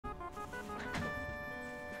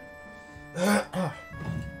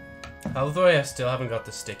Although I still haven't got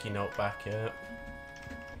the sticky note back yet.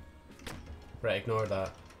 Right, ignore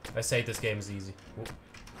that. I say this game is easy. Whoop.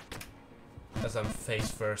 As I'm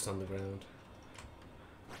face first on the ground.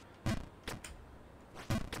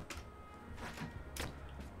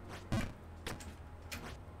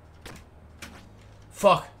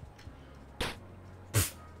 Fuck!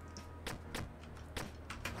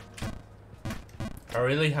 I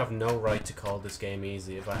really have no right to call this game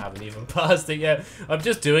easy if I haven't even passed it yet. I'm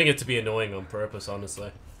just doing it to be annoying on purpose,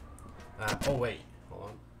 honestly. Oh wait, hold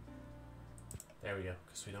on. There we go,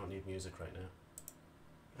 because we don't need music right now.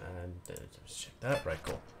 And let's check that. Right,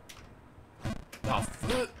 cool. Oh,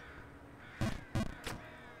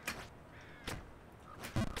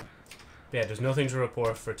 yeah, there's nothing to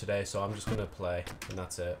report for today, so I'm just gonna play, and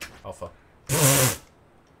that's it. Oh fuck.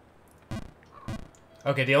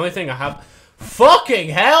 Okay, the only thing I have. Fucking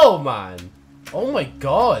hell, man! Oh my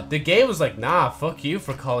god, the game was like, nah, fuck you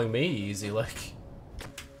for calling me easy. Like,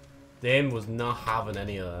 the game was not having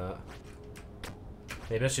any of that.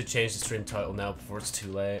 Maybe I should change the stream title now before it's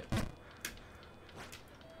too late.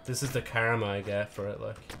 This is the karma I get for it,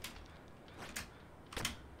 like.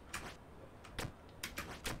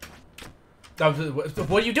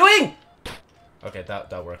 What are you doing? Okay,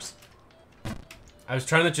 that works. I was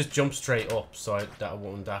trying to just jump straight up so that I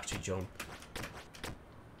wouldn't actually jump.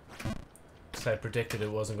 Because I predicted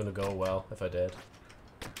it wasn't going to go well if I did.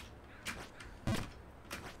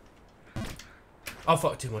 Oh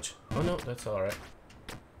fuck, too much. Oh no, that's alright.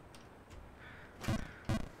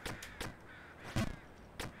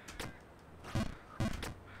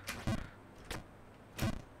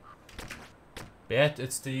 Yeah,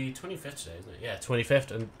 it's the 25th today, isn't it? Yeah,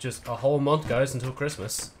 25th, and just a whole month, guys, until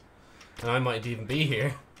Christmas. And I might even be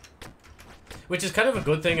here. Which is kind of a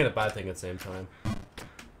good thing and a bad thing at the same time.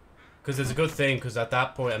 Because it's a good thing, because at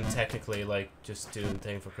that point I'm technically, like, just doing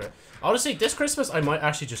thing for Christmas. Honestly, this Christmas I might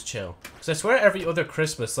actually just chill. Because I swear every other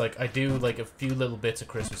Christmas, like, I do, like, a few little bits of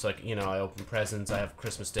Christmas. Like, you know, I open presents, I have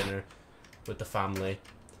Christmas dinner with the family.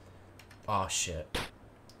 Oh, shit.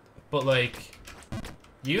 But, like,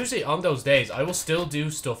 usually on those days, I will still do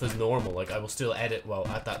stuff as normal. Like, I will still edit, well,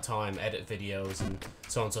 at that time, edit videos and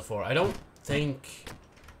so on and so forth. I don't think...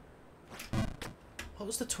 What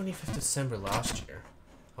was the 25th of December last year?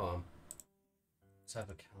 Hold on. Let's have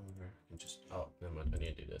a calendar and just... Oh, never mind. I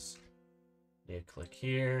need to do this. I need to click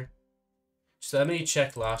here. So let me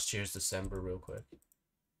check last year's December real quick.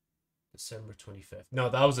 December 25th. No,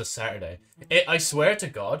 that was a Saturday. I swear to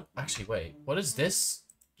God. Actually, wait. What is this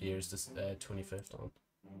year's 25th on?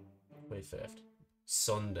 25th.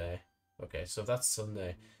 Sunday. Okay, so that's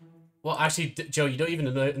Sunday. Well, actually, Joe, you don't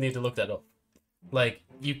even need to look that up. Like,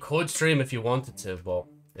 you could stream if you wanted to, but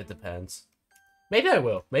it depends. Maybe I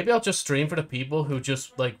will. Maybe I'll just stream for the people who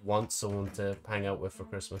just, like, want someone to hang out with for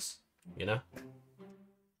Christmas. You know?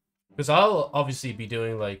 Because I'll obviously be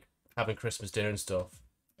doing, like, having Christmas dinner and stuff.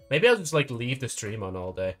 Maybe I'll just, like, leave the stream on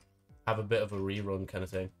all day. Have a bit of a rerun kind of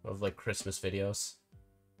thing of, like, Christmas videos.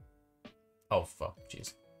 Oh, fuck.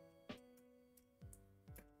 Jeez.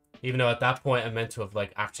 Even though at that point I meant to have,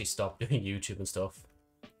 like, actually stopped doing YouTube and stuff.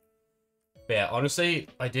 But yeah, honestly,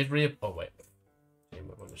 I did oh, wait. I'm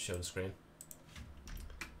going to show the screen.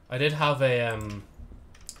 I did have a,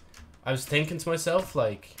 I was thinking to myself,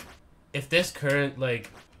 like, if this current,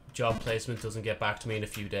 like, job placement doesn't get back to me in a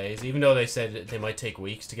few days, even though they said they might take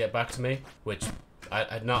weeks to get back to me, which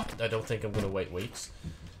I don't think I'm going to wait weeks.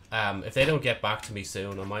 If they don't get back to me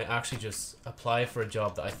soon, I might actually just apply for a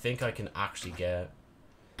job that I think I can actually get.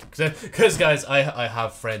 Because guys, I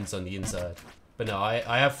have friends on the inside. But no,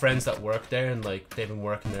 I have friends that work there, and, like, they've been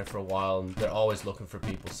working there for a while, and they're always looking for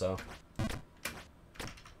people, so...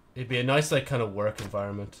 It'd be a nice, like, kind of work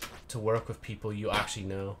environment to work with people you actually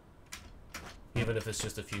know. Even if it's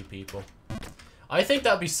just a few people. I think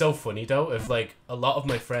that'd be so funny, though, if, like, a lot of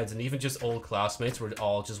my friends, and even just old classmates, were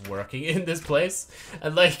all just working in this place.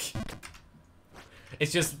 And, like...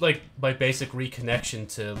 It's just, like, my basic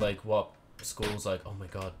reconnection to, like, what school's like. Oh my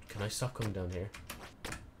god, can I stop coming down here?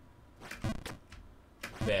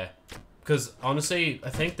 Yeah. Because, honestly, I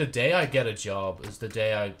think the day I get a job is the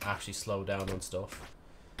day I actually slow down on stuff.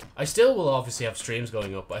 I still will obviously have streams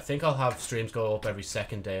going up. I think I'll have streams go up every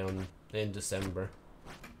second day in December.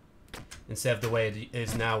 Instead of the way it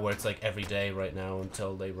is now, where it's like every day right now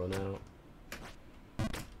until they run out.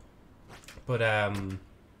 But,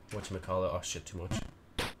 whatchamacallit? Oh, shit, too much.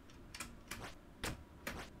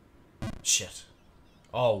 Shit.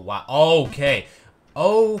 Oh, wow. Okay.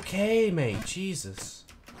 Okay, mate. Jesus.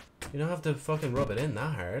 You don't have to fucking rub it in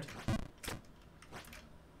that hard.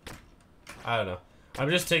 I don't know. I'm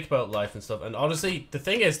just thinking about life and stuff. And honestly, the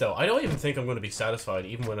thing is, though, I don't even think I'm going to be satisfied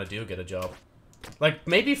even when I do get a job. Like,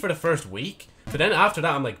 maybe for the first week. But then after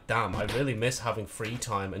that, I'm like, damn, I really miss having free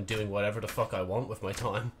time and doing whatever the fuck I want with my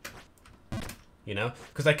time. You know?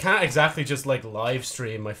 Because I can't exactly just, like, live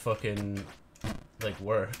stream my fucking, like,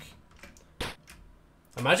 work.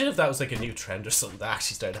 Imagine if that was, like, a new trend or something that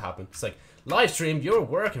actually started to happen. It's like, live stream your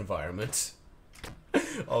work environment.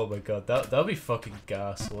 Oh my god, that'd be fucking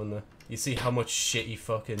gas, wouldn't it? You see how much shitty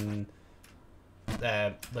fucking,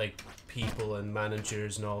 like, people and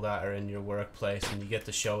managers and all that are in your workplace, and you get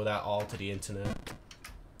to show that all to the internet.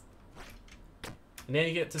 And then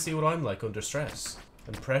you get to see what I'm like under stress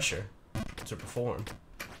and pressure to perform.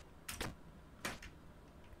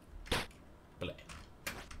 But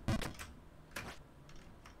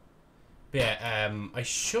yeah, I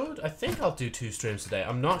think I'll do 2 streams today.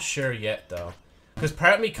 I'm not sure yet, though. Because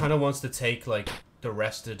part of me kind of wants to take, like, the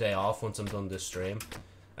rest of the day off once I'm done this stream.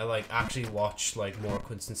 And, like, actually watch, like, more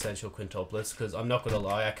quintessential quintuplets. Because I'm not going to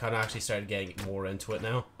lie, I kind of actually started getting more into it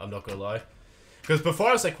now. I'm not going to lie. Because before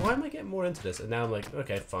I was like, why am I getting more into this? And now I'm like,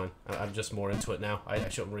 okay, fine. I'm just more into it now. I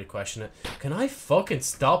shouldn't really question it. Can I fucking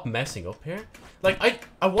stop messing up here? Like,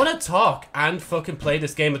 I want to talk and fucking play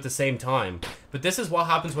this game at the same time. But this is what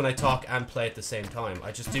happens when I talk and play at the same time.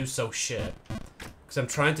 I just do so shit. Because I'm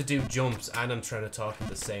trying to do jumps and I'm trying to talk at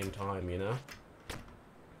the same time, you know?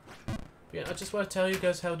 But yeah, I just want to tell you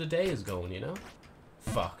guys how the day is going, you know?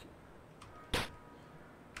 Fuck.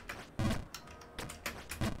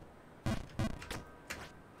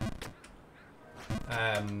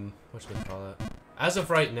 Whatchamacallit? As of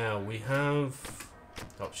right now, we have...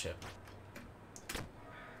 Oh, shit.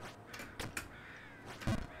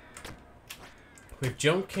 We've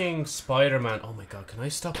Jump King, Spiderman. Oh my god, can I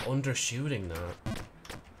stop undershooting that?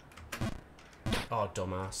 Oh,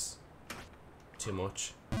 dumbass. Too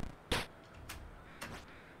much.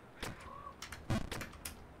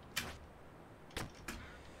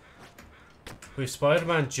 We've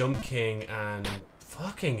Spider-Man, Jump King, and...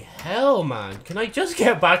 Fucking hell, man. Can I just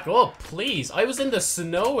get back up, please? I was in the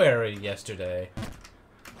snow area yesterday.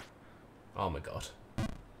 Oh my god.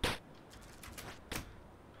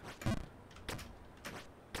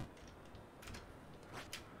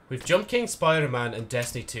 We've Jump King, Spider-Man, and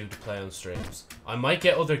Destiny 2 to play on streams. I might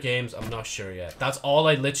get other games, I'm not sure yet. That's all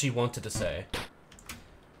I literally wanted to say.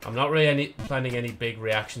 I'm not really planning any big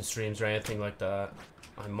reaction streams or anything like that.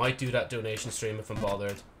 I might do that donation stream if I'm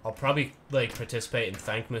bothered. I'll probably, like, participate in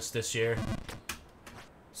Thankmas this year.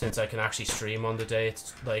 Since I can actually stream on the day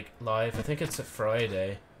it's, like, live. I think it's a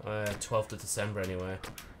Friday. 12th of December, anyway.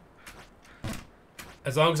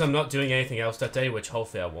 As long as I'm not doing anything else that day, which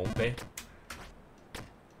hopefully I won't be.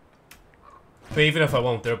 But even if I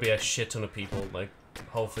won't, there'll be a shit ton of people, like,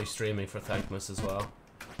 hopefully streaming for Thankmas as well.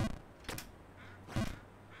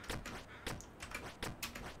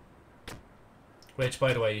 Which,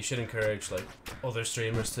 by the way, you should encourage, like, other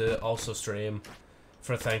streamers to also stream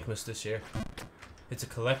for Thankmas this year. It's a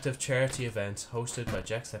collective charity event hosted by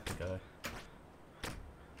Jacksepticeye.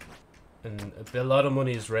 And a lot of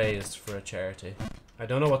money is raised for a charity. I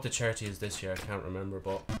don't know what the charity is this year, I can't remember,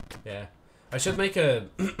 but yeah. I should make a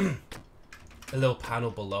a little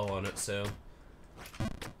panel below on it soon.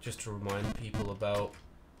 Just to remind people about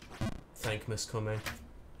Thankmas coming.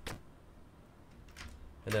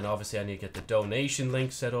 And then obviously I need to get the donation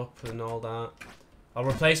link set up and all that. I'll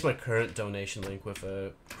replace my current donation link with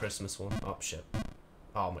a Christmas one. Oh shit.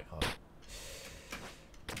 Oh my god.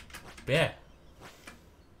 But yeah.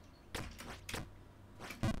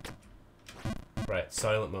 Right,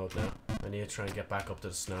 silent mode now. I need to try and get back up to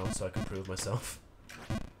the snow so I can prove myself.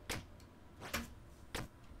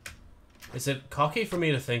 Is it cocky for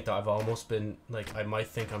me to think that I've almost been, like, I might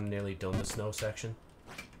think I'm nearly done the snow section?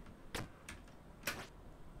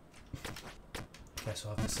 Guess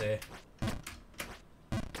I'll have to say.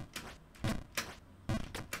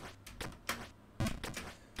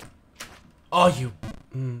 Oh, you...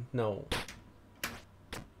 no.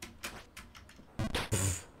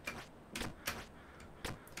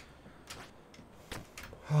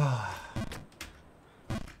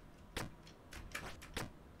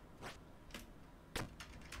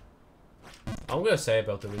 I'm gonna say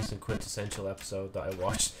about the recent quintessential episode that I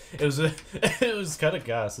watched. It was it was kind of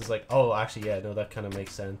gas. It's like, oh, actually, yeah, no, that kind of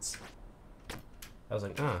makes sense. I was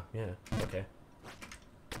like, ah, yeah, okay.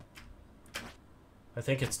 I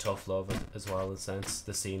think it's Tough Love as well, in a sense.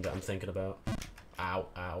 The scene that I'm thinking about. Ow,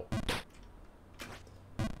 ow.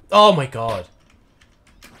 Oh my god.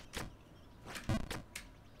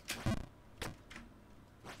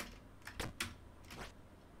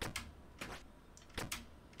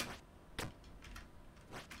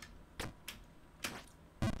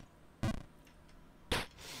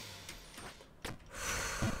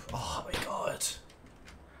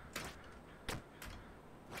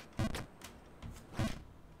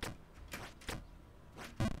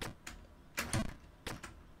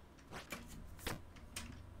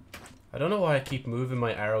 I don't know why I keep moving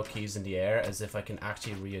my arrow keys in the air as if I can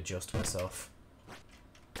actually readjust myself.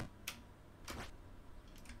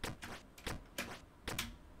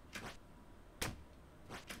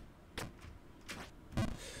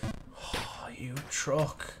 Oh, you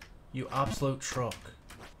truck. You absolute truck.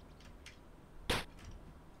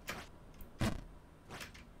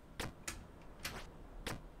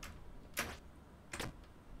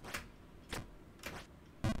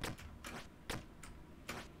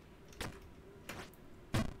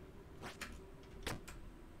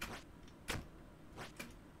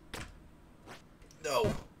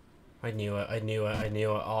 No. I knew it, I knew it, I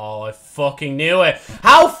knew it. Oh, I fucking knew it.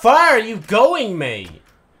 How far are you going, mate?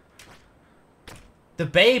 The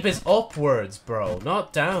babe is upwards, bro,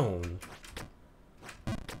 not down.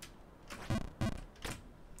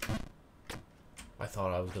 I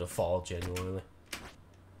thought I was gonna fall genuinely.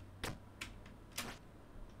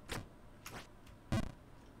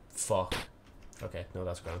 Fuck. Okay, no,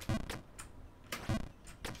 that's grand.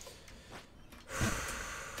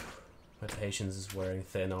 My patience is wearing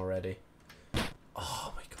thin already.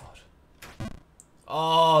 Oh my god.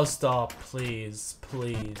 Oh, stop, please,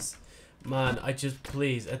 please. Man, I just,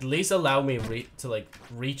 please, at least allow me to, like,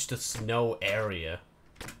 reach the snow area.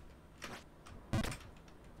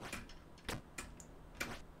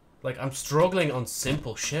 Like, I'm struggling on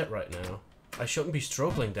simple shit right now. I shouldn't be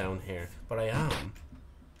struggling down here, but I am.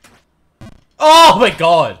 Oh my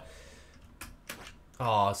god!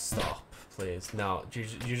 Oh, stop. Please. No,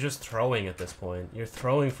 you're just throwing at this point. You're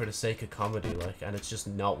throwing for the sake of comedy, like, and it's just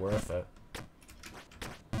not worth it.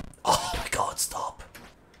 Oh my god, stop.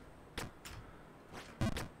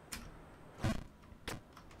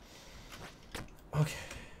 Okay.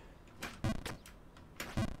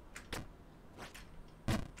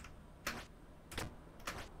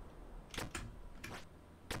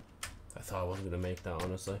 I thought I wasn't gonna make that,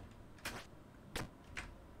 honestly.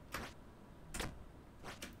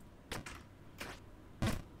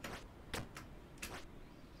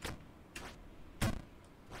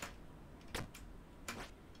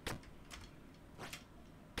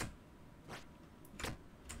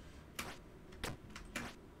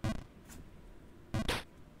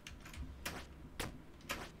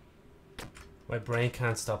 My brain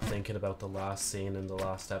can't stop thinking about the last scene in the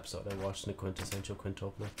last episode I watched in the Quintessential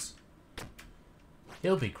Quintuplets.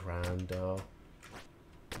 He'll be grand, though.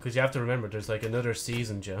 Because you have to remember, there's like another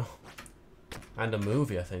season, Joe. And a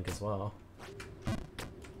movie, I think, as well.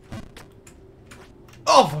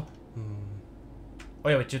 Oh! Oh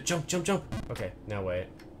yeah, wait, just jump, jump, jump! Okay, now wait.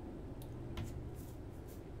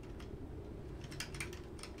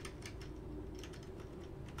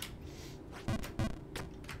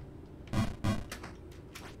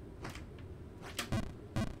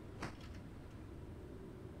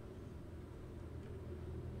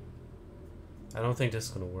 I don't think this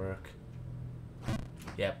is gonna work.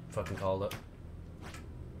 Yep, fucking called it.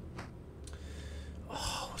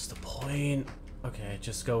 Oh, what's the point? Okay,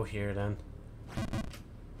 just go here then.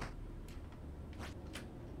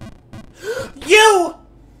 You!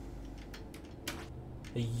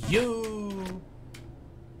 You!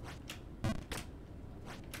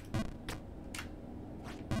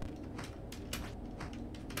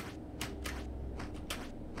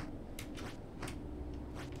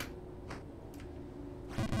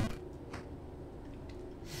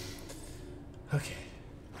 Okay.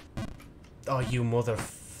 Oh, you mother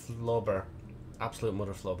flubber. Absolute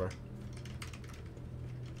mother flubber.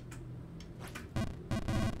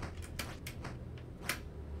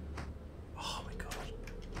 Oh my god.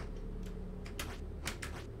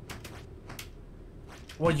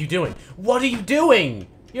 What are you doing? What are you doing?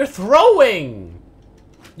 You're throwing!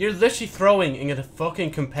 You're literally throwing in a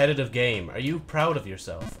fucking competitive game. Are you proud of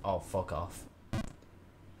yourself? Oh, fuck off.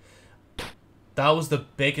 That was the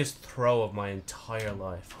biggest throw of my entire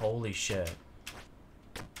life. Holy shit.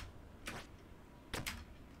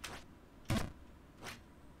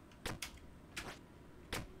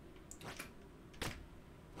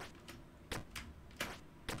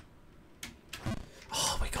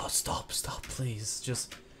 Oh my god, stop, stop, please.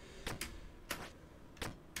 Just...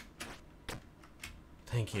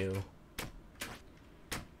 Thank you.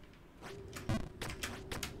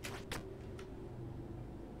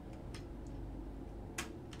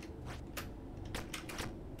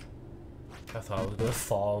 I thought I was gonna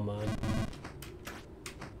fall, man.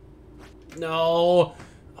 No!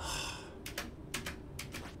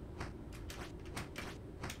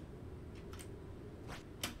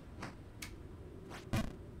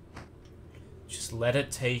 Just let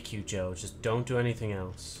it take you, Joe. Just don't do anything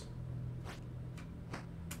else.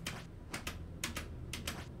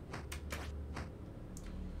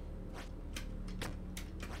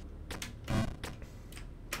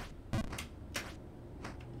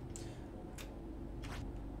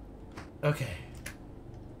 Okay.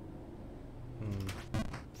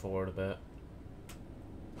 Forward a bit.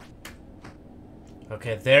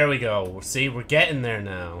 Okay, there we go. See, we're getting there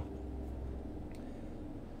now.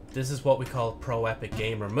 This is what we call pro epic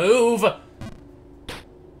gamer move!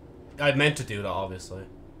 I meant to do that, obviously.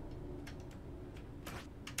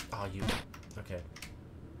 Oh, you... Okay.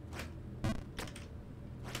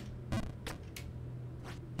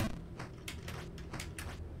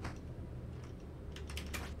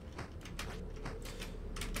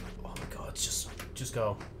 Oh my god, just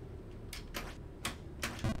go.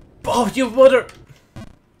 Oh, you mother...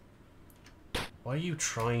 What are you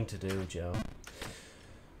trying to do, Joe?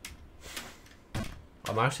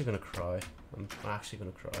 I'm actually gonna cry. I'm actually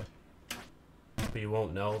gonna cry. But you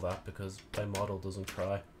won't know that because my model doesn't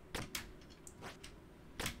cry.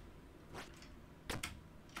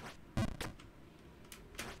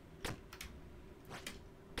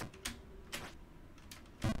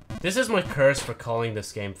 This is my curse for calling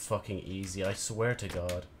this game fucking easy, I swear to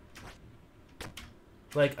God.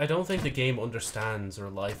 Like, I don't think the game understands or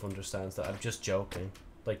life understands that I'm just joking.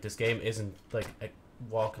 Like, this game isn't, like, a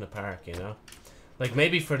walk in the park, you know? Like,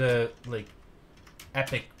 maybe for the, like,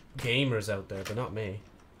 epic gamers out there, but not me.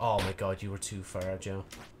 Oh my god, you were too far, Joe.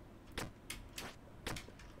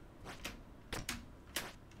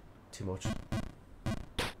 Too much.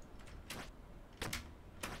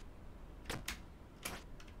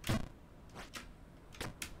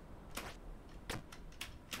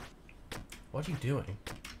 What are you doing?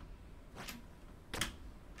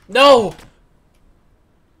 No!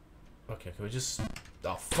 Okay, can we just...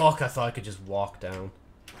 Oh, fuck, I thought I could just walk down.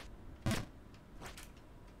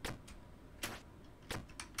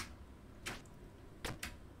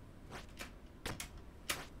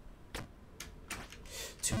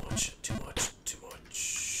 Too much, too much, too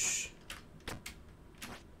much.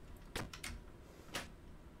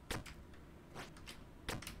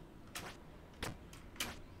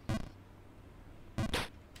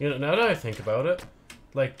 You know, now that I think about it,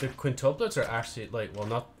 like, the quintuplets are actually, like, well,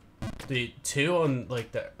 not... The two on,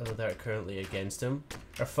 like, that are currently against him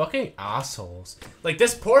are fucking assholes. Like,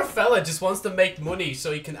 this poor fella just wants to make money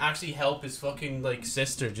so he can actually help his fucking, like,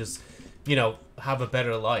 sister just, you know, have a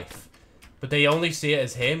better life. But they only see it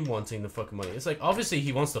as him wanting the fucking money. It's like, obviously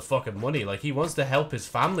he wants the fucking money. Like, he wants to help his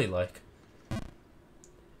family, like.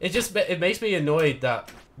 It makes me annoyed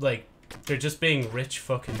that, like, they're just being rich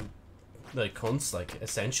fucking, like, cunts, like,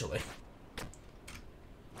 essentially.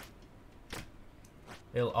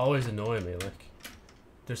 It'll always annoy me, like.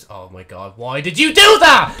 There's... Oh my god, why did you do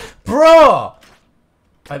that? Bro!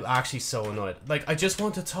 I'm actually so annoyed. Like, I just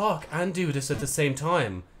want to talk and do this at the same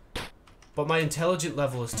time. But my intelligence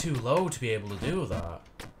level is too low to be able to do that.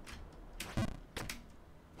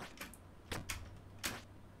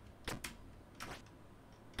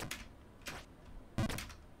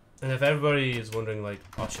 And if everybody is wondering, like,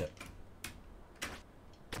 oh shit.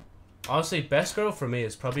 Honestly, best girl for me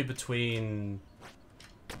is probably between...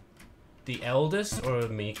 the eldest or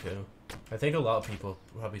Miku. I think a lot of people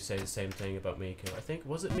probably say the same thing about Miku. I think,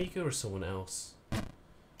 was it Miku or someone else?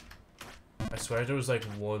 I swear there was like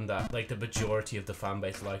one that like the majority of the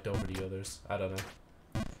fanbase liked over the others. I don't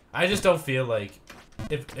know. I just don't feel like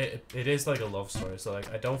it is like a love story, so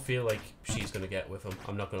like I don't feel like she's gonna get with him.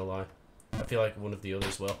 I'm not gonna lie. I feel like one of the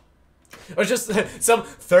others will. Or just some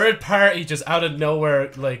third party just out of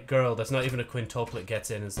nowhere like girl that's not even a quintuplet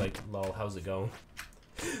gets in and is like, lol, how's it going?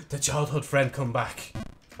 The childhood friend come back.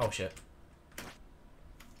 Oh shit.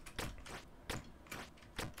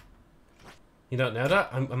 You know, now that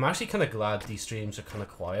I'm actually kind of glad these streams are kind of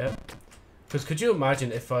quiet. Because could you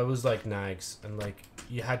imagine if I was like Nags and like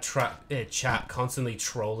you had chat constantly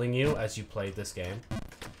trolling you as you played this game?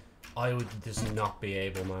 I would just not be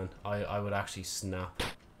able, man. I would actually snap.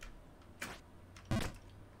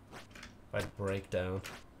 I'd break down.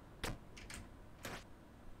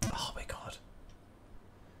 Oh my god.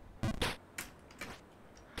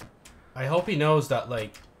 I hope he knows that,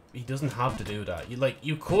 like, he doesn't have to do that.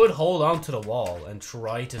 You could hold on to the wall and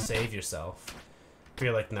try to save yourself. But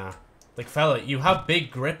you're like, nah. Like, fella, you have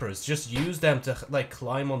big grippers. Just use them to, like,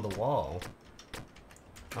 climb on the wall.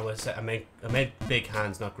 I meant big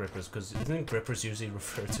hands, not grippers, because isn't grippers usually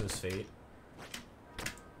referred to as feet?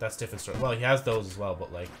 That's a different story. Well, he has those as well,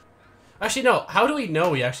 but, like... Actually, no. How do we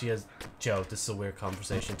know he actually has... Joe, this is a weird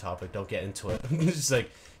conversation topic. Don't get into it. Just,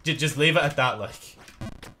 like, just leave it at that, like...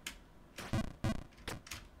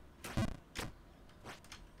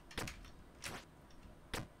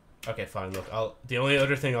 Okay, fine, look, the only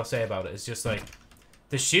other thing I'll say about it is just, like,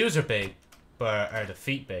 the shoes are big, but are the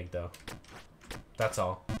feet big, though? That's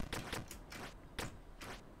all.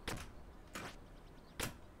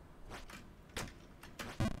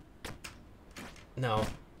 No.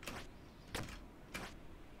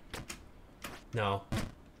 No.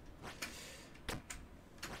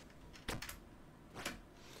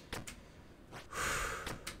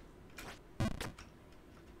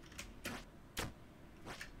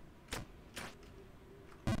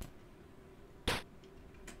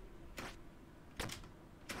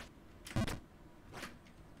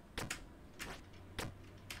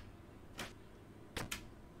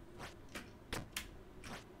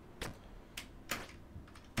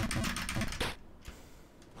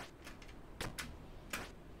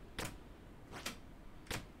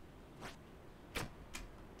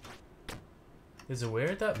 Is it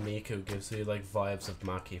weird that Miku gives me like vibes of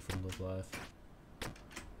Maki from Love Live?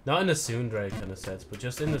 Not in a tsundere kind of sense, but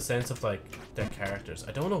just in the sense of like their characters.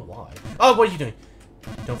 I don't know why. Oh, what are you doing?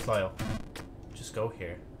 Don't fly up. Just go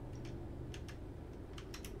here.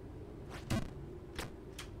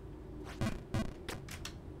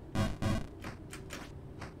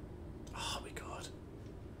 Oh my god.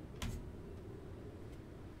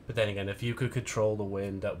 But then again, if you could control the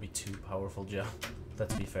wind, that would be too powerful, Joe.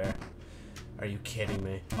 Let's be fair. Are you kidding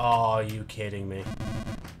me? Oh, are you kidding me?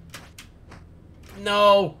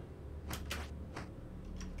 No!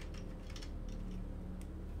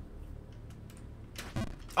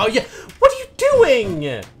 Oh yeah! What are you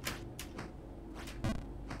doing?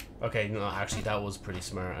 Okay, no, actually that was pretty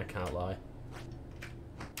smart, I can't lie.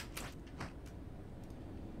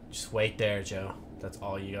 Just wait there, Joe. That's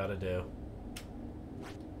all you gotta do.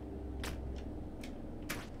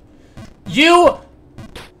 You!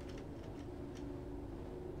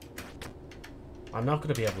 I'm not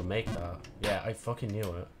gonna be able to make that. Yeah, I fucking knew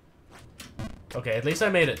it. Okay, at least I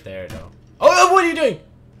made it there, though. Oh, what are you doing?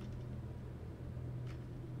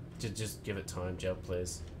 Just give it time, Joe,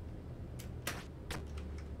 please.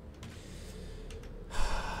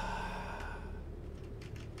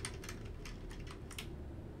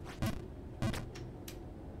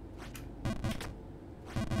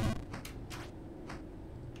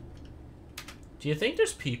 Do you think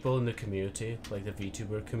there's people in the community, like the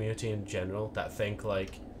VTuber community in general, that think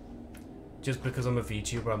like, just because I'm a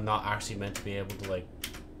VTuber, I'm not actually meant to be able to like...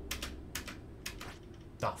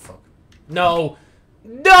 Oh, fuck. No!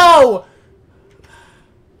 No!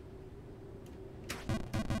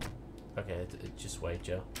 Okay, just wait,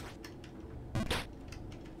 Joe.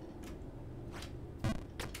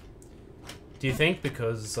 Do you think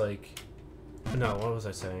because, like... No, what was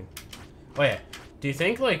I saying? Oh, yeah. Do you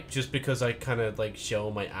think, like, just because I kind of, like,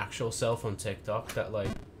 show my actual self on TikTok that, like,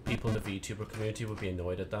 people in the VTuber community would be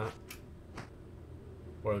annoyed at that?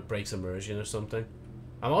 Or it breaks immersion or something?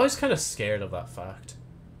 I'm always kind of scared of that fact.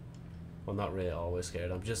 Well, not really always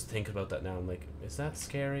scared. I'm just thinking about that now. I'm like, is that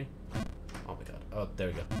scary? Oh my god. Oh, there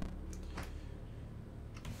we go.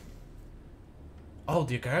 Oh,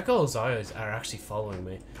 the gargoyle's eyes are actually following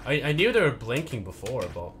me. I knew they were blinking before,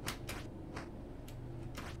 but...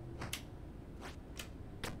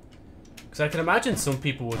 Because I can imagine some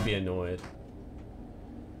people would be annoyed.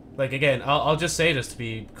 Like, again, I'll just say this to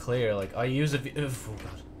be clear. Like, I use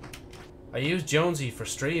I use Jonesy for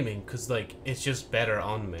streaming because, like, it's just better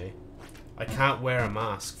on me. I can't wear a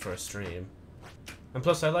mask for a stream. And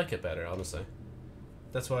plus, I like it better, honestly.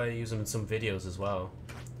 That's why I use them in some videos as well.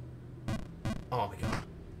 Oh my god.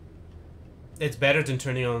 It's better than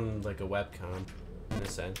turning on, like, a webcam, in a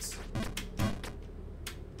sense.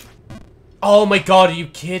 Oh my god, are you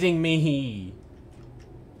kidding me?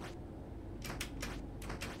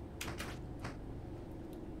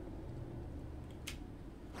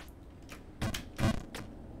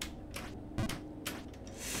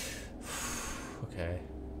 Okay.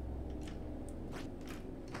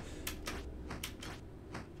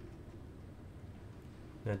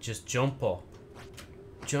 Now just jump up.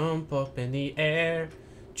 Jump up in the air.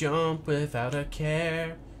 Jump without a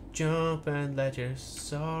care. Jump and let your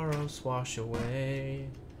sorrows wash away.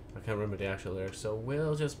 I can't remember the actual lyrics, so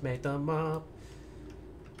we'll just make them up.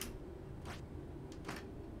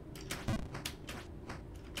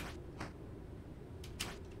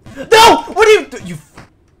 No! What are you...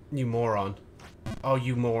 You moron. Oh,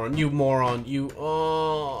 you moron. You moron. You...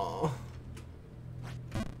 Oh.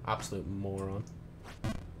 Absolute moron.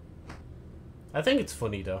 I think it's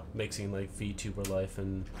funny, though, mixing, like, VTuber life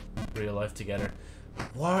and real life together.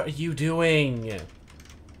 What are you doing?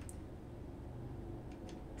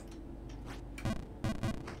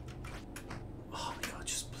 Oh my god,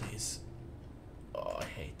 just please. Oh, I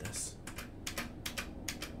hate this.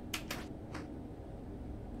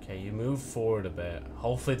 Okay, you move forward a bit.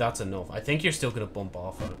 Hopefully that's enough. I think you're still gonna bump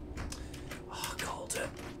off it. Oh, I called it.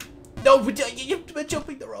 No, you're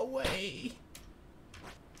jumping the wrong way.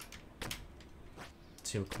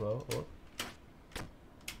 Too close. Oh.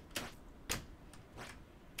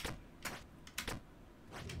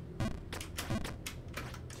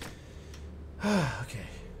 Okay.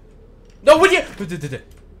 No, would you?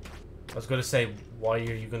 I was gonna say, why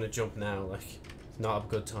are you gonna jump now? Like, it's not a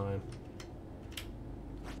good time.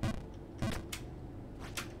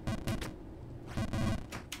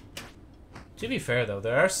 To be fair though,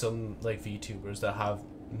 there are some like VTubers that have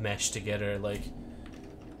meshed together like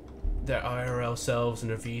their IRL selves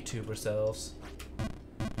and their VTuber selves.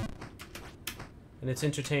 And it's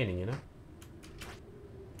entertaining, you know?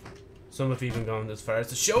 Some have even gone as far as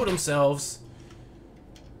to show themselves.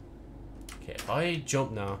 Okay, if I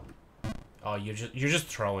jump now. Oh, you're just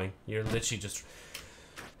throwing. You're literally just.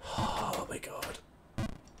 Oh my god.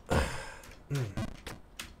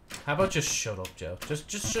 How about just shut up, Joe?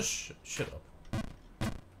 Just shut up.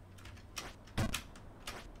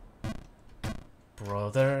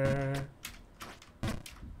 Brother.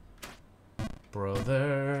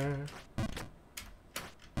 Brother.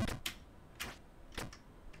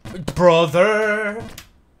 Brother.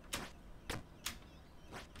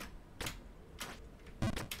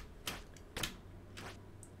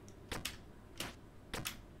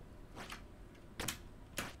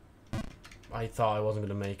 I thought I wasn't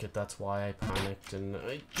gonna make it, that's why I panicked and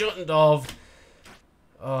I jumped off.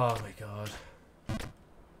 Oh my god.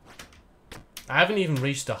 I haven't even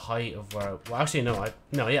reached the height of where well actually no, I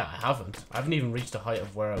haven't. I haven't even reached the height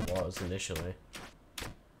of where I was initially.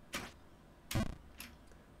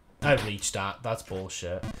 I reached that. That's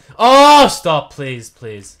bullshit. Oh, stop, please,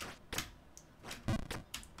 please.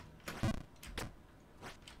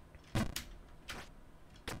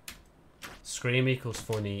 Scream equals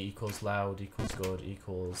funny, equals loud, equals good,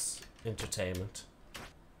 equals entertainment.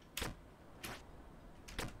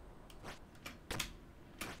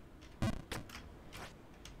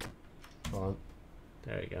 Hold on.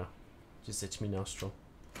 There you go. Just itch me nostril.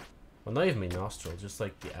 Well, not even me nostril, just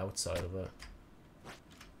like the outside of it.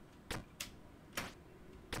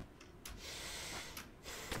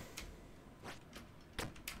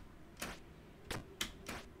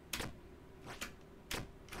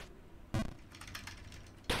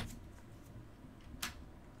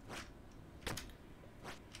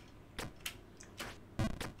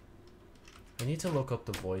 I need to look up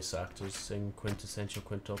the voice actors in quintessential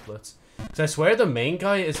quintuplets. Because I swear the main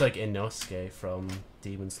guy is like Inosuke from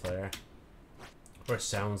Demon Slayer. Or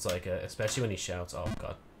sounds like it, especially when he shouts. Oh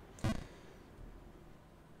god.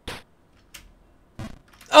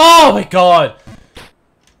 Oh my god!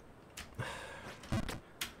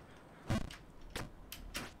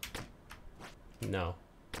 No.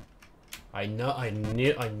 I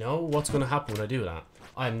know what's gonna happen when I do that.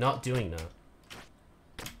 I'm not doing that.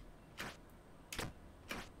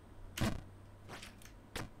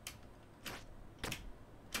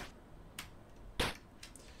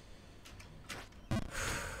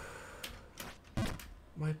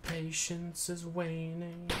 My patience is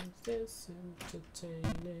waning. Is this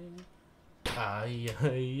entertaining? Aye,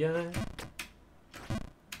 aye, aye.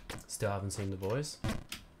 Still haven't seen The Boys.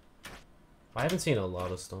 I haven't seen a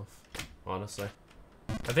lot of stuff, honestly.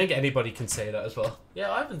 I think anybody can say that as well.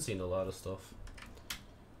 Yeah, I haven't seen a lot of stuff.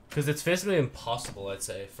 Because it's physically impossible, I'd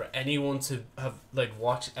say, for anyone to have, like,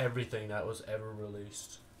 watched everything that was ever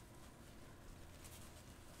released.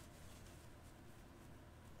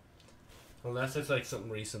 Unless it's like something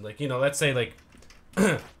recent, like, you know, let's say like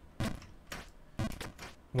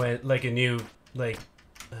when like a new like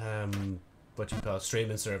what you call it,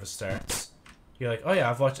 streaming service starts, you're like, oh yeah,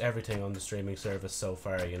 I've watched everything on the streaming service so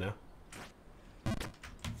far, you know.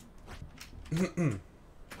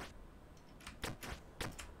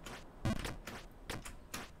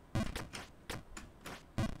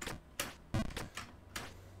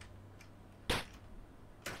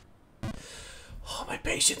 My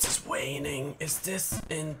patience is waning. Is this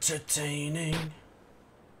entertaining?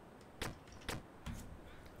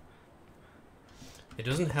 It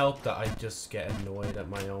doesn't help that I just get annoyed at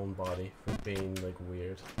my own body for being like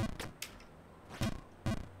weird.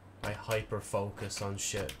 I hyper focus on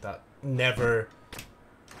shit that never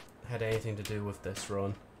had anything to do with this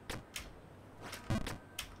run.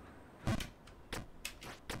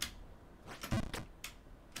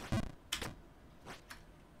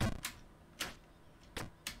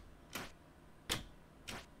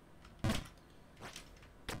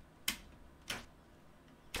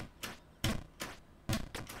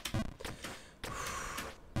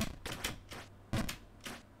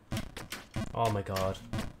 Oh my god.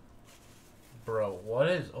 Bro, what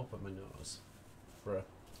is up with my nose? Bro.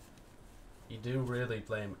 You do really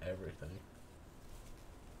blame everything.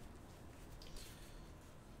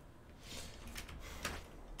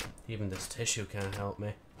 Even this tissue can't help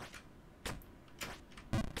me.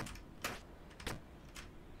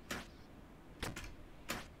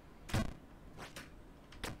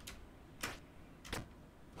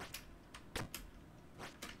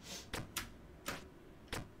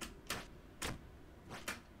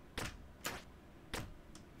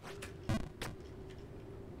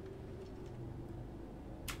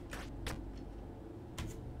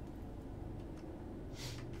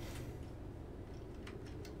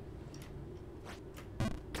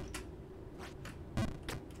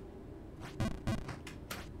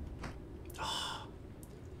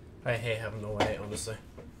 I hate having no weight, honestly.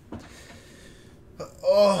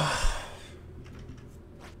 Oh.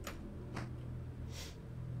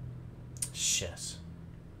 Shit.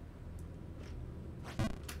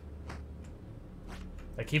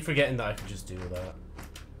 I keep forgetting that I can just do that.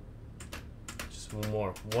 Just one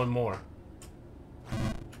more. One more.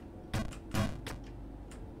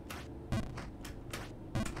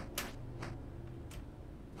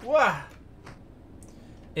 What?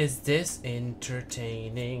 Is this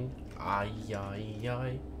entertaining? Ay, ay,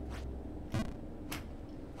 ay.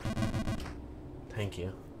 Thank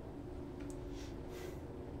you.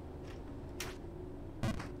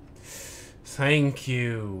 Thank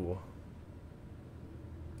you.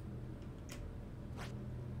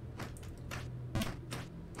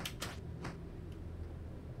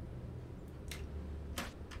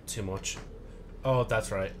 Too much. Oh,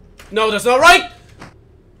 that's right. No, that's not right!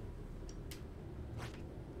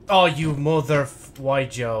 Oh, you mother... Why,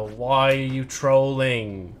 Joe? Why are you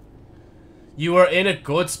trolling? You were in a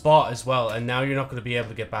good spot as well, and now you're not going to be able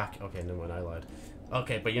to get back. Okay, never mind, I lied.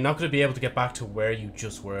 Okay, but you're not going to be able to get back to where you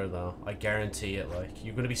just were, though. I guarantee it, like.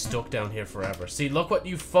 You're going to be stuck down here forever. See, look what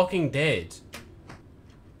you fucking did.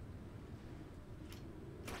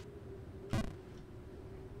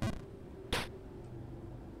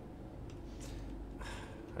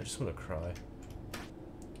 I just want to cry.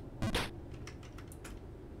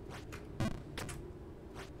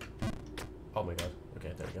 Oh my god.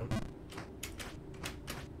 Okay, there we go.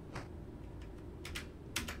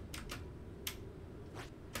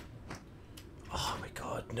 Oh my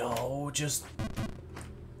god, no, just...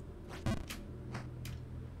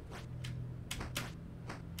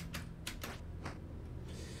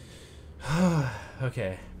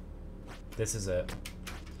 Okay. This is it.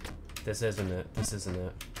 This isn't it. This isn't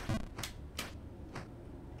it.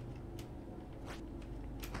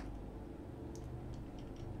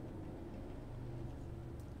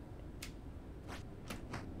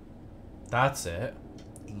 That's it.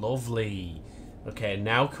 Lovely. Okay,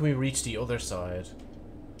 now can we reach the other side?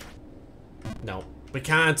 No, we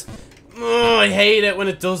can't. Oh, I hate it when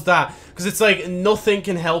it does that. Because it's like nothing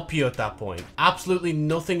can help you at that point. Absolutely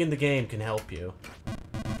nothing in the game can help you.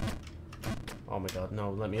 Oh my god,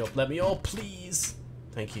 no, let me up, let me up, please.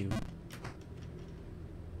 Thank you.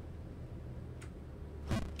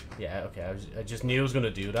 Yeah, okay, I just knew I was going to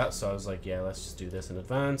do that, so I was like, yeah, let's just do this in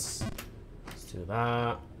advance. Let's do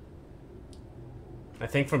that. I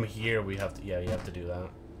think from here we have to, yeah, you have to do that.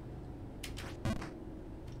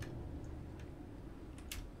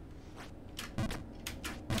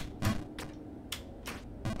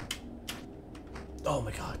 Oh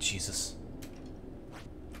my god, Jesus.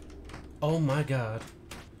 Oh my god.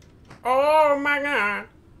 Oh my god.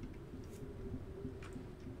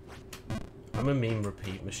 I'm a meme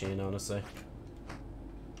repeat machine, honestly.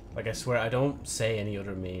 Like, I swear, I don't say any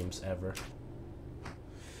other memes ever.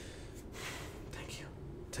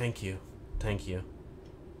 Thank you. Thank you.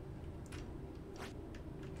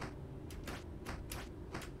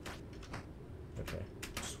 Okay.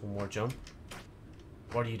 Just one more jump.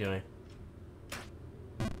 What are you doing?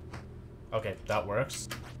 Okay, that works.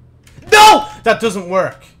 No! That doesn't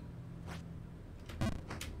work!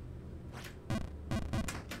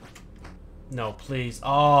 No, please.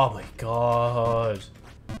 Oh my god.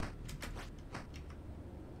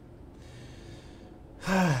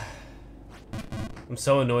 I'm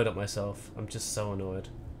so annoyed at myself. I'm just so annoyed.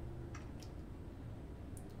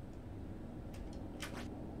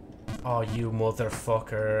 Oh, you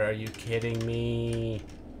motherfucker. Are you kidding me?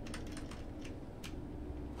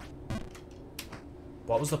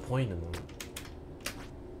 What was the point in that?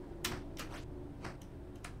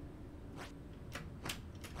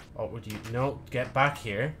 Oh, would you... No, get back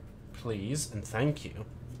here. Please, and thank you.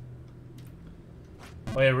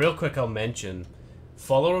 Oh yeah, real quick I'll mention.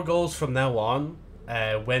 Follower goals from now on,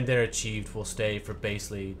 when they're achieved, will stay for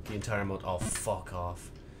basically the entire month. Oh, fuck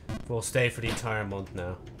off. Will stay for the entire month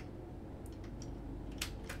now.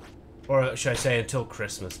 Or should I say until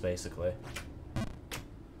Christmas, basically.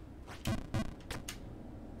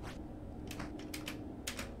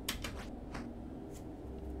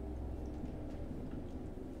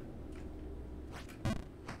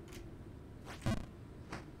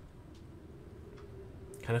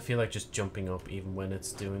 Kind of feel like just jumping up even when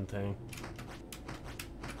it's doing thing.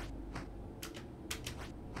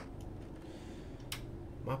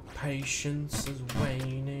 My patience is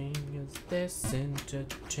waning. Is this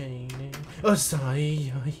entertaining? Oh,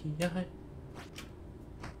 sigh.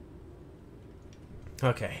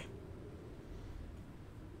 Okay.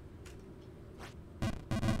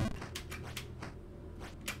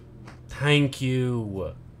 Thank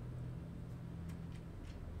you.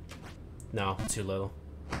 No, too little.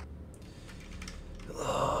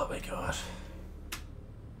 Oh my god.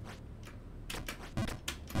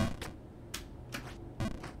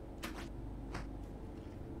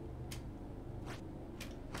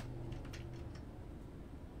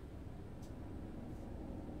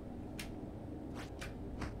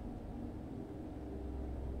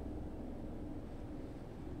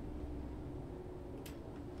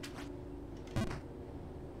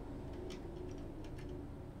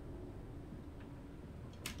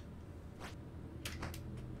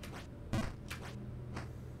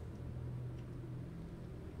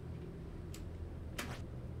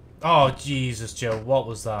 Oh, Jesus, Joe, what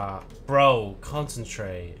was that? Bro,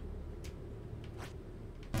 concentrate.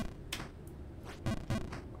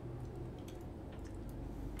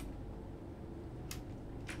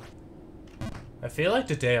 I feel like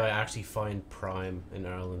the day I actually find Prime in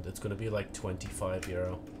Ireland, it's gonna be like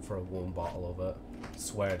 €25 for one bottle of it.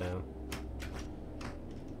 Swear down.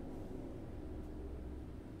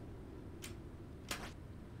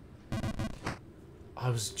 I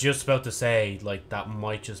was just about to say, like, that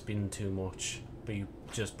might just been too much, but you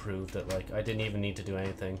just proved that, like, I didn't even need to do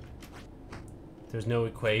anything. There's no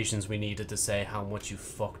equations we needed to say how much you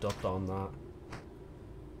fucked up on that.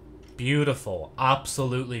 Beautiful.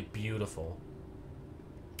 Absolutely beautiful.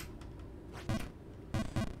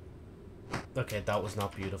 Okay, that was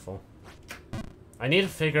not beautiful. I need to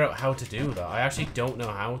figure out how to do that. I actually don't know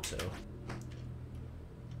how to.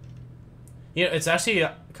 You know, it's actually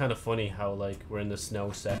kind of funny how, like, we're in the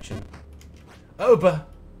snow section. Oh, but...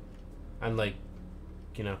 And, like,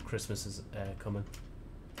 you know, Christmas is coming.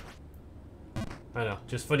 I know,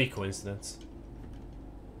 just funny coincidence.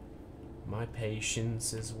 My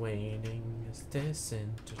patience is waning. Is this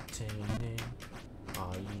entertaining?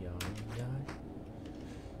 Aye, aye, aye.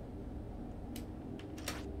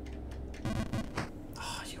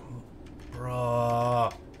 Oh, you...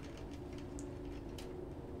 Bruh.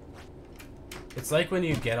 It's like when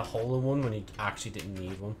you get a hole-in-one when you actually didn't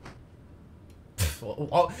need one.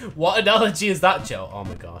 What analogy is that, Joe? Oh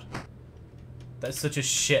my god. That's such a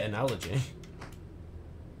shit analogy.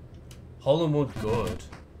 Hole-in-one good.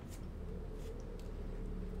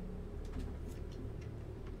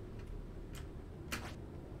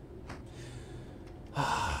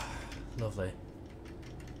 Lovely.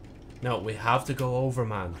 No, we have to go over,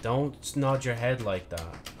 man. Don't nod your head like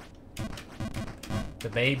that. The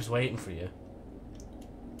babe's waiting for you.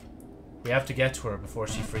 We have to get to her before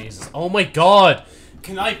she freezes. Oh my god!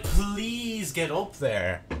 Can I please get up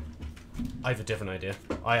there? I have a different idea.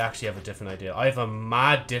 I actually have a different idea. I have a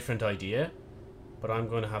mad different idea. But I'm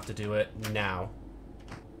going to have to do it now.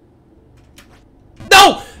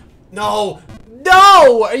 No! No!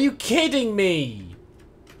 No! Are you kidding me?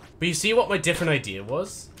 But you see what my different idea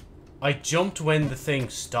was? I jumped when the thing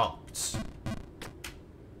stopped.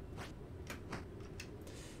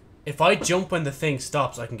 If I jump when the thing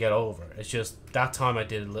stops, I can get over. It's just, that time I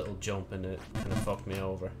did a little jump and it kind of fucked me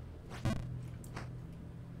over.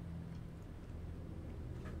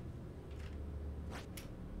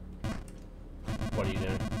 What are you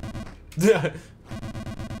doing?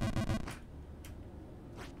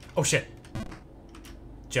 Oh shit.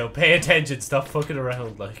 Joe, pay attention. Stop fucking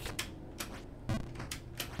around, like.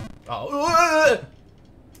 Oh.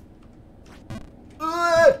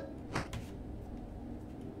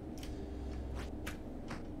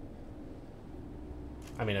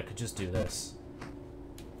 I mean, I could just do this.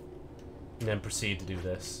 And then proceed to do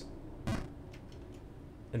this.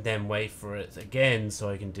 And then wait for it again so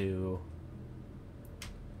I can do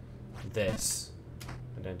this.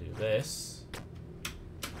 And then do this.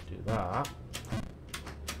 Do that.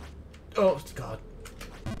 Oh, God.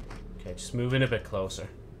 Okay, just move in a bit closer.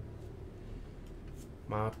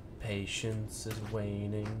 My patience is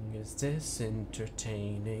waning. Is this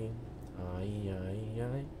entertaining? Aye, aye,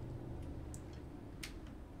 aye.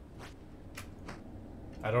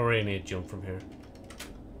 I don't really need to jump from here.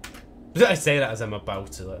 I say that as I'm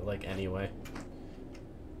about to, like, anyway.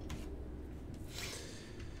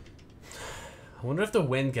 I wonder if the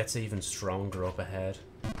wind gets even stronger up ahead.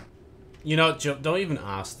 You know, don't even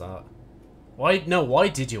ask that. Why? No, why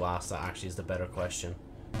did you ask that, actually, is the better question.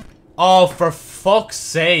 Oh, for fuck's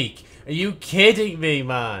sake! Are you kidding me,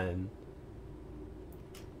 man?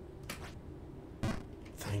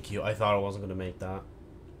 Thank you. I thought I wasn't going to make that.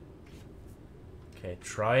 Okay,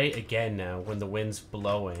 try again now when the wind's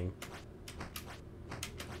blowing.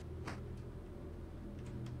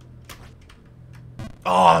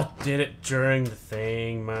 Oh, did it during the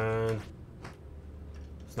thing, man.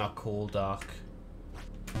 It's not cool, Doc.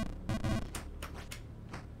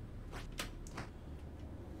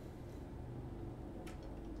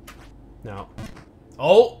 No.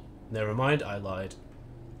 Oh! Never mind, I lied.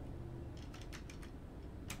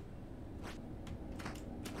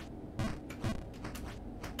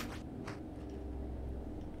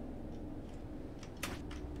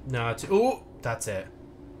 No, ooh! That's it.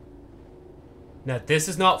 Now, this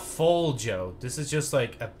is not full, Joe. This is just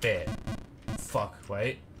like a bit. Fuck,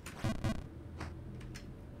 wait.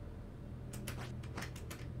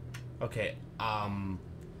 Okay,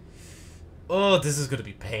 oh, this is gonna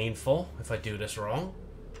be painful if I do this wrong.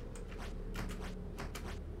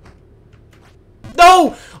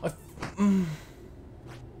 No!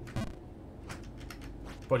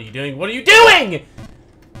 What are you doing? What are you doing?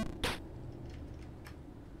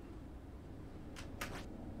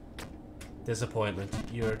 Disappointment.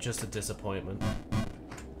 You're just a disappointment.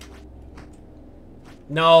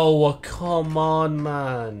 No, come on,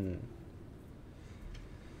 man.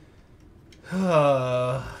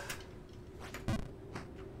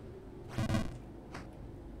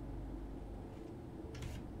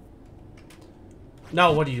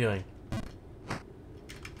 No, what are you doing?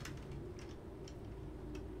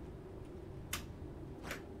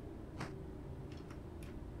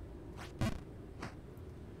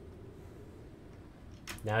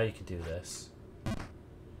 Now you can do this.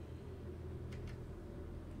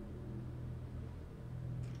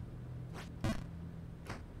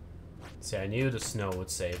 See, I knew the snow would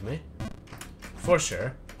save me. For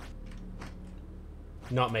sure.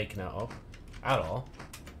 Not making that up. At all.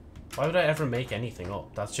 Why would I ever make anything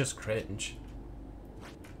up? That's just cringe.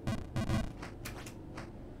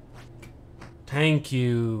 Thank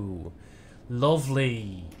you.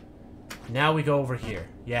 Lovely. Now we go over here.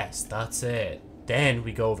 Yes, that's it. Then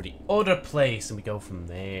we go over the other place and we go from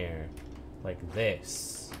there. Like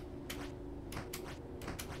this.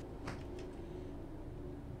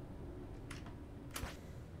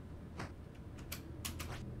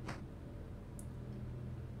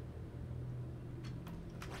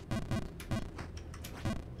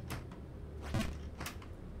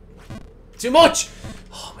 Too much!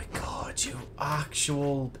 Oh my god, you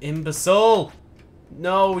actual imbecile!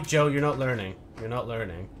 No, Joe, you're not learning. You're not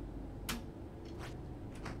learning.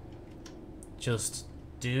 Just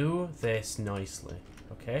do this nicely,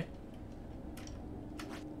 okay?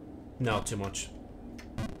 No, too much.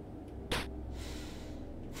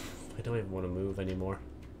 I don't even want to move anymore.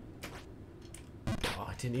 Oh,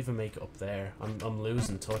 I didn't even make it up there. I'm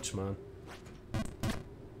losing touch, man.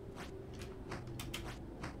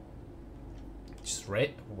 Just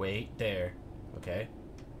right, wait there, okay?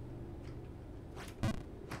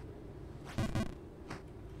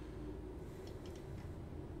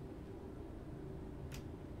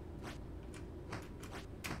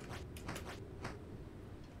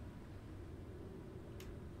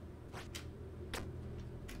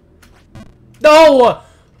 No!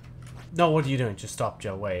 No, what are you doing? Just stop,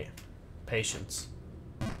 Joe. Wait. Patience.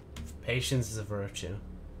 Patience is a virtue.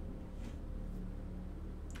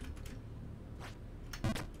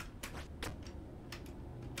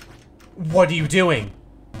 What are you doing?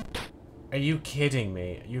 Are you kidding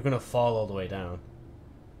me? You're gonna fall all the way down.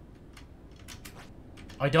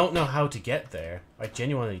 I don't know how to get there. I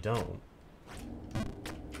genuinely don't.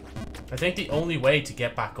 I think the only way to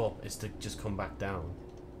get back up is to just come back down.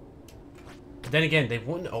 But then again, they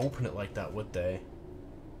wouldn't open it like that, would they?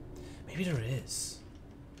 Maybe there is.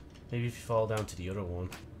 Maybe if you fall down to the other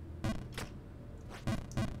one.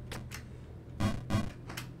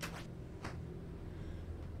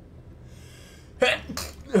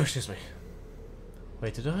 Oh, excuse me.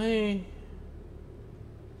 Wait, did I? Yeah,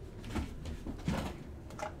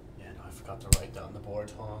 no, I forgot to write down the board.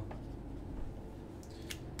 Hold on.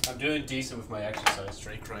 I'm doing decent with my exercise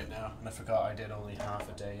streak right now, and I forgot I did only half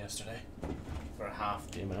a day yesterday. Or half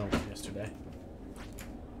the amount yesterday.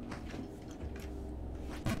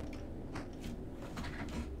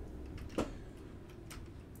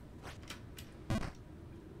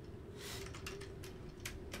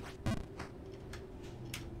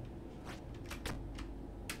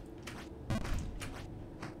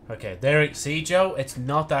 Okay, there. See, Joe? It's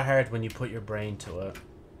not that hard when you put your brain to it.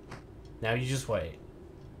 Now you just wait.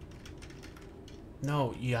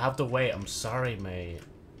 No, you have to wait. I'm sorry, mate.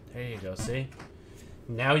 There you go, see?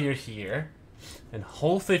 Now you're here. And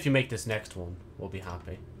hopefully if you make this next one, we'll be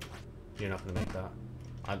happy. You're not going to make that.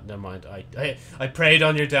 Never mind. I prayed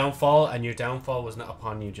on your downfall, and your downfall was not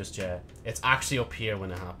upon you just yet. It's actually up here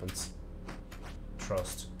when it happens.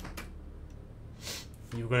 Trust.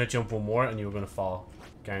 You were going to jump one more, and you were going to fall.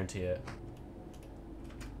 Guarantee it.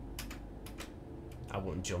 I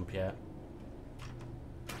wouldn't jump yet.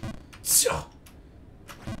 So.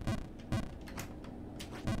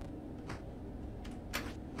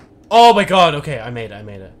 Oh my god, okay, I made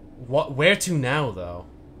it. What? Where to now, though?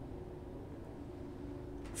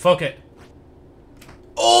 Fuck it.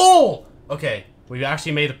 Oh! Okay, we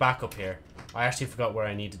actually made it back up here. I actually forgot where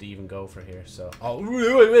I needed to even go for here, so... Oh,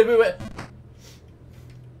 wait.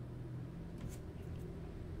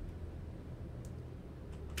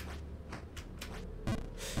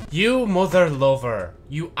 You mother lover.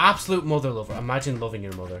 You absolute mother lover. Imagine loving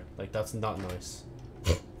your mother. Like, that's not nice.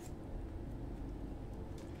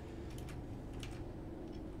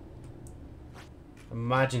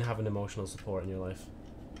 Imagine having emotional support in your life.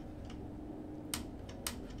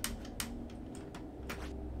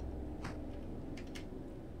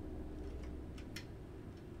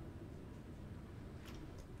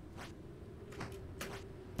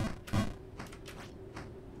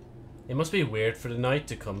 It must be weird for the night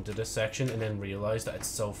to come to this section and then realize that it's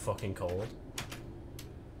so fucking cold.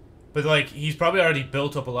 But like, he's probably already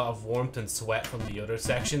built up a lot of warmth and sweat from the other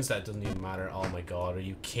sections that it doesn't even matter. Oh my god, are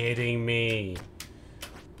you kidding me?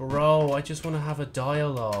 Bro, I just want to have a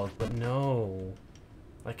dialogue, but no.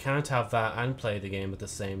 I can't have that and play the game at the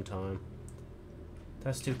same time.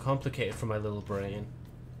 That's too complicated for my little brain.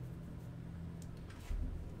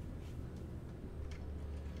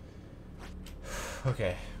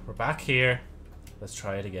 Okay, we're back here. Let's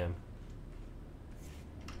try it again.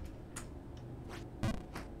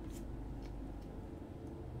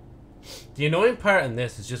 The annoying part in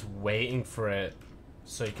this is just waiting for it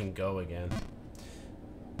so you can go again.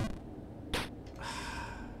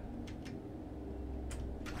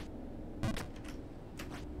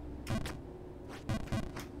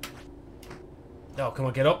 Oh, come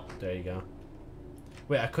on, get up. There you go.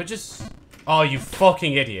 Wait, I could just... Oh, you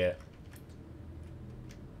fucking idiot.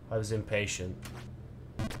 I was impatient.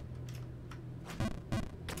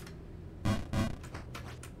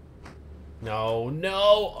 No,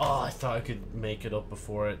 no! Oh, I thought I could make it up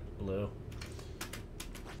before it blew.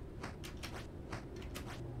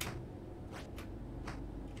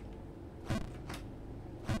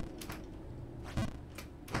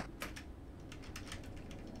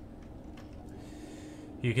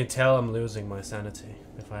 You can tell I'm losing my sanity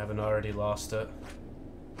if I haven't already lost it.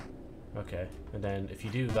 Okay, and then if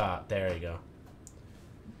you do that, there you go.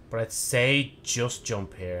 But I'd say just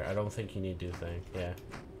jump here. I don't think you need to do a thing. Yeah.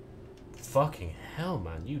 Fucking hell,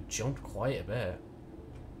 man. You jumped quite a bit.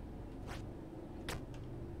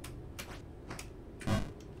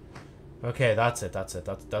 Okay, that's it.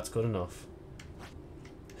 That's good enough.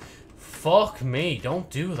 Fuck me.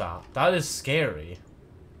 Don't do that. That is scary.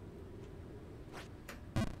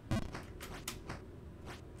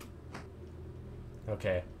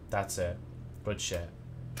 Okay, that's it. Good shit.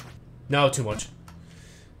 No, too much.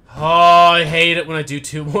 Oh, I hate it when I do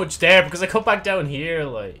too much there because I come back down here,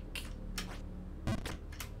 like...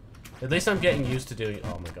 At least I'm getting used to doing...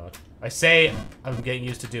 Oh my god. I say I'm getting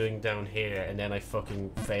used to doing down here and then I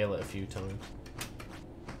fucking fail it a few times.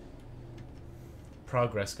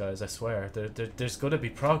 Progress, guys, I swear. There's gotta be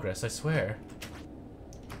progress, I swear.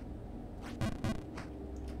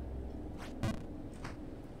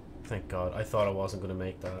 Thank god. I thought I wasn't gonna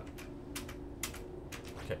make that.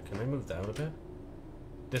 Okay, can I move down a bit?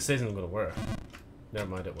 This isn't gonna work. Never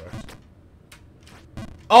mind, it worked.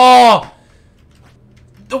 Oh!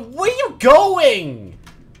 Where are you going?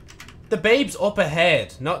 The babe's up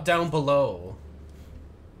ahead, not down below.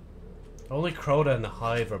 Only Crota and the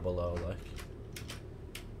Hive are below, like.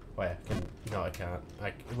 Wait, I can... No, I can't.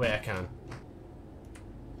 Wait, I can.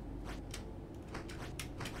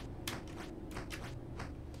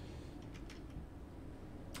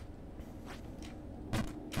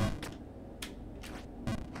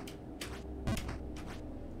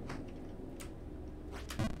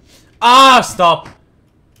 Ah, stop!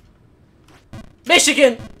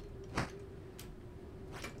 Michigan!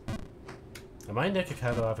 Am I Nick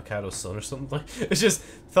Avocado's son or something? Like, it's just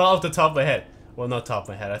thought off the top of my head. Well, not top of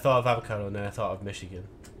my head. I thought of avocado and then I thought of Michigan.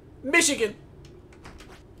 Michigan!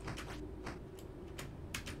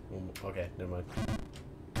 Okay, never mind.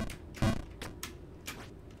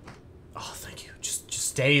 Oh, thank you. Just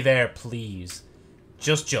stay there, please.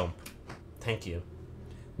 Just jump. Thank you.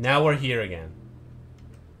 Now we're here again.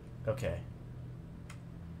 Okay.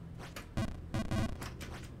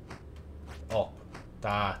 Up.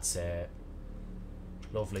 That's it.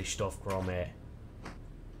 Lovely stuff, Gromit.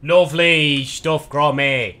 Lovely stuff,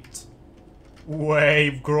 Gromit.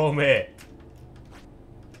 Wave, Gromit.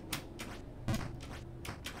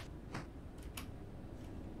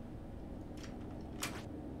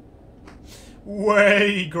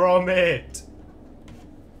 Way, Gromit.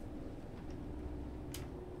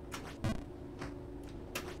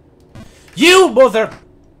 You mother...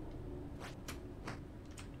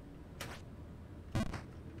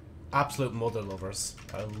 Absolute mother lovers.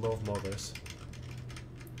 I love mothers.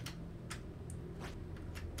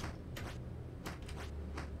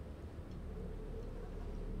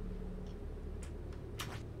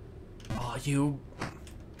 Oh, you...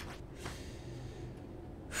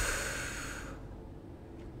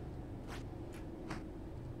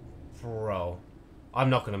 Bro. I'm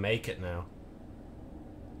not gonna make it now.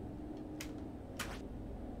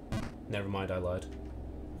 Never mind, I lied.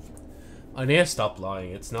 I need to stop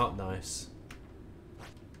lying. It's not nice.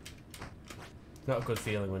 Not a good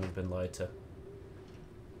feeling when you've been lied to.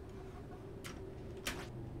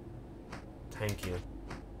 Thank you.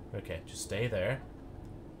 Okay, just stay there.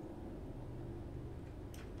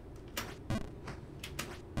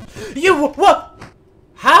 You what?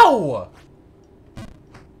 How?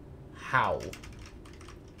 How?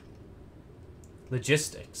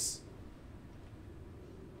 Logistics.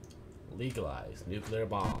 Legalize nuclear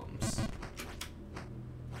bombs.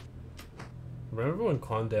 Remember when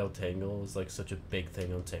Quandale Tingle was like such a big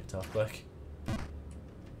thing on TikTok? Like,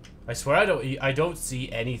 I swear I don't see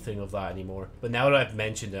anything of that anymore. But now that I've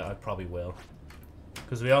mentioned it, I probably will.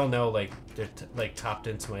 Because we all know like they're like tapped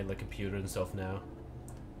into my like computer and stuff now.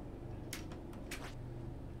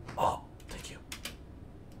 Oh, thank you.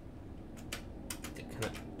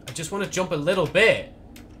 I just want to jump a little bit.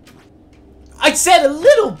 I said a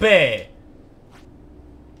little bit.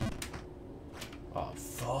 Oh,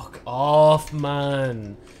 fuck off,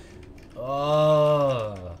 man.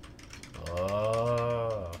 Oh.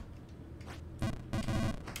 Oh.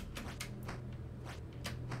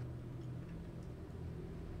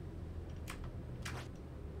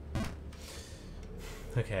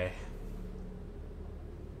 Okay.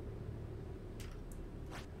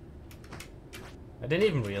 I didn't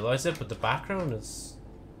even realize it, but the background is...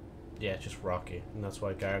 yeah, just rocky. And that's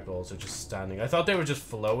why gargoyles are just standing. I thought they were just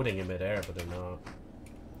floating in midair, but they're not.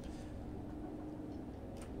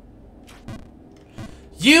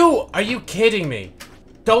 You! Are you kidding me?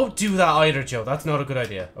 Don't do that either, Joe. That's not a good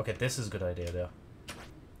idea. Okay, this is a good idea, though.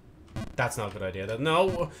 That's not a good idea, though.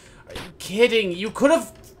 No! Are you kidding? You could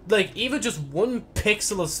have, like, even just one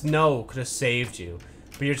pixel of snow could have saved you.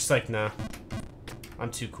 But you're just like, nah.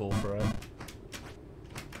 I'm too cool for it.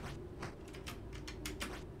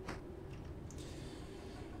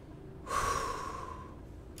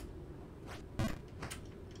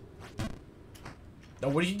 No,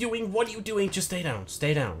 what are you doing? What are you doing? Just stay down.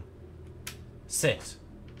 Stay down. Sit.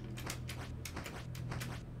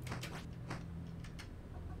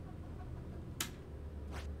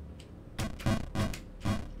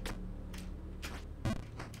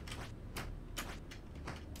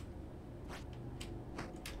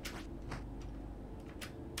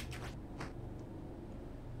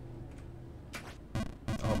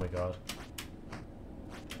 Oh my god.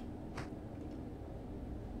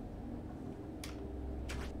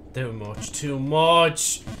 Too much, too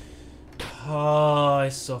much. Oh, I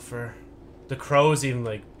suffer. The crow's even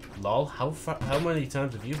like, lol. How many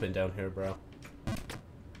times have you been down here, bro?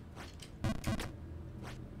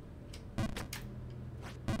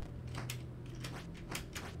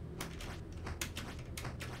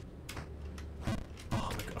 Oh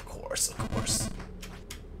my god, of course, of course.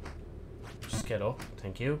 Just get up.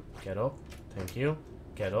 Thank you. Get up. Thank you.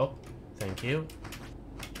 Get up. Thank you.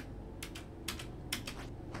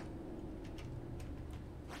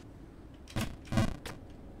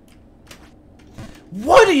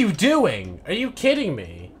 What are you doing? Are you kidding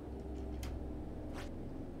me?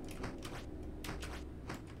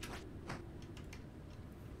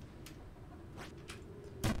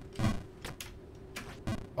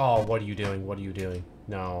 Oh, what are you doing? What are you doing?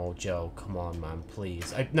 No, Joe, come on, man,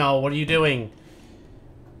 please. No, what are you doing?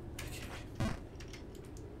 Okay.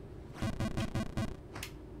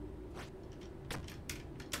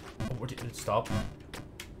 Oh, what did stop?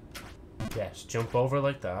 Yes, jump over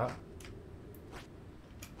like that.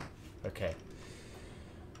 Okay.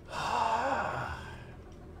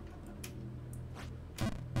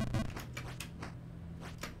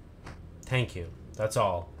 Thank you. That's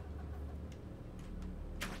all.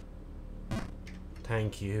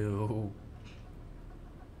 Thank you.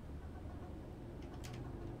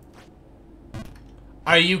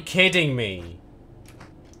 Are you kidding me?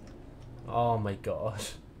 Oh my god.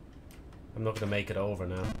 I'm not gonna make it over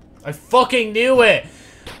now. I fucking knew it!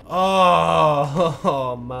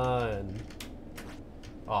 Oh, man.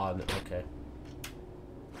 Oh, no, okay.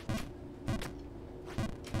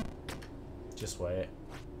 Just wait.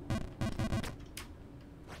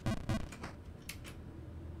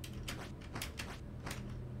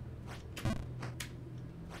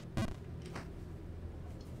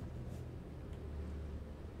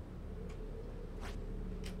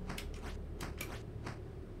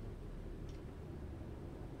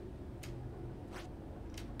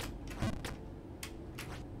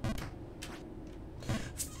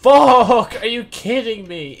 Fuck! Are you kidding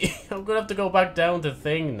me? I'm gonna have to go back down the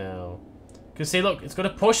thing now. Cause see, look, it's gonna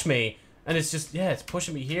push me, and it's just, yeah, it's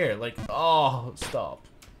pushing me here. Like, oh, stop.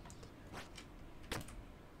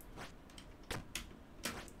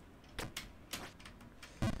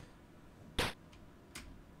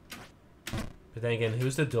 But then again,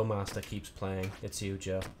 who's the dumbass that keeps playing? It's you,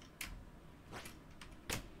 Joe.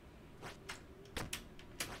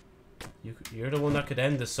 You're the one that could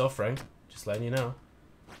end the suffering. Just letting you know.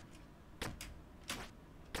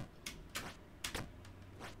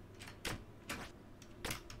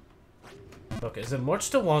 Look, is it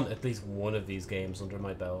much to want at least one of these games under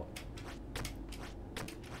my belt?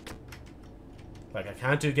 Like, I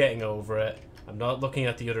can't do Getting Over It. I'm not looking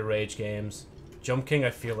at the other Rage games. Jump King,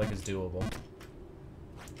 I feel like, is doable.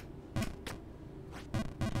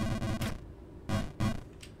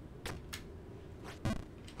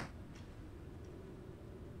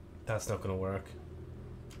 That's not gonna work.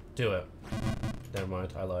 Do it. Never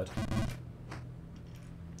mind, I lied.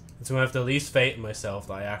 It's when I have the least faith in myself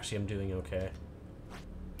that I actually am doing okay.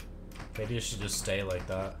 Maybe I should just stay like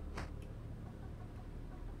that.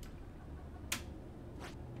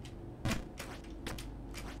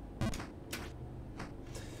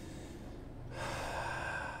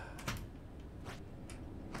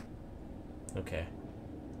 Okay.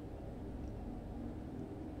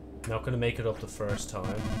 Not gonna make it up the first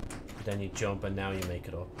time. But then you jump and now you make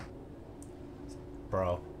it up.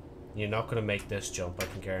 Bro. You're not gonna make this jump, I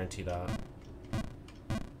can guarantee that.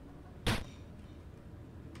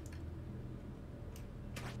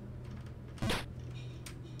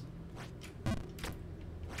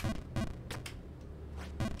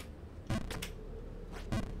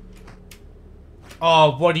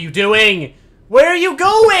 Oh, what are you doing? Where are you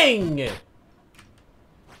going?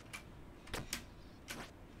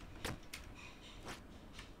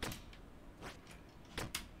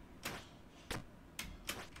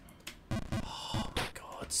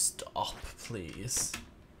 Stop, please.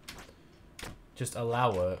 Just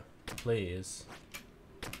allow it, please.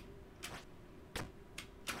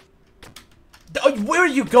 Where are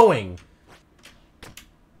you going?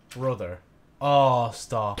 Brother. Oh,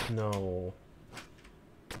 stop. No.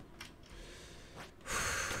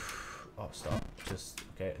 Oh, stop. Just,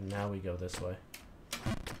 okay, now we go this way.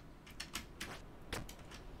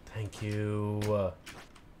 Thank you.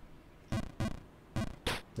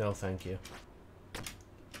 No, thank you.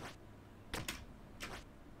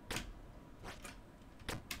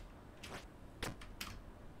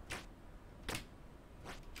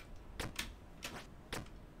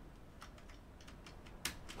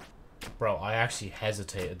 Bro, I actually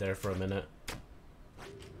hesitated there for a minute.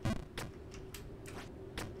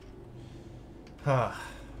 Yeah,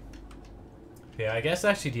 I guess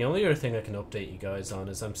actually the only other thing I can update you guys on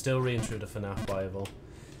is I'm still reading through the FNAF Bible.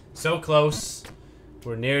 So close.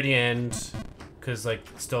 We're near the end. Because, like,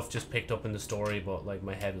 stuff just picked up in the story, but, like,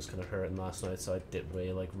 my head was kind of hurting last night, so I didn't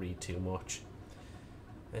really, like, read too much.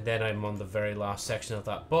 And then I'm on the very last section of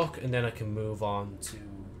that book, and then I can move on to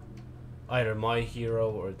either My Hero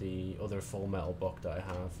or the other Full Metal book that I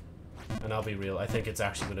have. And I'll be real, I think it's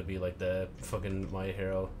actually going to be like the fucking My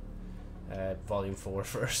Hero Volume 4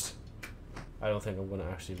 first. I don't think I'm going to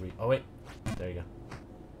actually read... Oh wait, there you go.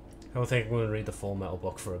 I don't think I'm going to read the Full Metal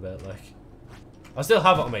book for a bit, like... I'll still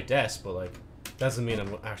have it on my desk, but like, doesn't mean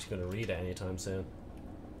I'm actually going to read it anytime soon.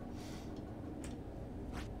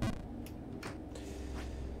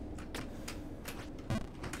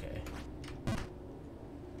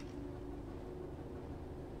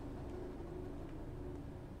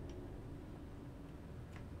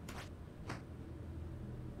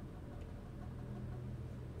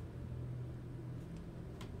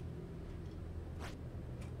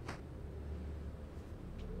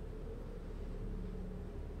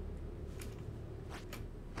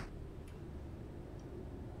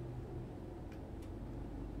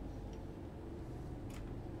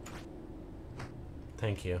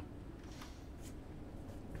 Thank you.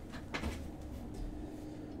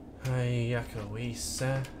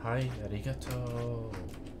 Hayakuisa. Hi, arigato.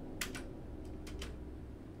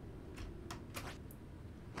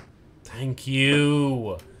 Thank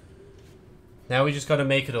you. Now we just gotta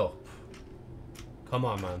make it up. Come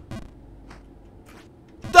on, man.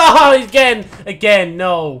 Oh, again,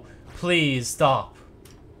 no. Please, stop.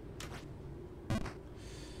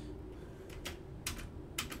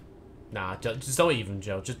 Nah, just don't even,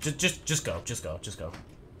 Joe. Just go. Just go.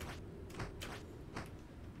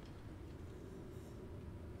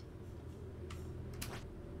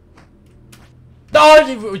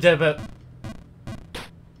 No, we did it.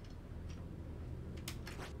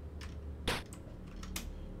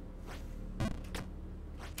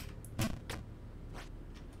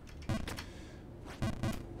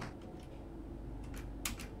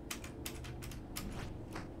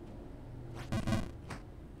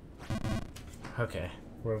 Okay,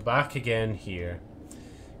 we're back again here.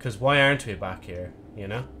 Because why aren't we back here, you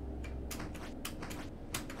know?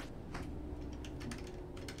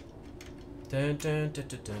 Dun dun dun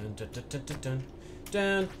dun dun dun dun dun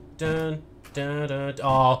dun dun dun dun.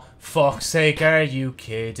 Oh, fuck's sake, are you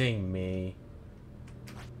kidding me?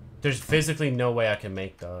 There's physically no way I can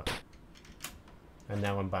make that. And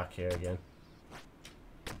now I'm back here again.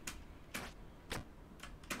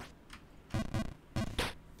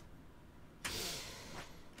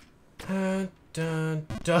 Dun dun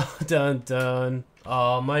dun dun dun.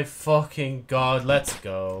 Oh my fucking god, let's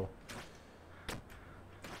go.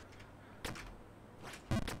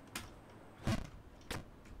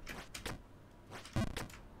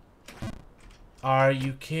 Are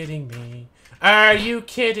you kidding me? Are you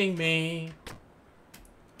kidding me?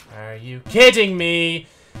 Are you kidding me?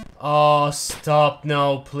 Oh, stop.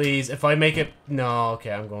 No, please. If I make it... No,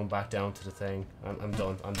 okay, I'm going back down to the thing. I'm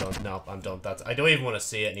done. I'm done. No, I'm done. I don't even want to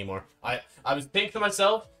see it anymore. I was thinking to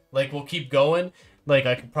myself, like, we'll keep going. Like,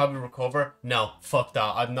 I could probably recover. No, fuck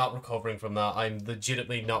that. I'm not recovering from that. I'm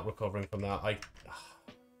legitimately not recovering from that.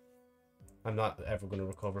 I'm not ever going to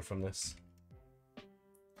recover from this.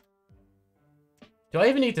 Do I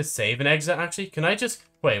even need to save and exit, actually? Can I just...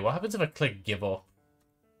 Wait, what happens if I click give up?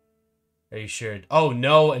 Are you sure? Oh,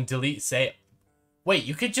 no, and delete save. Wait,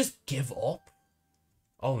 you could just give up?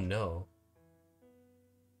 Oh, no.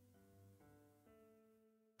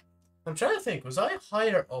 I'm trying to think. Was I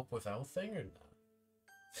higher up without thing or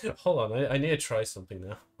not? Hold on, I need to try something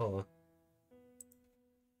now. Hold on.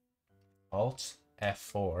 Alt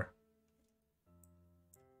F4.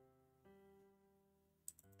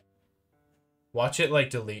 Watch it, like,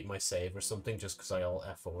 delete my save or something just because I Alt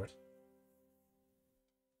F4'd.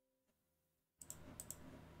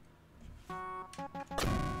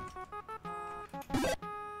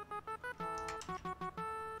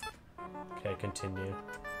 Okay, continue.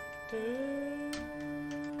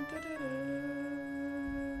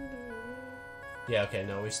 Yeah, okay,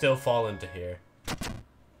 no, we still fall into here.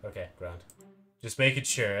 Okay, grand. Just making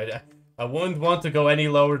sure. I wouldn't want to go any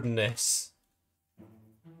lower than this.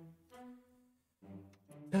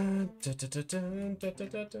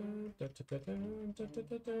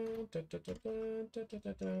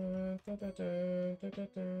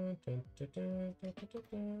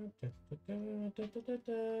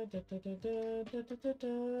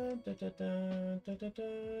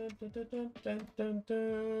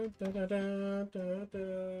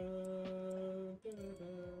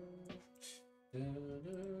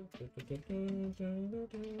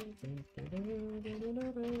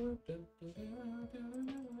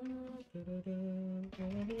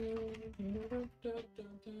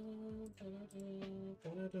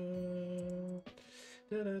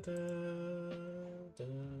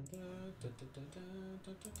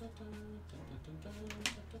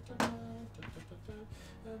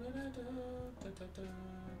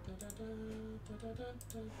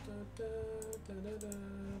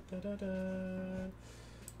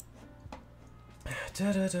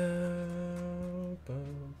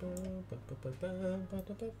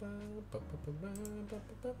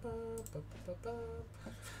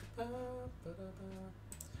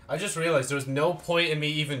 I just realized there was no point in me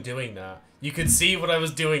even doing that. You could see what I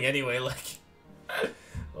was doing anyway, like...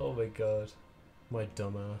 Oh my god. My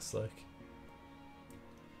dumbass, like...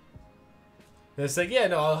 It's like, yeah,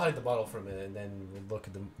 no, I'll hide the bottle for a minute and then we'll look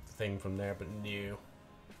at the thing from there, but no.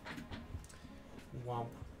 Womp.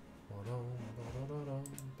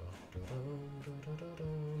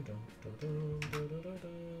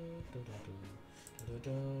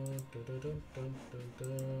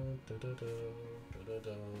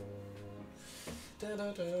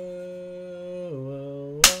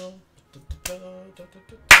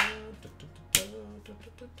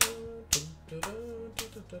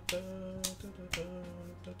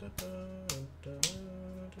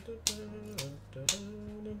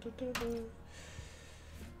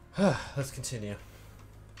 Let's continue.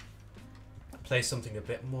 Play something a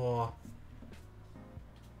bit more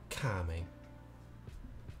calming,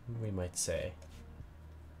 we might say.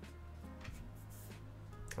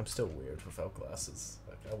 I'm still weird without glasses.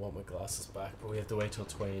 Like, I want my glasses back, but we have to wait till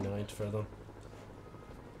 29th for them.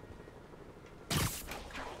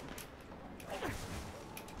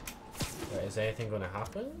 Right, is anything going to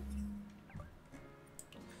happen?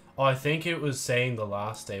 Oh, I think it was saying the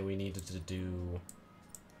last day we needed to do...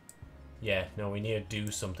 Yeah, no, we need to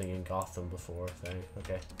do something in Gotham before thing.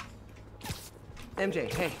 Okay.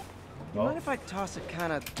 MJ, hey. You mind if I toss a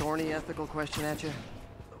kind of thorny ethical question at you?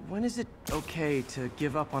 When is it okay to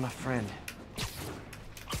give up on a friend?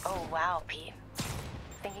 Oh, wow, Pete.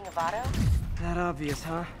 Thinking of Otto? That obvious,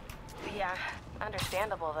 huh? Yeah.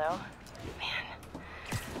 Understandable, though. Man,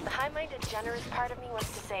 the high-minded, generous part of me wants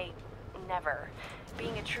to say, never.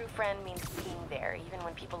 Being a true friend means being there, even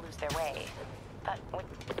when people lose their way. But what...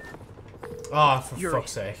 Oh, for Yuri,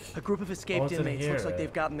 fuck's sake. A group of escaped inmates looks like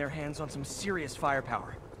they've gotten their hands on some serious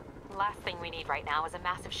firepower. Last thing we need right now is a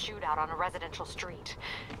massive shootout on a residential street.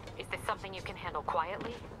 Is this something you can handle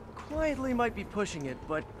quietly? Quietly might be pushing it,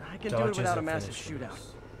 but I can do it without a massive shootout.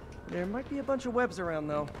 There might be a bunch of webs around,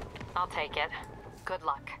 though. I'll take it. Good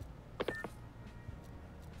luck.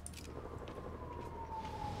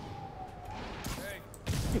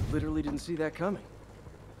 You literally didn't see that coming.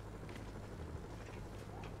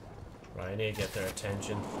 Right, I need to get their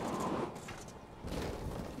attention.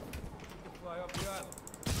 Fly up the island.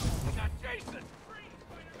 I got Jason!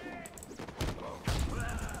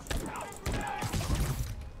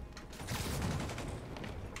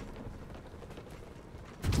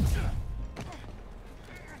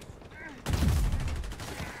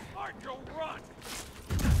 Marco, run!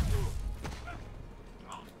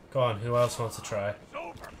 Go on, who else wants to try? It's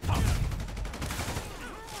over.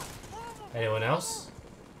 Anyone else?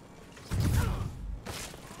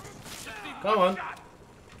 Come on.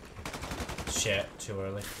 Shit, too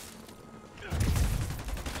early.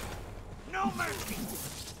 No mercy!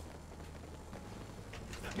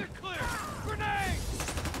 Get clear! Grenade!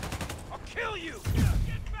 I'll kill you!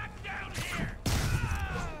 Get back down here!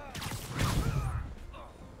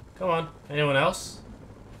 Come on, anyone else?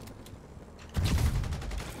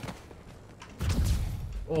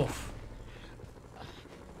 Oof.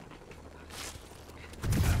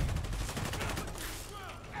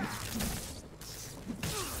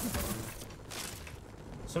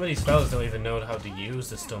 Some of these fellas don't even know how to use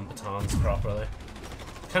the stun batons properly.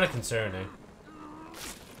 Kind of concerning.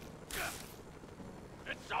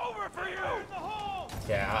 It's over for you! The hole!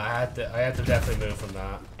 Yeah, I had to definitely move from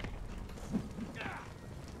that.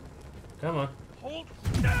 Come on. Hold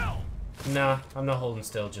down! Nah, I'm not holding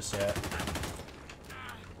still just yet.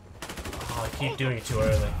 Oh, I keep doing it too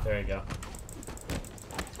early. There you go.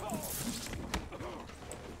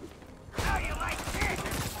 How you like this?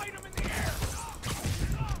 Fight him in the air!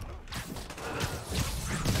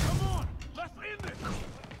 Come on! Let's end this!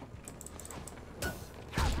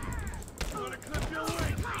 I'm gonna clip your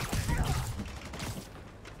leg!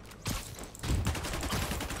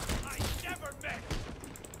 I never met!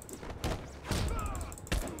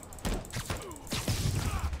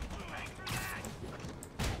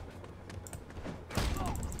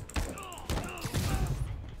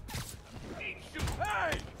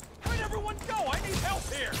 Hey! Where'd everyone go? I need help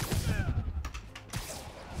here!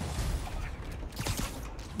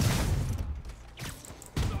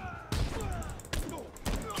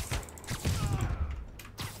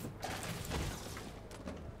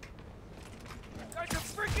 Guy's a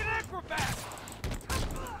freaking acrobat!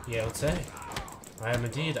 Yeah, I would say. I am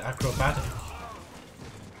indeed acrobatic.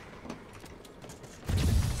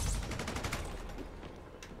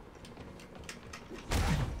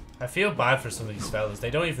 I feel bad for some of these fellas.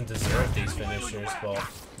 They don't even deserve these finishers, but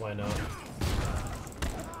why not?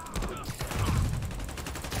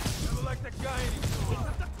 Never liked that guy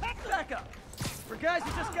anymore. Back up! For guys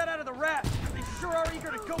who just got out of the rat, they sure are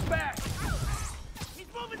eager to go back. He's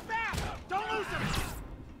moving fast! Don't lose him!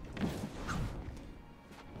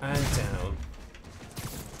 And down.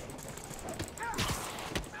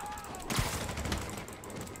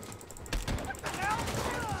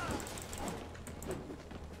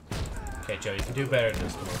 Okay, Joe, you can do better than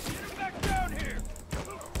this one. Get back down here!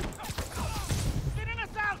 Thinning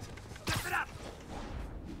us out! Step it up!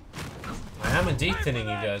 I am indeed thinning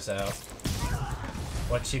you guys out.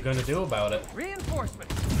 What you gonna do about it?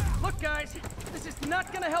 Reinforcements! Look, guys, this is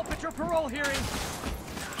not gonna help at your parole hearing.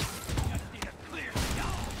 Just need a clear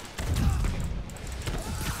shot.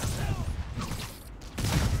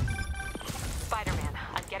 Spider-Man,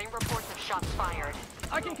 I'm getting reports of shots fired.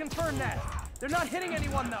 I can confirm that. They're not hitting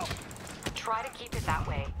anyone, though. Try to keep it that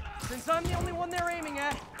way. Since I'm the only one they're aiming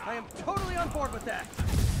at, I am totally on board with that.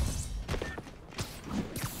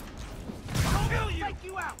 I'll kill you! Take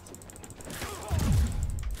you out!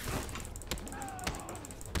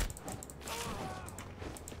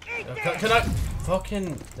 Can I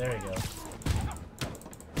fucking... There you go.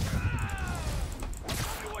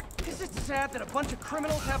 Is it sad that a bunch of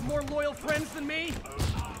criminals have more loyal friends than me?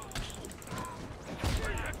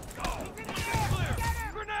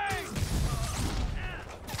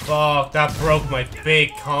 Fuck, that broke my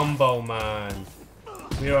big combo, man.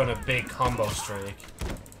 We are on a big combo streak.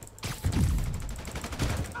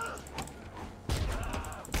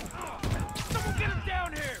 Someone get him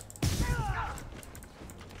down here!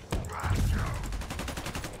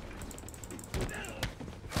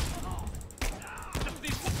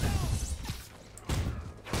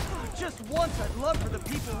 Just once, I'd love for the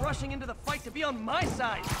people rushing into the fight to be on my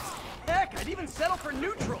side. Heck, I'd even settle for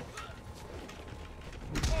neutral.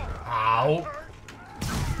 Ow.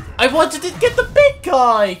 I wanted to get the big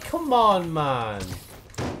guy! Come on, man.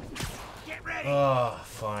 Get ready. Oh,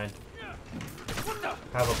 fine.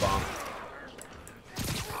 Have a bomb.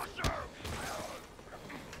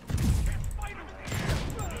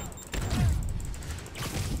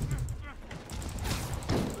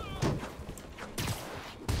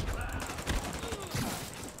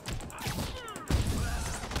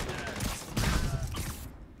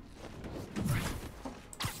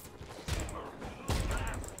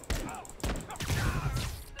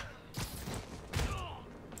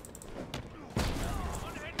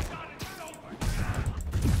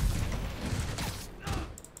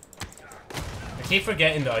 I keep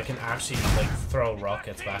forgetting that I can actually like throw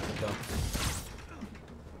rockets back at them.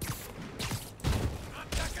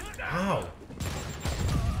 Ow!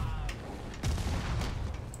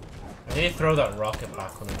 I need to throw that rocket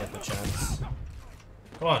back when I get the chance.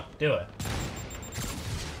 Come on, do it.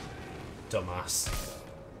 Dumbass.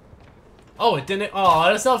 Oh, it didn't. Oh,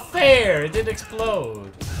 that's not fair! It didn't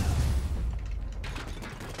explode.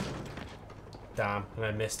 Damn, and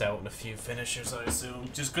I missed out on a few finishers, I assume.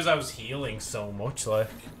 Just because I was healing so much, like.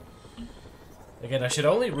 Again, I should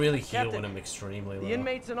only really heal Captain, when I'm extremely low. The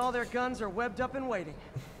inmates and all their guns are webbed up and waiting.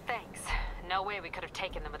 Thanks. No way we could have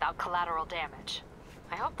taken them without collateral damage.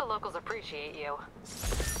 I hope the locals appreciate you.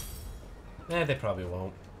 Eh, they probably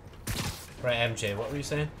won't. Right, MJ, what were you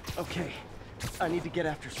saying? Okay, I need to get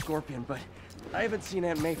after Scorpion, but I haven't seen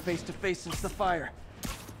Aunt May face to face since the fire.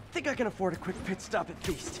 Think I can afford a quick pit stop at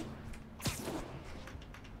Feast.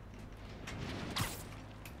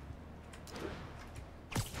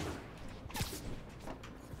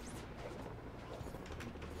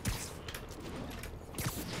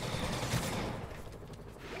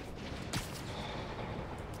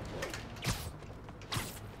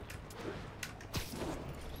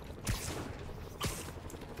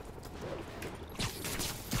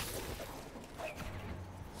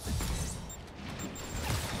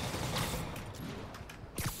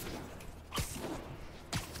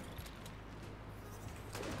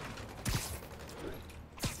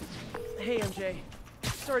 Hey, MJ.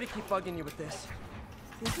 Sorry to keep bugging you with this.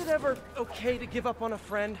 Is it ever okay to give up on a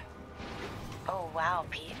friend? Oh, wow,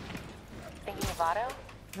 Pete. Thinking of Otto?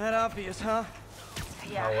 That obvious, huh?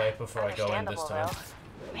 Yeah. I'll wait before I go in this understandable, time.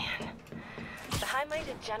 though. Man. The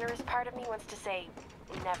high-minded, generous part of me wants to say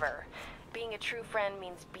never. Being a true friend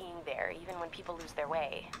means being there, even when people lose their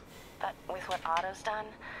way. But with what Otto's done,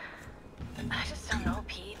 I just don't know,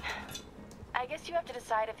 Pete. I guess you have to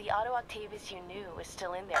decide if the Otto Octavius you knew is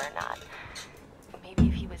still in there or not. Maybe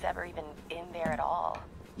if he was ever even in there at all.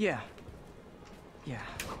 Yeah.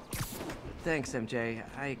 Thanks, MJ.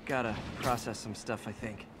 I gotta process some stuff, I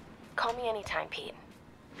think. Call me anytime, Pete.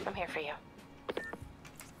 I'm here for you.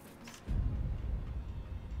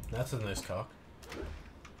 That's a nice cock.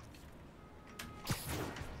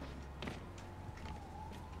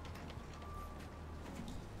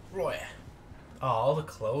 Right. Oh, all the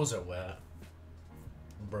clothes are wet.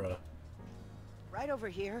 Bruh. Right over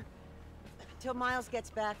here. Till Miles gets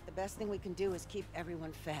back, the best thing we can do is keep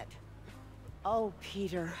everyone fed. Oh,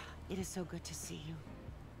 Peter, it is so good to see you.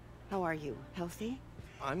 How are you? Healthy?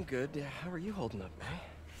 I'm good. How are you holding up, May?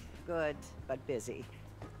 Good, but busy.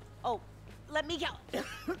 Oh, let me go.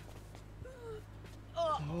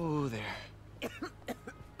 Oh, there.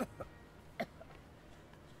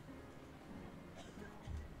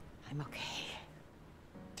 I'm okay.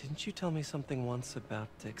 Didn't you tell me something once about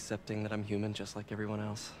accepting that I'm human just like everyone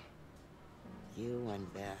else? You and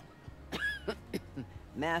Ben.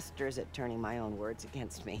 Masters at turning my own words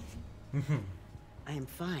against me. I am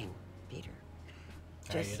fine, Peter.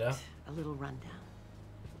 Just a little rundown.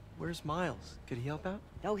 Where's Miles? Could he help out?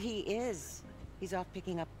 No, he is. He's off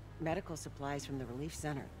picking up medical supplies from the relief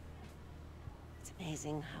center. It's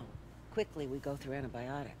amazing how quickly we go through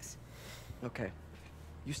antibiotics. Okay.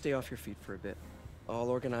 You stay off your feet for a bit. I'll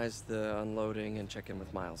organize the unloading and check in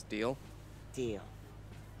with Miles. Deal? Deal.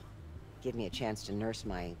 Give me a chance to nurse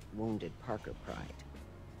my wounded Parker pride.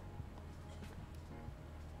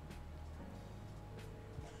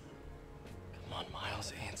 Come on,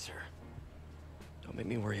 Miles, answer. Don't make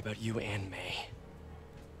me worry about you and May.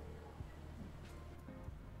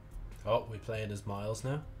 Oh, we playing as Miles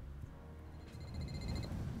now?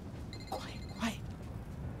 Quiet.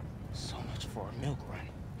 So much for a milk run.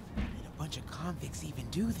 And a bunch of convicts even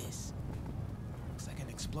do this. Looks like an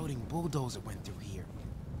exploding bulldozer went through here.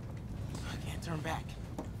 I can't turn back.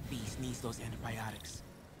 Beast needs those antibiotics.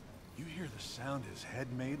 You hear the sound his head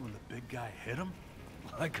made when the big guy hit him?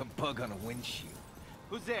 Like a bug on a windshield.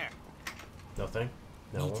 Who's there? Nothing.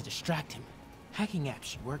 No Need one. to distract him. Hacking apps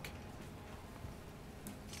should work.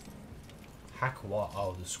 Hack what?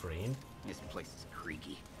 Oh, the screen. This place is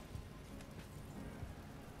creaky.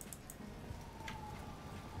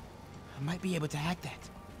 I might be able to hack that.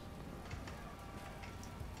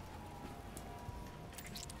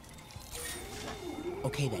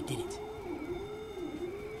 Okay, that did it.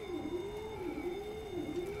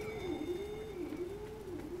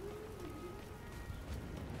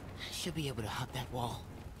 Should be able to hop that wall.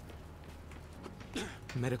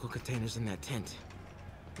 Medical containers in that tent.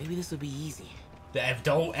 Maybe this will be easy.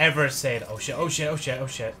 Don't ever say it. Oh shit, oh shit, oh shit, oh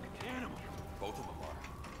shit. Animal. Both of them are.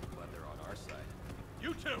 Glad they're on our side.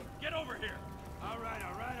 You two, get over here. All right,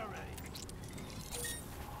 already.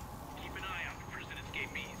 Keep an eye out for prison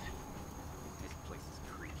escapees. This place is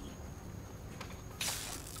creaky.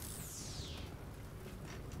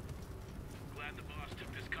 Glad the boss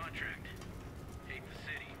took this contract. Hate the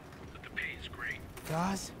city, but the pay is great.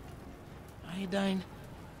 Gauze, iodine,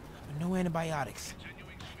 but no antibiotics.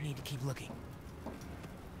 Need to keep looking.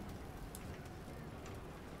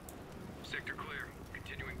 Sector clear.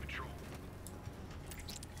 Continuing patrol.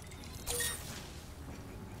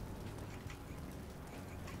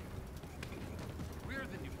 We're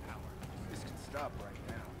the new power. This can stop right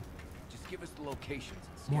now. Just give us the locations.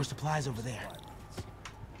 And More supplies over there.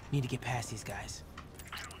 Need to get past these guys.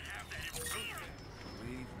 I don't have that information.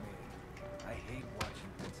 Believe me, I hate watching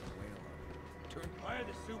Venezuela. Why are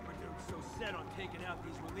the super dukes so set on taking out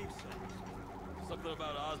these relief centers? Something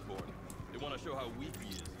about Osborn. They want to show how weak he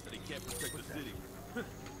is, that he can't protect the city.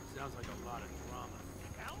 Sounds like a lot of drama.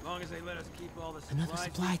 As long as they let us keep all the Another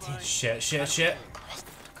supply supplies. tin. Shit, shit, shit.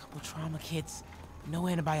 A couple trauma kits. No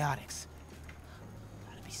antibiotics.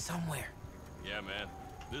 Gotta be somewhere. Yeah, man.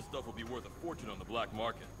 This stuff will be worth a fortune on the black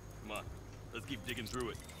market. Come on, let's keep digging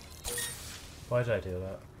through it. Why did I do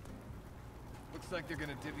that? Looks like they're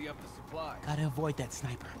gonna divvy up the supply. Gotta avoid that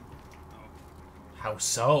sniper. How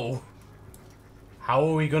so? How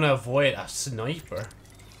are we gonna avoid a sniper?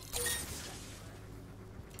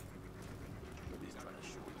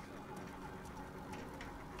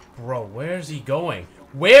 Bro, where's he going?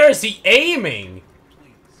 Where is he aiming?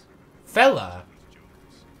 Fella.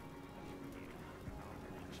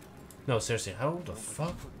 No, seriously, how the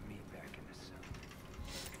fuck?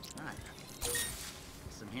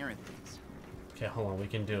 Some hearing things. Okay, hold on, we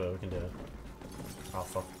can do it, we can do it. Oh,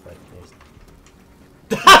 fuck, right, please.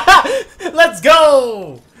 Let's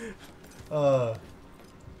go!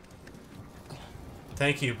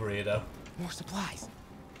 Thank you, Burrito. More supplies.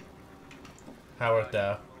 Howard,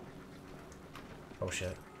 though. Oh,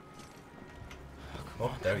 shit.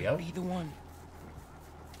 Oh, there we go. Be the one.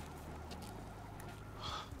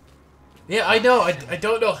 Yeah, I know. I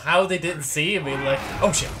don't know how they didn't see me. Like,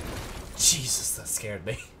 oh, shit. Jesus, that scared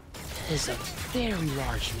me. Is a very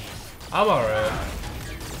large man. I'm alright.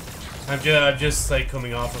 I'm just like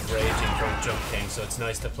coming off of raging from Jump King, so it's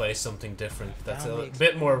nice to play something different. That's a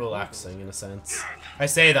bit more relaxing in a sense. I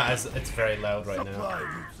say that as it's very loud right now.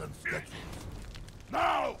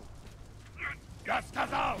 No! Just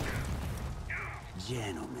out!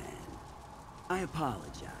 Gentlemen, I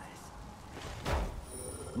apologize.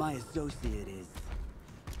 My associate is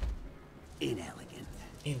inelegant.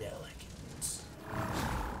 Inelegant.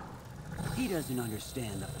 He doesn't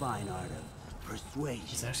understand the fine art of persuasion.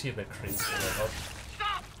 He's actually a bit crazy.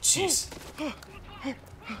 Jeez.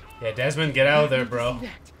 Yeah, Desmond, get out of there, bro.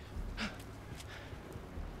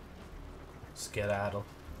 Skedaddle.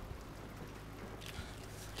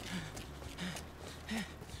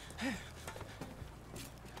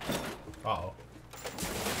 Uh-oh.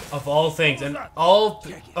 Of all things, and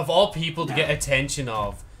of all people to get attention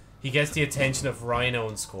of, he gets the attention of Rhino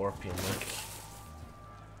and Scorpion. Like,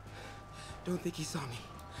 Don't think he saw me.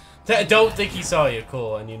 don't think he saw you,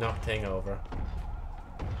 cool, and you knocked Thing over.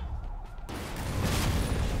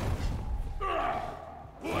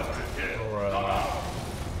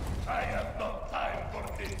 I have no time for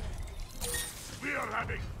this. We are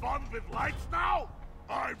having fun with lights now?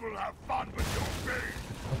 I will have fun with your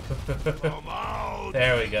face. Come out.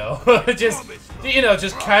 There we go. Just, you know,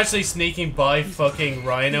 just casually sneaking by fucking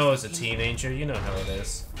Rhino as a teenager. You know how it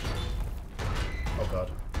is. Oh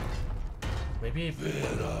god. Maybe.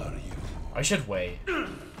 Where are you? I should wait.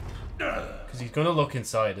 Because he's gonna look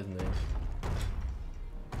inside, isn't he?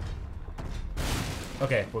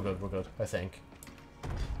 Okay, we're good, I think.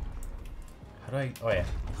 How do I... Oh, yeah.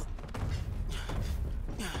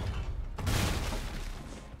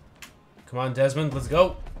 Come on, Desmond, let's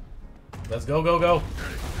go. Let's go, go, go.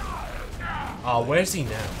 Oh, where's he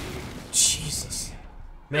now? Jesus.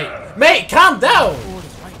 Mate, calm down!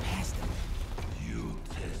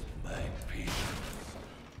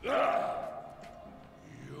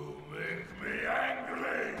 You make me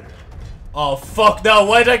angry. Oh fuck no!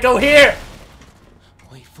 Why did I go here?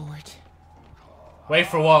 Wait for it. Wait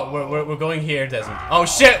for what? We're going here, Desmond. Oh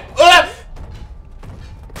shit! Ah!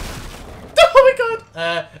 Oh my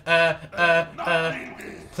god!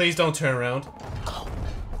 Please don't turn around.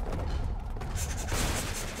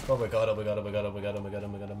 Oh my god! Oh my god! Oh my god! Oh my god! Oh my god! Oh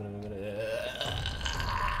my god! Oh my god!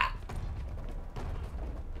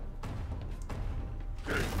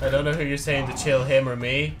 I don't know who you're saying to chill, him or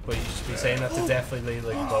me, but you should be saying that to definitely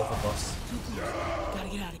like both of us. Gotta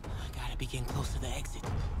get out of here. I gotta be getting close to the exit.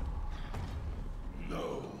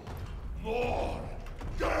 No more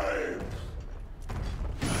games.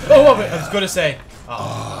 Oh, wait, I was gonna say.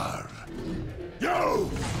 Oh. Yo.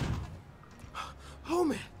 Oh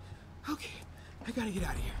man. Okay. I gotta get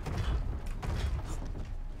out of here.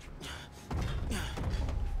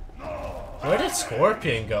 Where did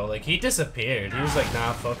Scorpion go? Like, he disappeared. He was like,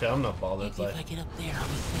 nah, fuck it, I'm not bothered. Maybe Like, if I get up there, I'll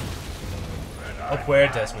be safe. up where,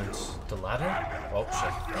 Desmond? The ladder? Oh,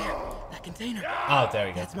 shit. There, that container. Oh, there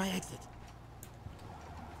we go. That's my exit.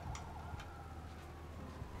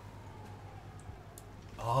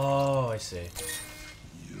 Oh, I see.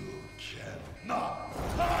 You cannot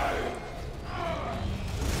hide.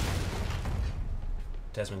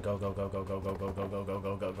 Desmond, go, go, go, go, go, go, go, go, go, go,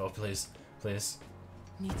 go, go, go, please. Please.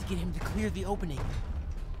 Need to get him to clear the opening.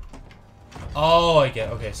 Oh, I get.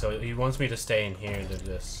 Okay, so he wants me to stay in here and do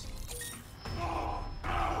this.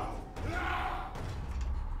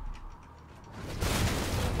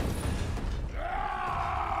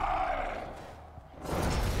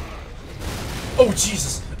 Oh,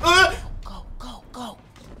 Jesus! Go, go, go.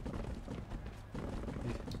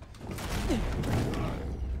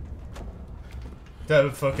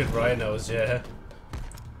 That fucking rhinos, yeah.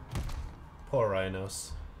 Poor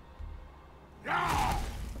rhinos.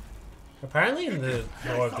 Apparently in the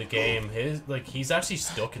lore of the game, he's actually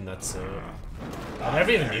stuck in that suit. I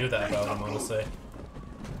never even knew that about him, honestly.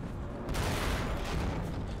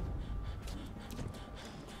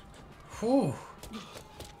 Whew.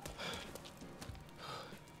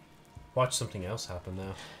 Watch something else happen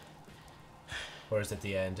now. Or is it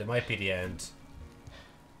the end? It might be the end.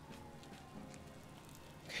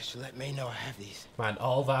 Could you let me know I have these? Man,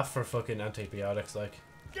 all that for fucking antibiotics, like.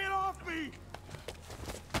 Get off me!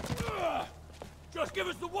 Ugh. Just give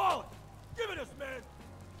us the wallet! Give it us, man!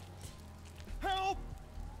 Help!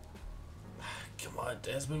 Come on,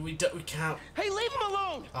 Desmond, we can't. Hey, leave him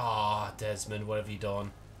alone! Ah, Desmond, what have you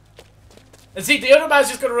done? And see, the other man's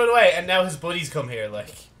just gonna run away, and now his buddies come here,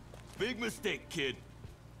 like. Big mistake, kid.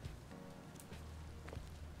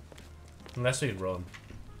 Unless we run.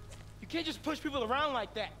 You can't just push people around like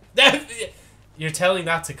that. You're telling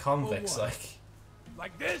that to convicts, like.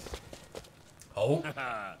 Like this? Oh.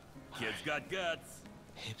 Kid's got guts.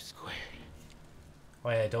 Hip squared. Oh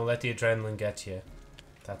yeah, don't let the adrenaline get you.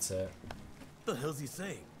 That's it. What the hell's he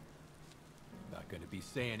saying? Not gonna be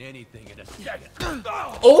saying anything in a second.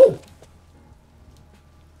 Oh!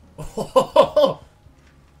 Oh!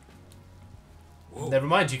 Never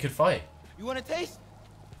mind, you could fight. You want a taste?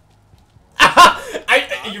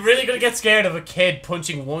 You're really gonna get scared of a kid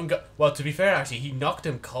punching one guy? Well, to be fair, actually, he knocked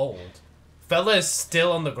him cold. Fella is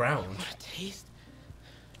still on the ground. Want a taste?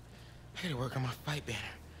 I gotta work on my fight banner.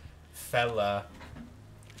 Fella.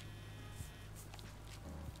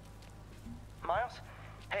 Miles?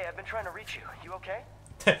 Hey, I've been trying to reach you. You okay?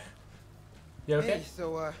 You okay? Hey,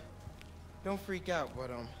 so, don't freak out,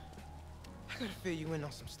 but, I gotta fill you in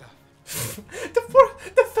on some stuff.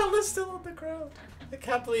 the fella's still on the ground. I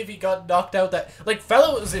can't believe he got knocked out. That like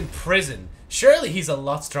fella was in prison. Surely he's a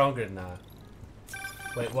lot stronger than that.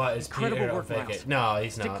 Wait, what is Incredible Peter work, Vega? Miles. No,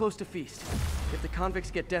 he's Stick not. close to Feast. If the convicts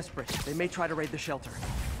get desperate, they may try to raid the shelter.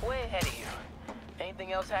 Way ahead of you.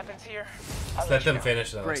 Anything else happens here? Let them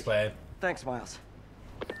finish and I'll Great. explain. Thanks, Miles.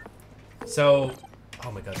 So,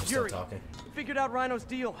 oh my god, they're still Yuri, talking. figured out Rhino's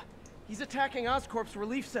deal. He's attacking Oscorp's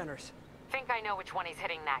relief centers. Think I know which one he's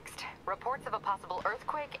hitting next. Reports of a possible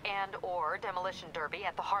earthquake and/or demolition derby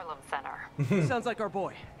at the Harlem Center. Sounds like our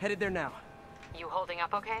boy. Headed there now. You holding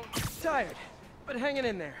up okay? Tired, but hanging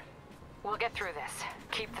in there. We'll get through this.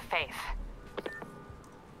 Keep the faith.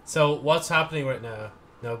 So, what's happening right now?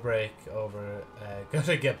 No break over.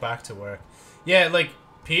 Gotta get back to work. Yeah, like,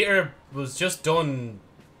 Peter was just done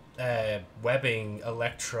webbing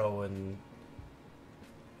Electro and...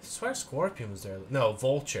 I swear Scorpion was there. No,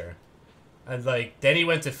 Vulture. And, like, then he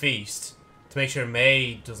went to Feast to make sure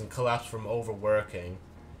May doesn't collapse from overworking.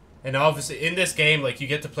 And obviously, in this game, like, you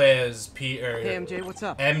get to play as Peter... Hey, MJ, what's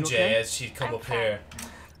up? MJ, You okay? as she'd come up here.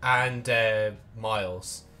 And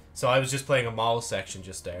Miles. So I was just playing a Miles section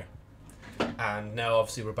just there. And now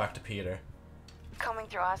obviously we're back to Peter. Combing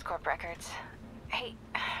through Oscorp records. Hey,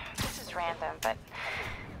 this is random, but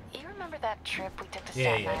you remember that trip we took to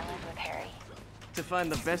Staten Island with Harry? To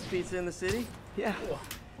find the best pizza in the city? Yeah.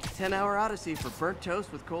 10-hour odyssey for burnt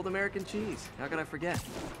toast with cold American cheese. How could I forget?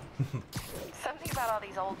 Something about all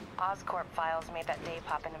these old Oscorp files made that day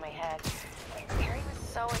pop into my head. Harry was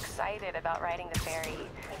so excited about riding the ferry.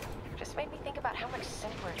 Just made me think about how much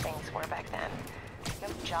simpler things were back then. No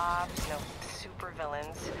jobs, no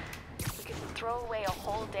supervillains. We could throw away a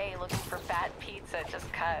whole day looking for bad pizza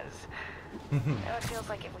just 'cause. Now it feels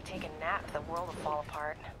like if we take a nap, the world will fall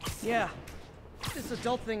apart. Yeah. This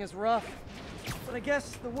adult thing is rough. But I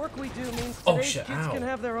guess the work we do means today's kids can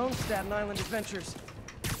have their own Staten Island adventures.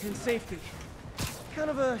 In safety. Kind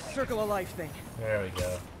of a circle of life thing. There we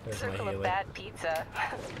go. There's Circle my of bad pizza.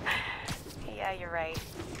 Yeah, you're right.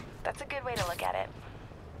 That's a good way to look at it.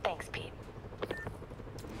 Thanks, Pete.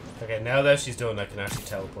 Okay, now that she's done, I can actually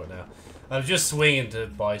teleport now. I'm just swinging to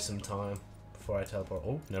buy some time before I teleport.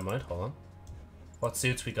 Oh, never mind. Hold on. What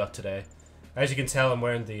suits we got today? As you can tell, I'm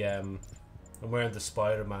wearing the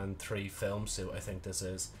Spider-Man 3 film suit. I think this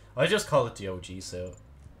is. I just call it the OG suit.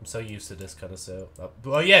 I'm so used to this kind of suit.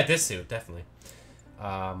 Oh yeah, this suit definitely.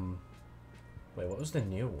 Wait, what was the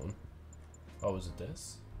new one? Oh, was it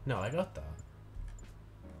this? No, I got that.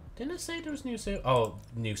 Didn't it say there was new suit? Oh,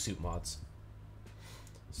 new suit mods.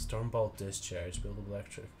 Stormbolt discharge, build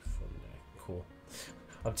electric. Cool.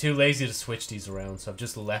 I'm too lazy to switch these around, so I've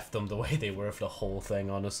just left them the way they were for the whole thing,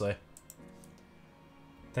 honestly.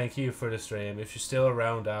 Thank you for the stream. If you're still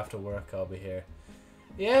around after work, I'll be here.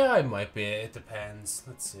 Yeah, I might be. It depends.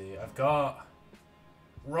 Let's see. I've got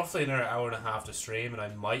roughly another hour and a half to stream, and I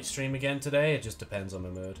might stream again today. It just depends on my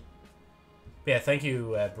mood. But yeah, thank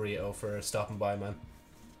you, Burrito, for stopping by, man.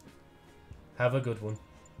 Have a good one.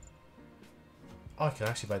 Oh, I can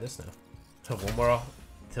actually buy this now. Have one more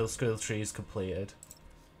till skill tree is completed.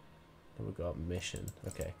 Then we got mission.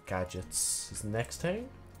 Okay, gadgets is the next thing.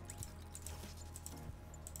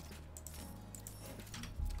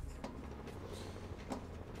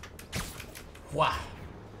 Wow.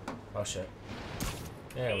 Oh shit.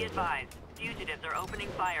 There we go. Advised, fugitives are opening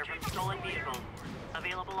fire from stolen vehicles.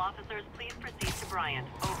 Available officers, please proceed to Bryant.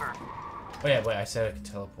 Over. Oh yeah, wait, I said I could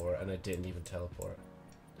teleport and I didn't even teleport.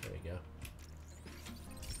 There we go.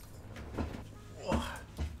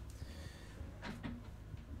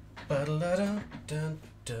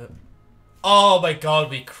 Oh my god,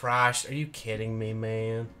 we crashed. Are you kidding me,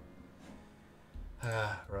 man?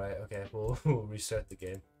 Right, okay, we'll restart the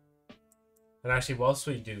game. And actually, whilst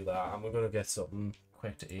we do that, I'm gonna get something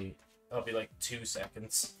quick to eat. That'll be like 2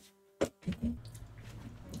 seconds.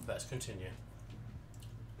 Let's continue.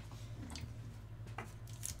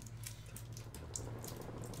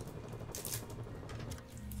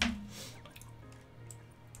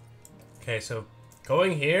 Okay, so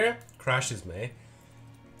going here crashes me.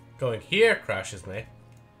 Going here crashes me.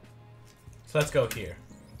 So let's go here.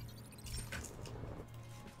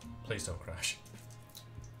 Please don't crash.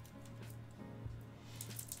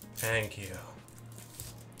 Thank you.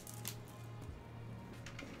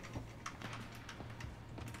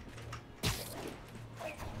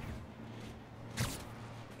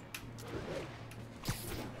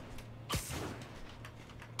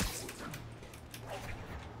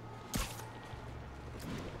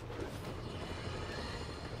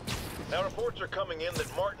 Now, reports are coming in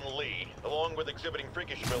that Martin Lee, along with exhibiting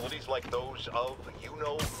freakish abilities like those of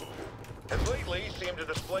you-know-who, has lately seemed to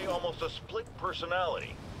display almost a split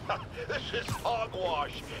personality. This is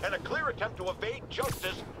hogwash and a clear attempt to evade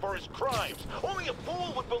justice for his crimes. Only a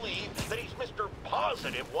fool would believe that he's Mr.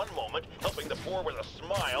 Positive one moment, helping the poor with a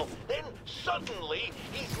smile, then suddenly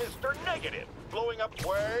he's Mr. Negative, blowing up.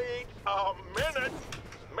 Wait a minute,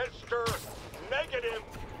 Mr. Negative.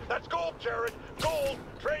 That's gold, Jared. Gold.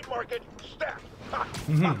 Trademark it. Stat.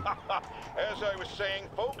 As I was saying,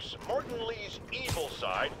 folks, Martin Lee's evil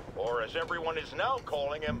side, or as everyone is now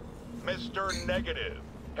calling him, Mr. Negative,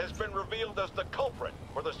 has been revealed as the culprit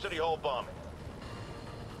for the City Hall bombing.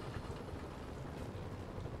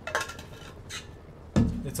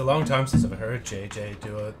 It's a long time since I've heard JJ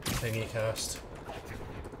do a thingy cast.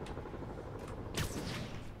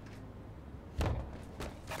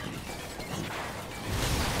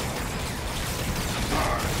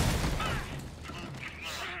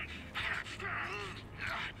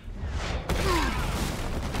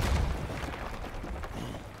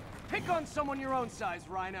 Pick on someone your own size,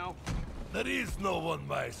 Rhino. There is no one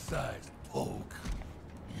my size, Poke.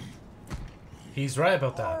 He's right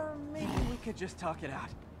about that. Or maybe we could just talk it out.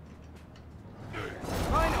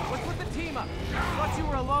 Rhino, what's with the team up? I thought you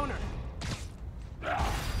were a loner.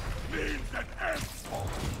 Means that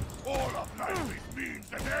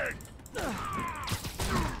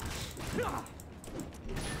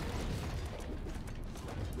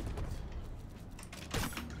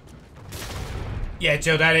Yeah,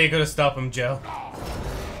 Joe, that ain't gonna stop him, Joe.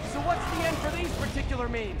 So what's the end for these particular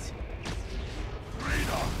means?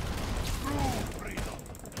 Freedom! True freedom!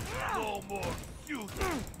 No more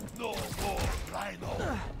shooting! No more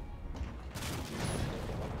Rhino!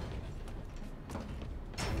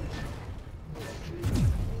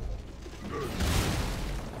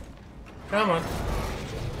 Come on.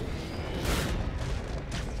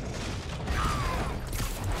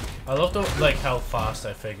 I love the, like, how fast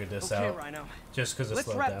I figured this out. Rhino. Just because it's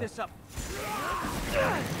Let's wrap this up.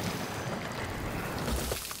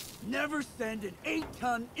 Never send an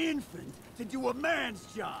 8-ton infant to do a man's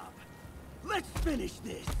job. Let's finish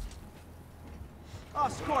this. Oh,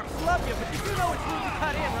 Scorps, love you, but you do know it's rule to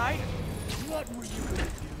cut in, right? What were you gonna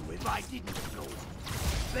do if I didn't know?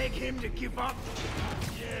 Beg him to give up?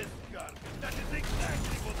 Yes, God, that is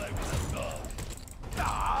exactly what I would have done.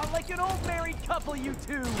 Ah, like an old married couple, you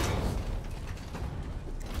two.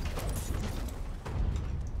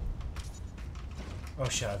 Oh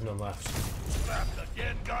shit, I have none left. Trapped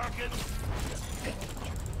again, Gargan.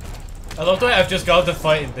 I love the way I've just got to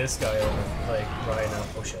fighting this guy over, like, right now.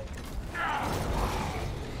 Oh shit.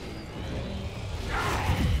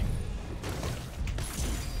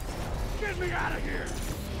 Get me out of here!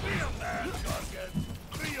 Be a man, Gargan.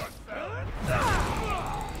 Be yourself.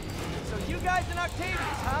 So you guys in Octavius,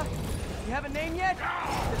 huh? You have a name yet? The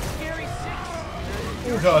Scary Six?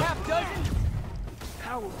 Oh god. Half dozen?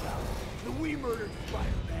 How about the we murdered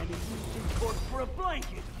Spider-Man and used his corpse for a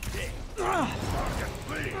blanket? Gargan,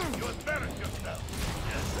 please, you embarrass yourself.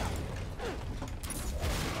 Yes, sir.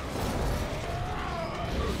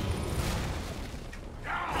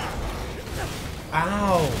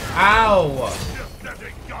 Ow! Ow!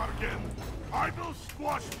 Pathetic Gargan. I will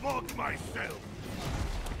squash both myself.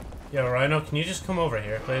 Yo, Rhino, can you just come over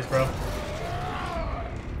here, please, bro?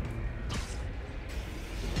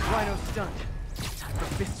 Rhino's stunned. Time for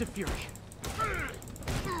Fists of Fury.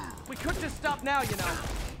 We could just stop now, you know.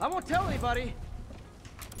 I won't tell anybody.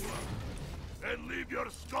 And leave your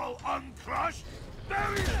skull uncrushed?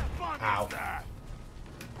 Very fun Ow. is that?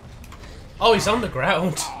 Oh, he's on the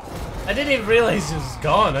ground. I didn't even realize he was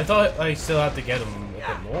gone. I thought I still had to get him a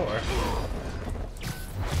bit more.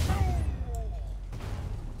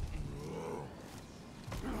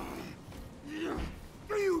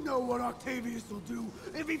 Do you know what Octavius will do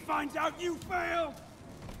if he finds out you failed?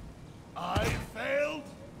 I failed?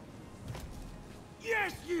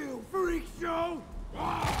 Yes, you, freak show!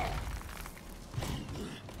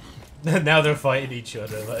 Now they're fighting each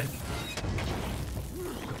other, like.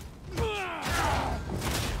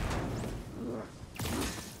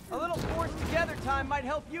 A little forced together time might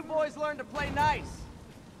help you boys learn to play nice.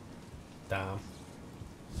 Damn.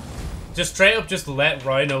 Just straight up, just let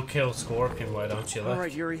Rhino kill Scorpion, why don't you? Like?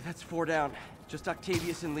 Alright, Yuri, that's 4 down. Just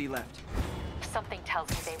Octavius and Lee left. Something tells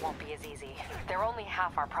me they won't be as easy. They're only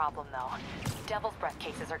half our problem, though. Devil's Breath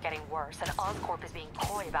cases are getting worse, and Oscorp is being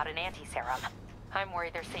coy about an anti-serum. I'm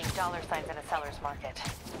worried they're seeing dollar signs in a seller's market.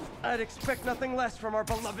 I'd expect nothing less from our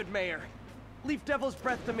beloved mayor. Leave Devil's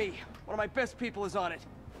Breath to me. One of my best people is on it.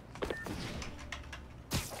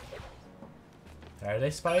 Are they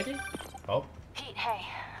Spidey? Oh. Pete, hey.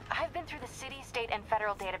 I've been through the city, state, and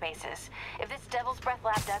federal databases. If this Devil's Breath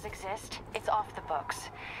lab does exist, it's off the books.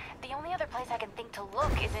 The only other place I can think to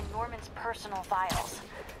look is in Norman's personal files.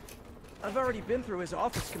 I've already been through his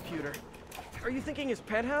office computer. Are you thinking his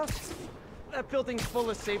penthouse? That building's full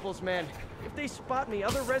of Sable's men. If they spot me,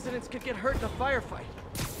 other residents could get hurt in a firefight.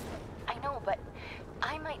 I know, but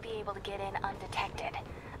I might be able to get in undetected.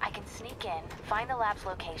 I can sneak in, find the lab's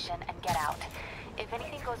location, and get out. If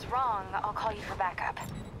anything goes wrong, I'll call you for backup.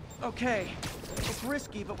 Okay. It's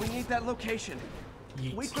risky, but we need that location.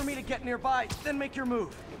 Yeet. Wait for me to get nearby, then make your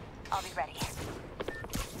move. I'll be ready.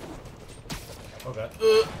 Okay.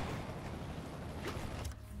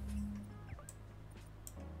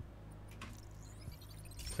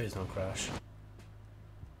 Please don't crash.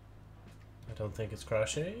 I don't think it's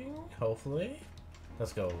crashing. Hopefully.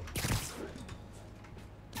 Let's go.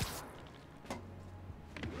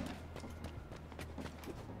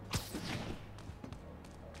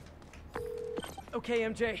 Okay,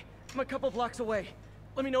 MJ. I'm a couple blocks away.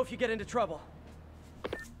 Let me know if you get into trouble.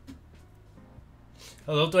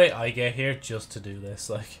 I love the way I get here just to do this,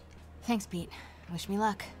 like. Thanks, Pete. Wish me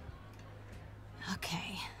luck.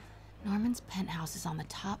 Okay. Norman's penthouse is on the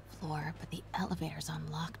top floor, but the elevator's on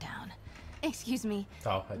lockdown. Excuse me.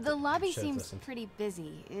 Oh, the lobby seems pretty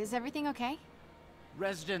busy. Is everything okay?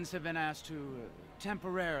 Residents have been asked to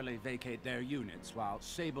temporarily vacate their units while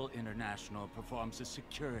Sable International performs a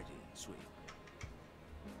security sweep.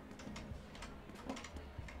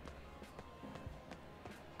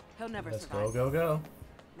 He'll never Let's survive. go.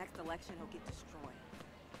 Next election, he'll get destroyed.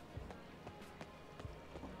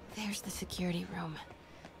 There's the security room.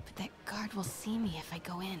 But that guard will see me if I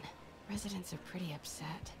go in. Residents are pretty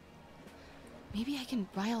upset. Maybe I can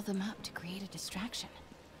rile them up to create a distraction.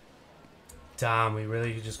 Damn, we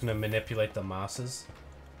really just gonna manipulate the masses?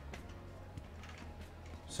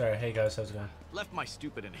 Sorry, hey guys, how's it going? Left my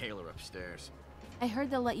stupid inhaler upstairs. I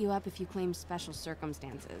heard they'll let you up if you claim special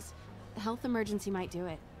circumstances. The health emergency might do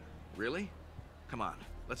it. Really? Come on,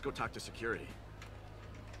 let's go talk to security.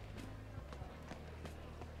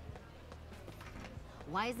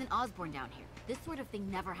 Why isn't Osborn down here? This sort of thing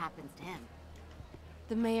never happens to him.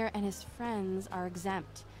 The mayor and his friends are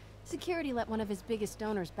exempt. Security let one of his biggest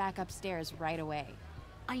donors back upstairs right away.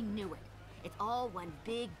 I knew it. It's all one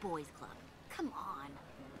big boys club. Come on.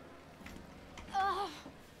 Ugh.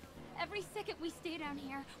 Every second we stay down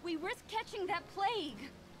here, we risk catching that plague.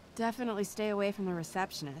 Definitely stay away from the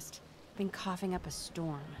receptionist. Been coughing up a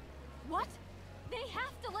storm. What? They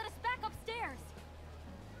have to let us back upstairs.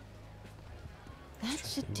 That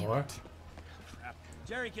should do more. it.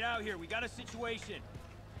 Jerry, get out here. We got a situation.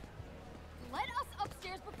 Let us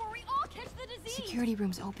upstairs before we all catch the disease. Security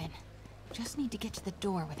room's open. Just need to get to the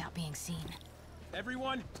door without being seen.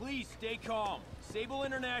 Everyone, please stay calm. Sable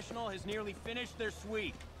International has nearly finished their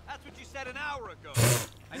sweep. That's what you said an hour ago.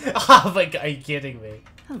 Oh my god, are you kidding me?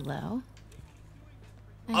 Hello.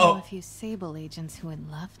 I know Oh. a few Sable agents who would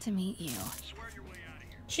love to meet you.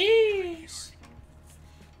 Jeez.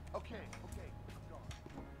 Okay.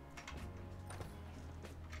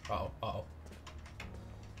 Uh-oh.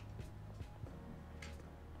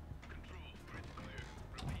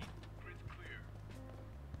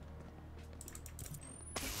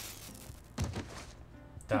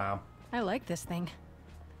 Damn. I like this thing.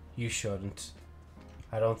 You shouldn't.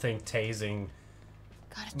 I don't think tasing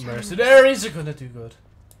Gotta turn mercenaries are gonna do good.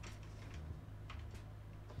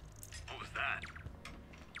 What was that?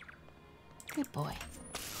 Good boy.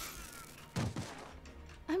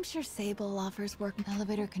 I'm sure Sable offers work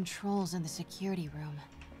elevator controls in the security room.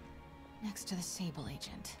 Next to the Sable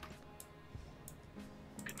agent.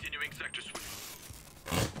 Continuing sector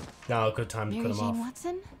switch. Now a good time to Mary cut him Jane off.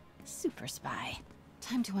 Watson? Super spy.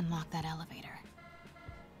 Time to unlock that elevator.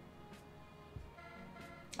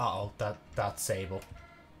 Uh-oh, that's Sable.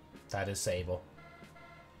 That is Sable.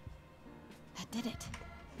 That did it.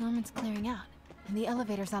 Norman's clearing out, and the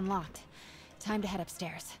elevator's unlocked. Time to head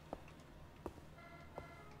upstairs.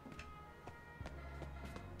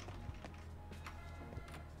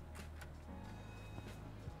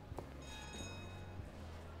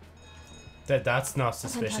 That's not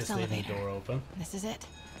suspicious Penthouse leaving the elevator. door open. This is it.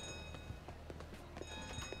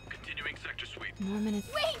 Continuing sector sweep. Norman is.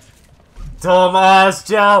 Wait! Dumbass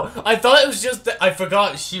Joe! I thought it was just that I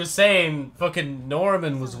forgot she was saying fucking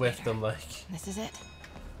Norman was with them, like. This is it.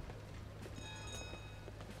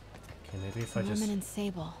 Okay, maybe if I Norman just. and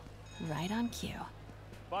Sable. Right on cue.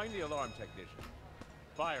 Find the alarm technician.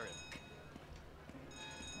 Fire it.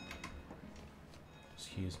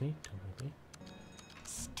 Excuse me, don't mind me.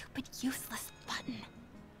 Stupid useless button.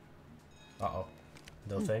 Uh-oh.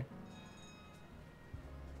 No thing.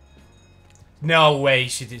 No way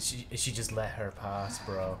she did. She just let her pass,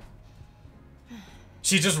 bro.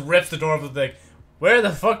 She just rips the door open like, where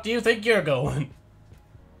the fuck do you think you're going?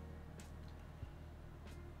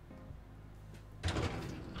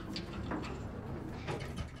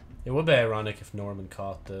 It would be ironic if Norman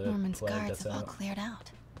caught the Norman's plague guards that's have all out. cleared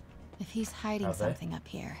out. If he's hiding Have they? something up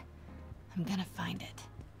here, I'm gonna find it.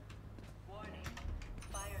 Warning.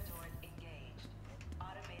 Fire doors engaged.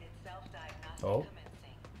 Automated self-diagnostic Oh.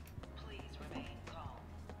 commencing. Please remain calm.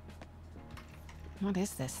 What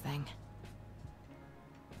is this thing?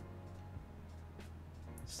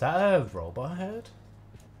 Is that a robot head?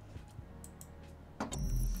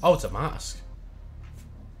 Oh, it's a mask.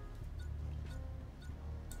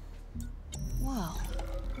 Whoa,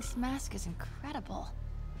 this mask is incredible.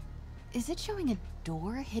 Is it showing a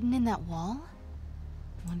door hidden in that wall?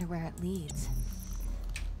 Wonder where it leads.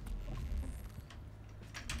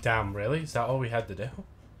 Damn, really? Is that all we had to do?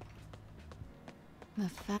 The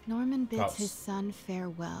fact Norman bids That's- his son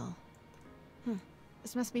farewell.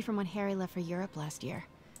 This must be from when Harry left for Europe last year.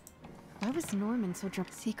 Why was Norman so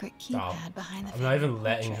drunk? Secret keypad behind the I'm not even family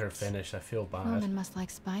letting her portraits. finish. I feel bad. Norman must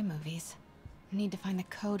like spy movies. Need to find the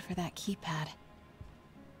code for that keypad.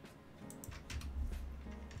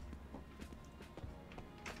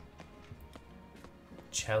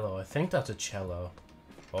 Cello. I think that's a cello.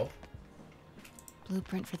 Oh.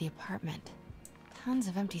 Blueprint for the apartment. Tons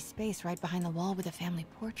of empty space right behind the wall with a family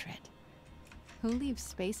portrait. Who leaves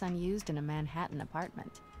space unused in a Manhattan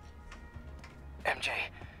apartment? MJ,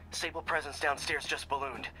 Sable presence downstairs just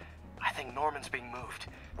ballooned. I think Norman's being moved.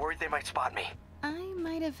 Worried they might spot me. I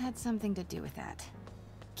might have had something to do with that.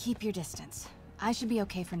 Keep your distance. I should be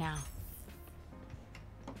okay for now.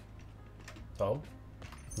 Oh?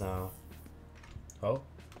 No. Oh?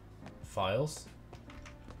 Files?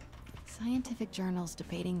 Scientific journals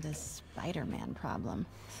debating the Spiderman problem.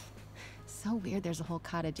 So weird there's a whole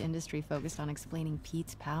cottage industry focused on explaining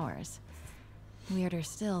Pete's powers. Weirder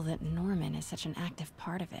still that Norman is such an active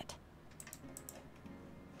part of it.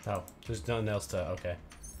 Oh, there's nothing else to... okay.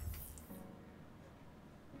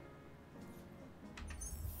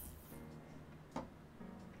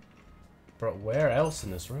 But where else in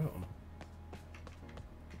this room?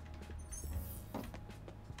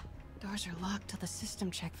 Doors are locked till the system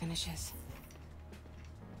check finishes.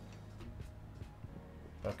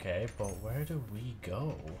 Okay, but where do we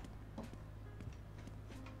go?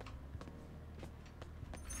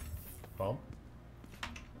 Oh.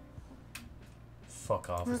 Fuck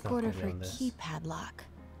off. Work order for keypad lock.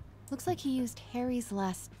 Looks like he used Harry's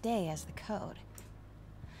last day as the code.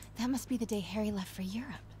 That must be the day Harry left for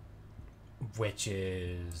Europe. Which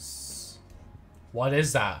is... What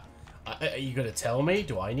is that? Are you going to tell me?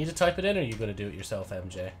 Do I need to type it in, or are you going to do it yourself,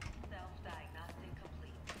 MJ?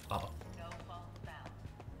 Uh-oh.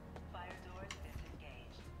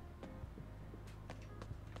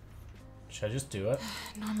 Should I just do it?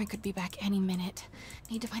 Norman could be back any minute.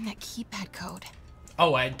 Need to find that keypad code.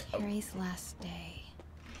 Oh, Harry's last day.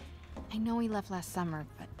 I know he left last summer,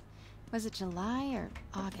 but was it July or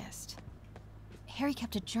August? Harry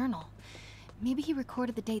kept a journal. Maybe he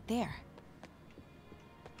recorded the date there.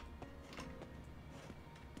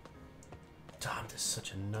 Damn, this is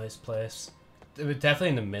such a nice place. It was definitely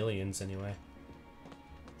in the millions, anyway.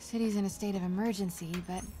 City's in a state of emergency,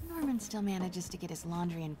 but Norman still manages to get his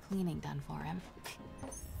laundry and cleaning done for him.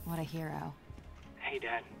 What a hero. Hey,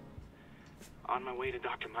 Dad. On my way to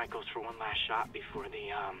Dr. Michael's for one last shot before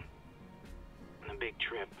the big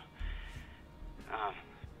trip.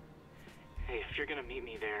 Hey, if you're gonna meet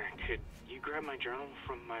me there, could you grab my journal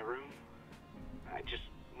from my room? I just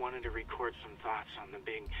wanted to record some thoughts on the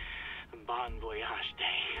big Bon Voyage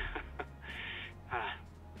day.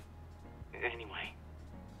 Anyway.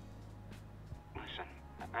 Listen,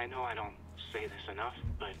 I know I don't say this enough,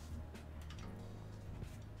 but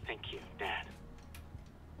thank you, Dad.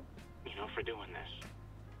 You know, for doing this.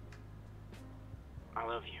 I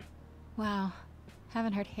love you. Wow.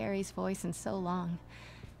 Haven't heard Harry's voice in so long.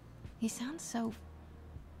 He sounds so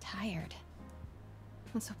tired.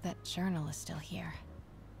 Let's hope that journal is still here.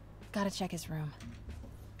 Gotta check his room.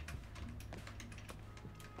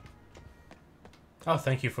 Oh,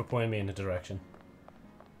 thank you for pointing me in the direction.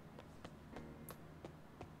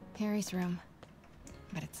 Harry's room.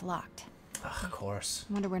 But it's locked. Ugh, of course.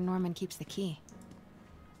 Wonder where Norman keeps the key.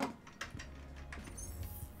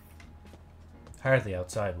 Hardly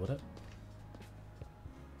outside, would it?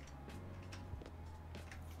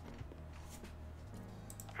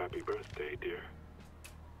 Happy birthday, dear.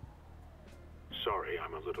 Sorry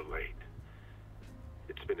I'm a little late.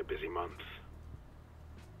 It's been a busy month.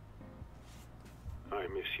 I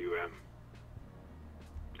miss you, Em.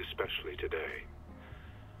 Especially today.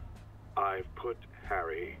 I've put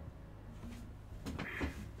Harry... I've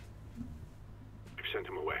sent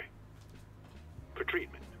him away. For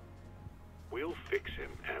treatment. We'll fix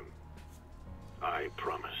him, Em. I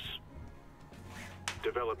promise.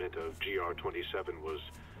 Development of GR-27 was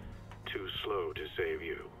too slow to save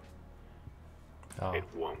you. Oh. It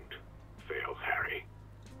won't fail Harry.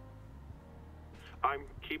 I'm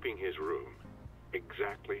keeping his room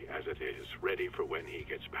exactly as it is, ready for when he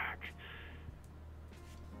gets back.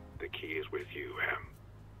 The key is with you, Em.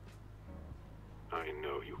 I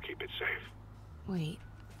know you keep it safe. Wait,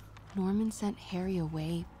 Norman sent Harry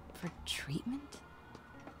away for treatment?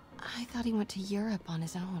 I thought he went to Europe on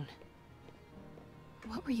his own.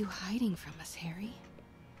 What were you hiding from us, Harry?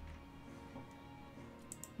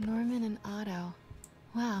 Norman and Otto.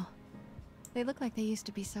 Wow. They look like they used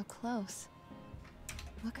to be so close.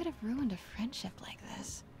 What could have ruined a friendship like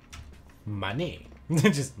this? Money.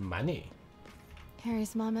 Just money.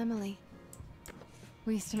 Harry's mom, Emily.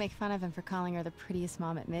 We used to make fun of him for calling her the prettiest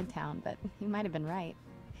mom at Midtown, but he might have been right.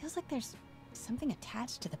 Feels like there's something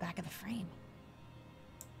attached to the back of the frame.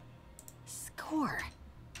 Score!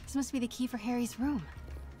 This must be the key for Harry's room.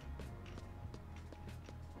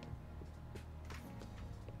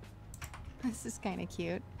 This is kinda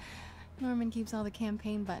cute. Norman keeps all the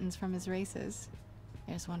campaign buttons from his races.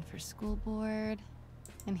 There's one for school board,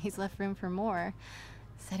 and he's left room for more.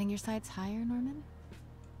 Setting your sights higher, Norman?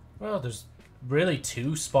 Well, there's really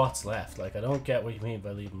 2 spots left. Like, I don't get what you mean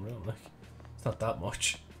by leaving room. Like, it's not that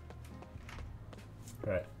much.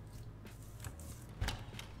 Right.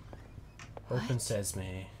 Open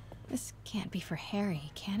sesame. This can't be for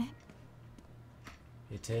Harry, can it?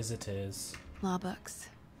 It is, it is. Law books.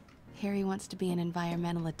 Harry wants to be an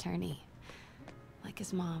environmental attorney. Like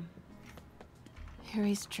his mom.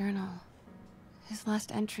 Harry's journal. His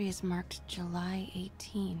last entry is marked July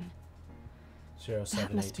 18. 0718.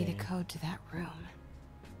 That must be the code to that room.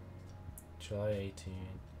 July 18.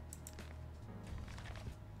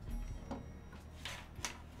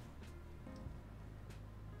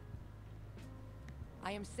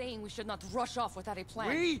 I am saying we should not rush off without a plan.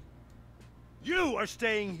 We? You are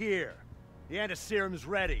staying here. The antiserum's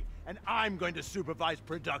ready, and I'm going to supervise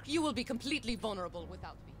production. You will be completely vulnerable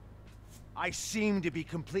without me. I seem to be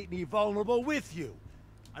completely vulnerable with you.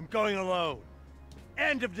 I'm going alone.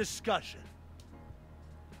 End of discussion.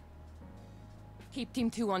 Keep Team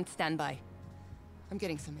 2 on standby. I'm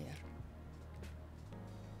getting some air.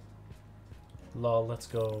 Lol, let's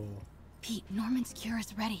go. Pete, Norman's cure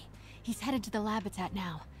is ready. He's headed to the lab it's at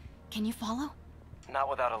now. Can you follow? Not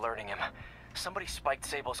without alerting him. Somebody spiked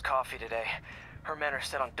Sable's coffee today. Her men are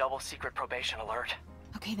set on double secret probation alert.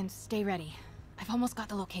 Okay, then stay ready. I've almost got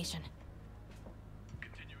the location.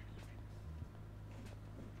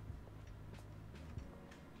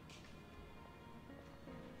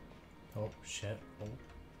 Oh, shit. Oh.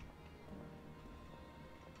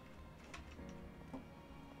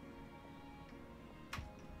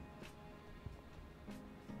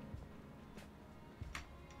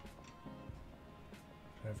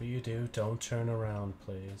 Whatever you do, don't turn around,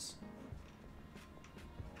 please.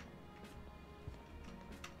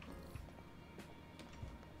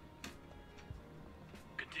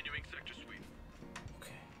 Continuing sector sweep.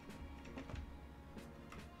 Okay.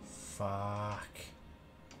 Fuck.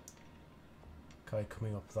 Guy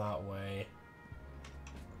coming up that way.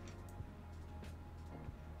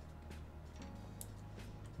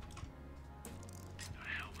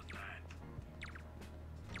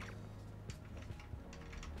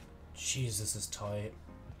 Jeez, this is tight.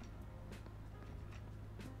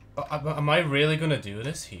 Am I really gonna do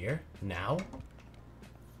this here? Now?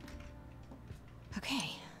 Okay,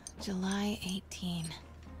 July 18.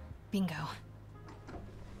 Bingo.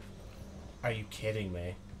 Are you kidding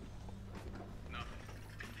me?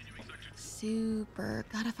 Super.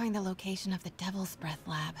 Gotta find the location of the Devil's Breath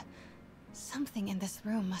lab. Something in this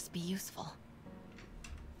room must be useful.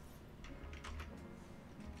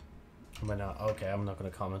 Am I not? Okay, I'm not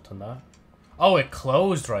gonna comment on that. Oh, it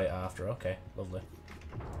closed right after. Okay, lovely.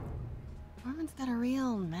 Norman's got a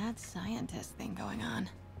real mad scientist thing going on.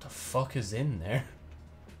 What the fuck is in there?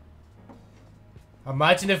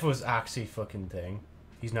 Imagine if it was actually fucking thing.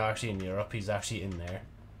 He's not actually in Europe, he's actually in there.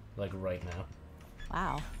 Like right now.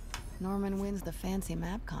 Wow. Norman wins the fancy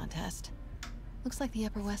map contest. Looks like the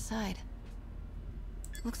Upper West Side.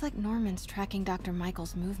 Looks like Norman's tracking Dr.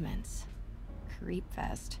 Michael's movements. Creep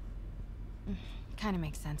fest. Kinda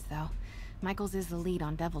makes sense though. Michael's is the lead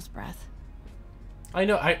on Devil's Breath. I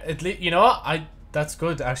know, at least, you know what? That's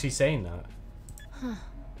good actually saying that. Huh.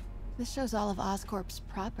 This shows all of Oscorp's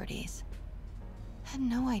properties. Had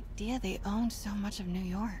no idea they owned so much of New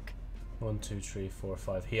York. 1, 2, 3, 4,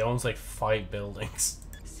 5. He owns like 5 buildings.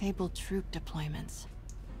 Sable troop deployments.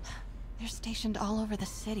 They're stationed all over the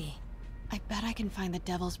city. I bet I can find the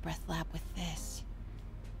Devil's Breath lab with this.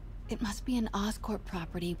 It must be an Oscorp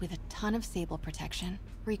property with a ton of Sable protection,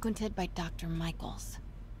 frequented by Dr. Michaels.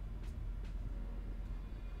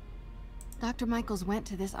 Dr. Michaels went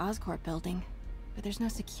to this Oscorp building, but there's no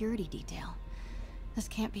security detail. This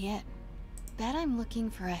can't be it. Bet I'm looking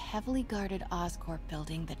for a heavily guarded Oscorp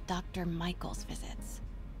building that Dr. Michaels visits.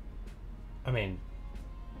 I mean,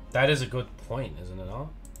 that is a good point, isn't it not?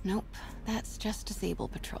 Nope, that's just a Sable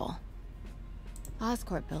patrol.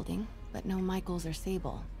 Oscorp building, but no Michaels or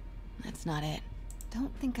Sable. That's not it.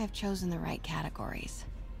 Don't think I've chosen the right categories.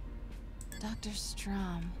 Dr.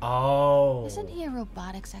 Strom. Oh. Isn't he a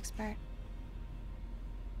robotics expert?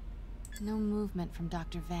 No movement from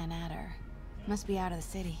Dr. Van Adder. Must be out of the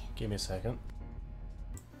city. Give me a second.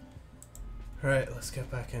 Right, let's get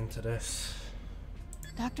back into this.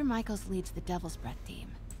 Dr. Michaels leads the Devil's Breath team.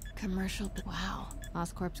 Commercial. Wow.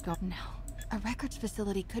 Oscorp's go. No. A records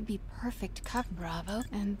facility could be perfect cover. Bravo.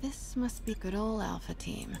 And this must be good old Alpha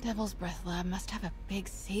team. Devil's Breath lab must have a big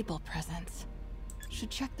Sable presence. Should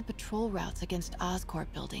check the patrol routes against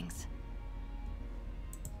Oscorp buildings.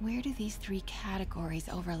 Where do these 3 categories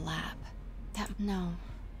overlap? No.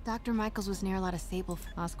 Dr. Michaels was near a lot of Sable.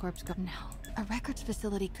 Oscorp's go. No. A records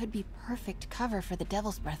facility could be perfect cover for the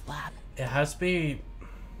Devil's Breath lab. It has to be...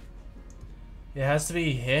 It has to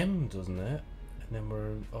be him, doesn't it? And then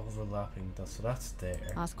we're overlapping. So that's there.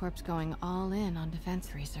 Oscorp's going all in on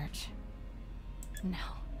defense research. No.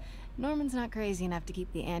 Norman's not crazy enough to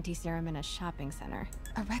keep the anti-serum in a shopping center.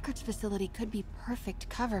 A records facility could be perfect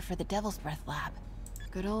cover for the Devil's Breath lab.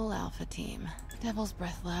 Good old Alpha team. Devil's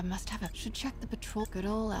Breath lab must have a... Should check the patrol... Good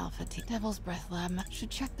old Alpha team. Devil's Breath lab should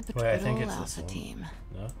check the patrol... Wait, I Good think old it's Alpha this one. team.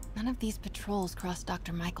 No? None of these patrols cross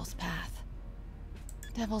Dr. Michael's path.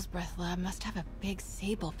 Devil's Breath lab must have a big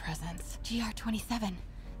Sable presence. GR-27.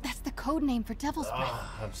 That's the code name for Devil's Breath.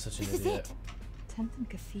 I'm such an This idiot. is it. 10th and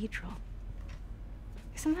Cathedral.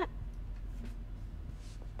 Isn't that...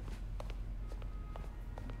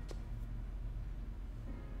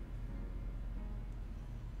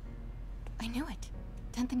 I knew it.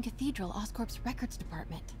 10th and Cathedral, Oscorp's records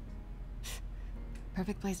department.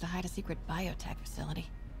 Perfect place to hide a secret biotech facility.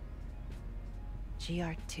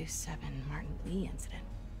 GR-27 Martin Lee incident.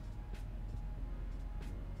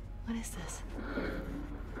 What is this?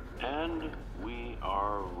 And we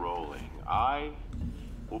are rolling. I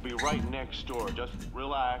will be right next door. Just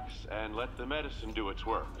relax and let the medicine do its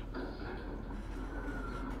work.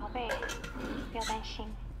 宝贝，不要担心，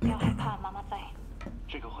不要害怕，妈妈在。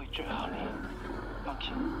这个会治好你，放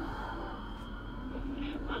心。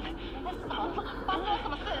你在死房子，发生了什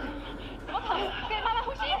么事？怎么疼？给妈妈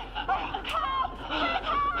呼吸！靠！快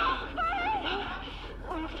靠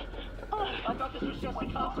！I thought this was just a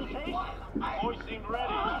consultation. Boys seemed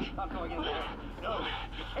ready. I'm going in there. No,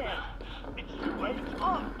 you can't. It's too late.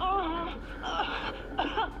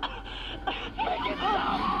 Make it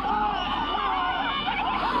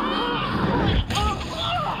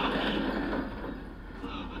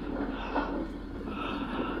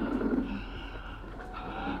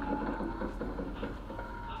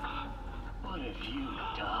What have you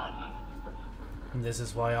done? And this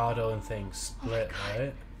is why Otto and things split,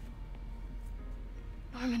 right?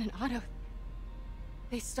 Norman and Otto.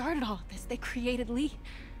 They started all of this. They created Lee.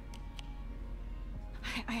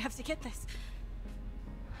 I have to get this.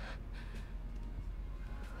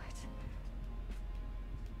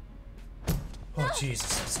 Oh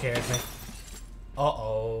Jesus, it scared me.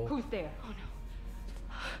 Uh-oh. Who's there? Oh no.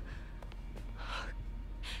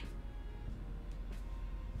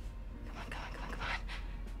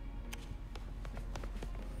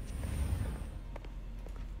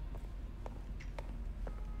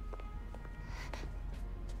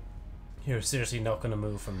 You're seriously not gonna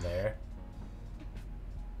move from there.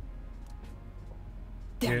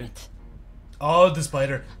 Damn it. Oh, the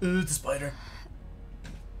spider. Ooh, the spider.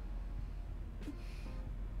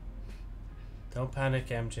 Don't panic,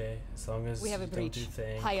 MJ. As long as we have a you don't breach. do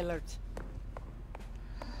things. High alert.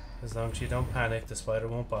 As long as you don't panic, the spider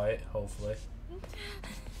won't bite, hopefully.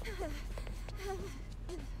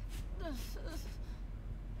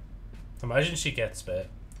 Imagine she gets bit.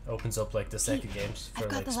 Opens up like the second games for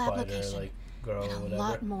like spider, like girl or whatever. A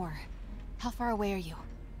lot more. How far away are you?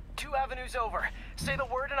 2 avenues over. Say the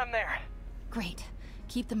word and I'm there. Great.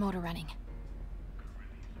 Keep the motor running.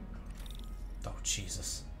 Oh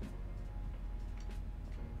Jesus.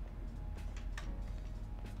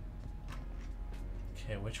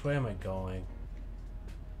 Okay, which way am I going?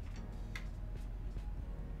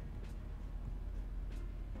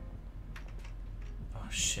 Oh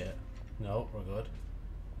shit. No, we're good.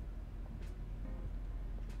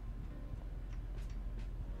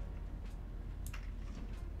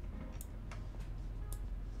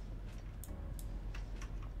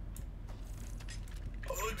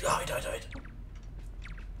 Oh, I died.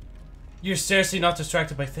 You're seriously not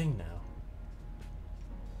distracted by thing now.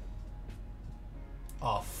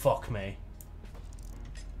 Oh, fuck me.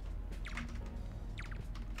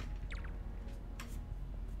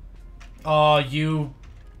 Oh, you...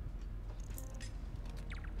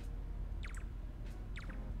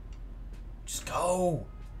 Just go!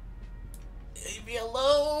 Leave me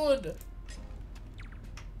alone!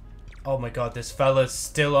 Oh my god, this fella's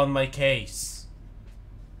still on my case.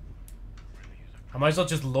 I might as well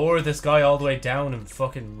just lower this guy all the way down and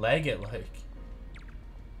fucking leg it, like.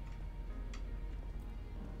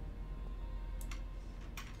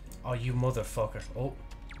 Oh, you motherfucker. Oh.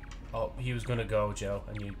 Oh, he was gonna go, Joe,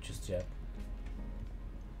 and you just, yeah.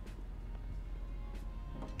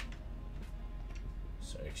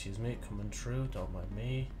 Sorry, excuse me, coming through, don't mind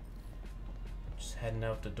me. Just heading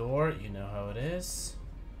out the door, you know how it is.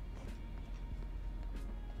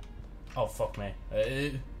 Oh, fuck me.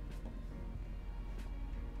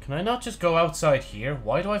 Can I not just go outside here?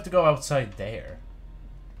 Why do I have to go outside there?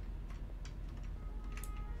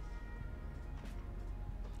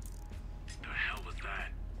 The hell was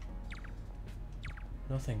that?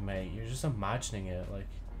 Nothing, mate. You're just imagining it, like...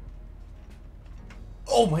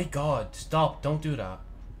 Oh my god, stop, don't do that.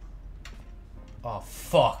 Oh,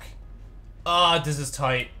 fuck. Ah, this is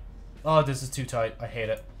tight. Oh, this is too tight. I hate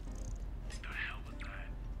it.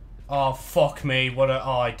 Oh, fuck me. What a...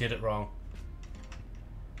 Oh, I did it wrong.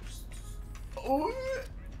 Oh.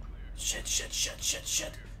 Shit, shit, shit, shit,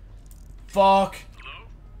 shit. Fuck.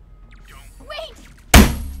 Wait!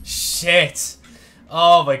 Shit.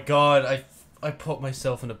 Oh my god, I put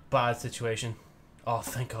myself in a bad situation. Oh,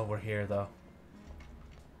 thank god we're here, though.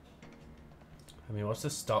 I mean, what's to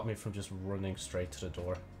stop me from just running straight to the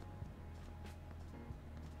door?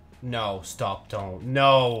 No, stop, don't.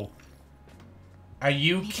 No! Are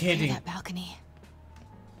you kidding? That balcony.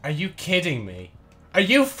 Are you kidding me? Are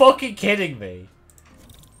you fucking kidding me?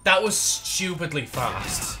 That was stupidly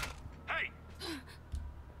fast. Hey!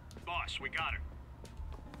 Boss, we got her.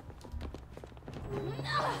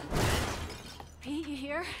 Pete, you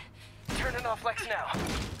here? Turning off Lex now.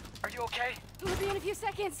 Are you okay? We'll be in a few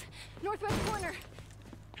seconds. Northwest corner.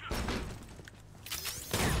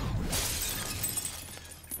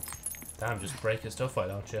 Damn, just break his stuff, why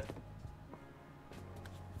don't you?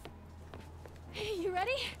 You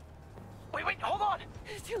ready? Wait, hold on!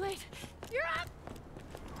 It's too late. You're up!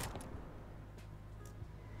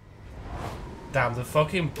 Damn, the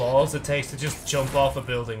fucking balls it takes to just jump off a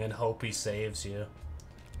building and hope he saves you.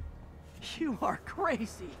 You are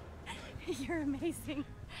crazy. You're amazing.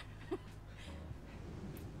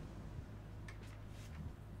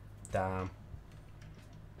 Damn.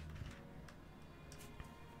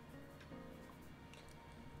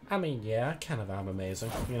 I mean, yeah, I kind of am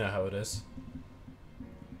amazing. You know how it is.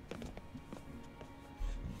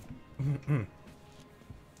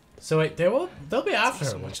 So wait, they'll be after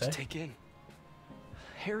her, won't they? Take in.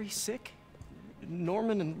 Harry's sick.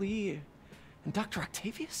 Norman and Lee and Dr.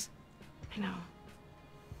 Octavius. I know.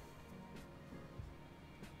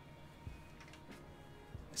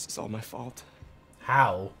 This is all my fault.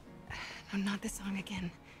 How? No, not this song again.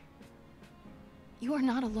 You are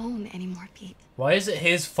not alone anymore, Pete. Why is it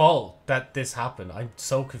his fault that this happened? I'm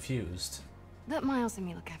so confused. Let Miles and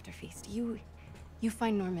me look after Feast. You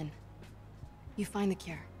find Norman. You find the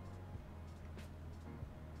cure.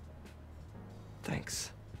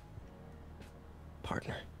 Thanks,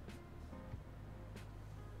 partner.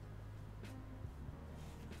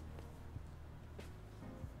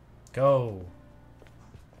 Go.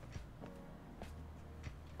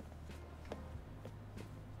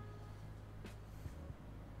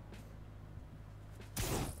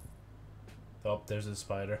 Oh, there's a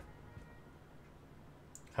spider.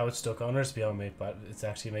 How it's stuck on her is beyond me, but it's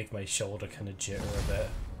actually making my shoulder kind of jitter a bit.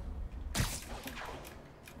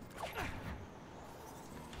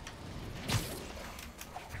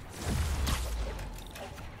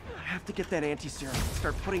 I have to get that anti-serum and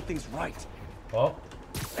start putting things right. Oh.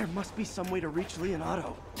 There must be some way to reach Lee and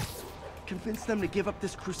Otto. Convince them to give up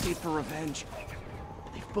this crusade for revenge.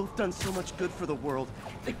 They've both done so much good for the world.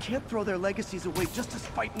 They can't throw their legacies away just to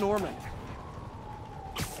spite Norman.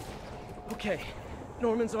 Okay,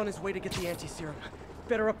 Norman's on his way to get the anti-serum.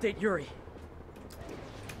 Better update Yuri.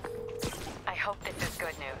 I hope this is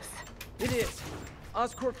good news. It is.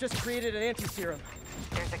 Oscorp just created an anti-serum.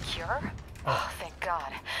 There's a cure? Oh, thank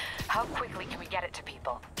God. How quickly can we get it to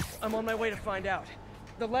people? I'm on my way to find out.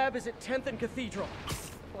 The lab is at 10th and Cathedral.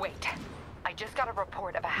 Wait. I just got a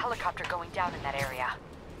report of a helicopter going down in that area.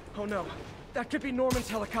 Oh no. That could be Norman's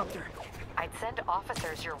helicopter. I'd send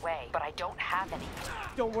officers your way, but I don't have any.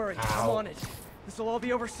 Don't worry, I'm on it. This'll all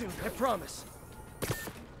be over soon, I promise.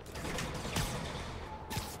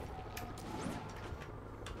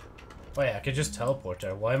 Wait, I could just teleport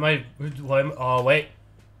there. Oh, wait.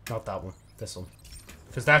 Not that one. This one.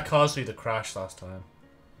 Because that caused me to crash last time.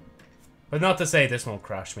 But not to say this won't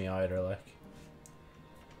crash me either, like.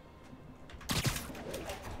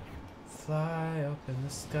 Fly up in the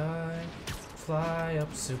sky. Fly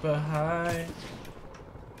up super high.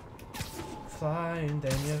 Flying,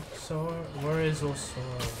 then you soar. Where is your soar?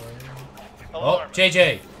 Oh,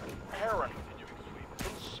 JJ! Parent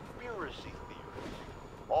conspiracy theories.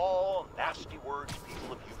 All nasty words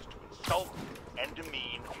people have used to insult and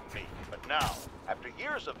demean me. But now, after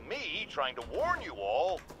years of me trying to warn you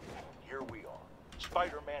all, here we are.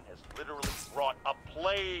 Spider-Man has literally brought a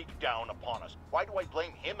plague down upon us. Why do I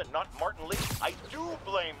blame him and not Martin Lee? I do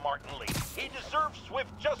blame Martin Lee. He deserves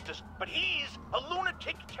swift justice, but he's a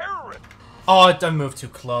lunatic terrorist. Oh, I moved too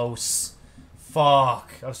close.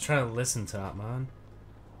 Fuck. I was trying to listen to that, man.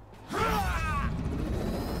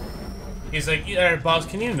 He's like, yeah, boss,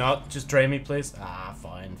 can you not just drain me, please? Ah,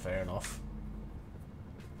 fine, fair enough.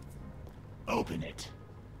 Open it.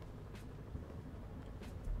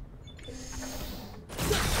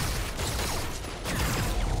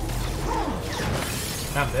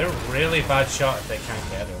 Damn, they're a really bad shot if they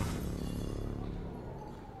can't get him.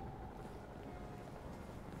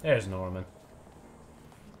 There's Norman.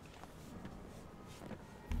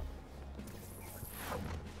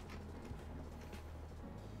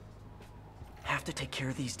 Have to take care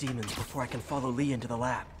of these demons before I can follow Lee into the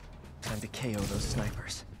lab. Time to KO those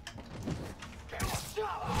snipers.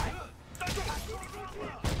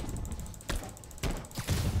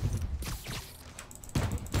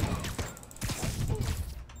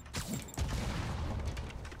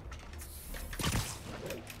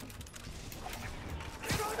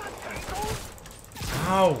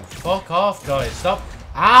 Ow! Fuck off, guys. Stop.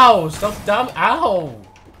 Ow! Stop. Damn. Ow!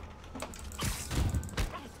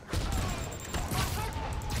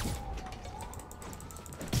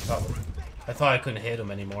 Oh, I thought I couldn't hit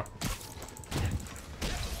him anymore.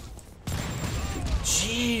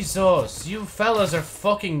 Jesus! You fellas are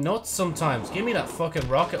fucking nuts sometimes. Give me that fucking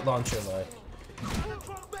rocket launcher, like.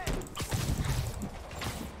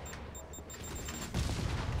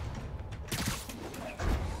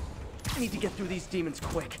 I need to get through these demons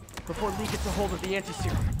quick, before Lee gets a hold of the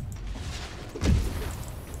anti-serum.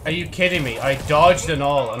 Are you kidding me? I dodged and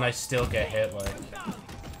all, and I still get hit, like.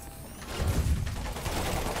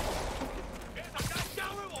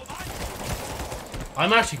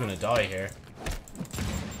 I'm actually gonna die here.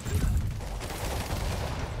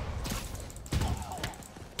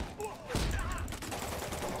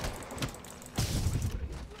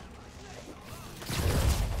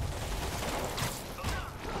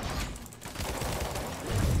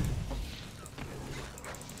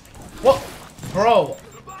 What? Bro!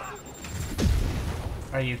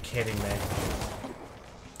 Are you kidding me?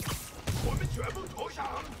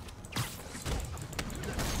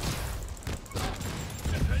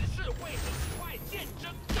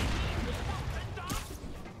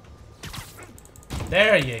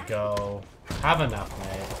 There you go. Have enough,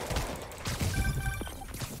 mate.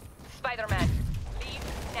 Spider-Man, leave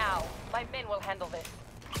now. My men will handle this.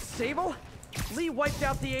 Sable? Lee wiped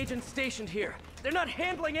out the agents stationed here. They're not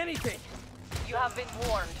handling anything. You have been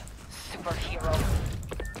warned, superhero.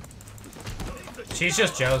 She's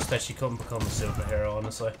just jealous that she couldn't become a superhero,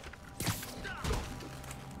 honestly.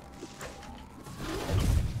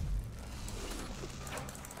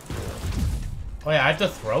 Oh yeah, I have to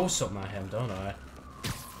throw something at him, don't I?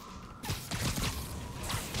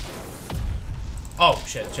 Oh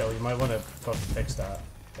shit, Joe, you might want to fucking fix that.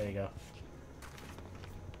 There you go.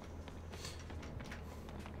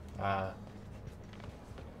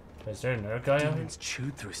 Is there another guy out here? Demons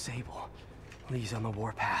chewed through Sable. Lee's on the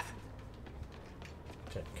warpath.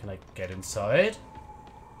 Okay, can I get inside?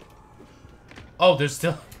 Oh, there's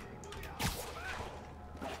still...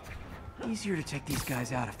 Easier to take these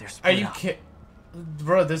guys out if they're split Are you kidding?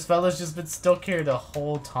 Bro, this fella's just been stuck here the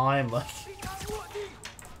whole time, like...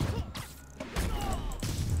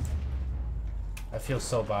 I feel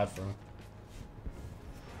so bad for him.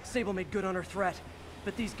 Sable made good on her threat,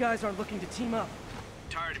 but these guys aren't looking to team up.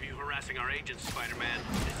 Tired of you harassing our agents, Spider-Man.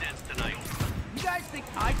 This ends tonight. You guys think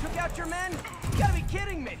I took out your men? You gotta be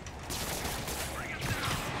kidding me!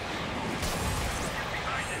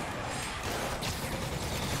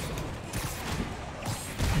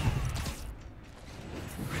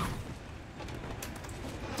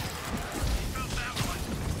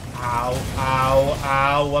 Ow, ow,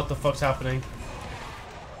 ow, what the fuck's happening?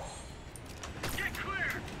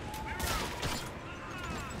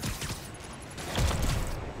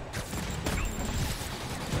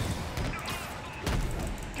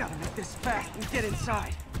 Gotta make this fast and get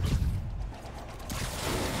inside.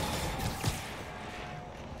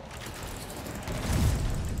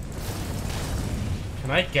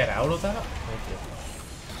 Can I get out of that? Thank you.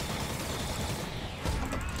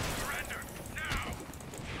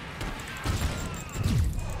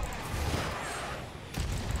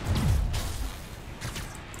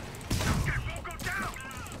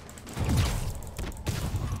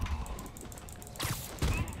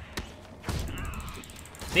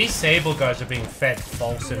 These Sable guys are being fed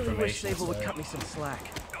false I really wish information. Sable would cut me some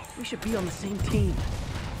slack. We should be on the same team.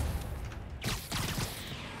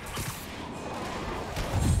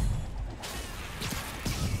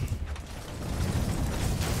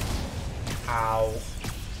 Ow.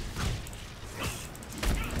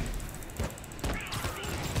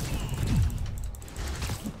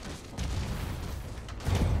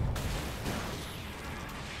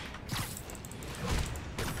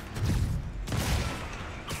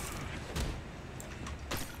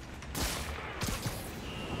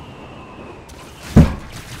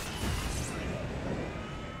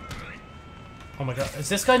 Oh my god, is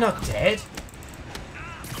this guy not dead?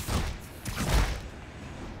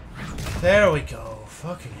 There we go.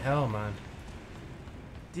 Fucking hell, man.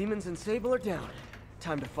 Demons and Sable are down.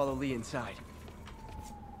 Time to follow Lee inside.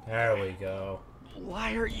 There we go.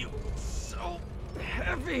 Why are you so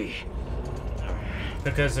heavy?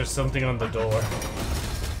 Because there's something on the door.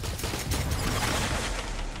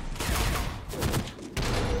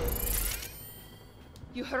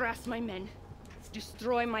 You harass my men,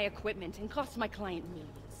 destroy my equipment, and cost my client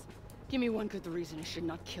millions. Give me one good reason I should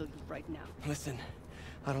not kill you right now. Listen,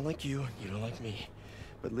 I don't like you, you don't like me.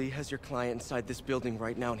 But Lee has your client inside this building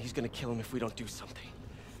right now, and he's gonna kill him if we don't do something.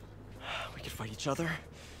 We could fight each other,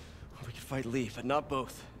 or we could fight Lee, but not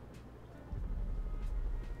both.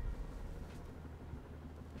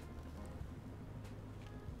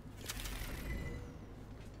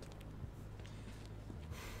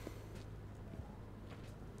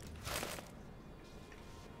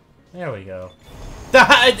 There we go.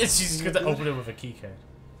 She's going to open it with a key card.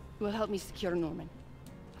 You will help me secure Norman.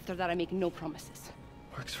 After that, I make no promises.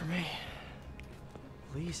 Works for me.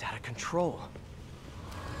 Lee's out of control.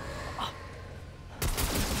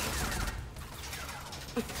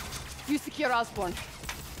 You secure Osborn.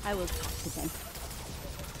 I will talk to them.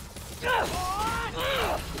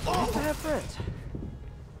 Have friends.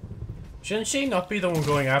 Shouldn't she not be the one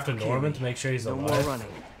going after Norman to make sure he's alive? No more running.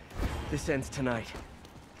 This ends tonight.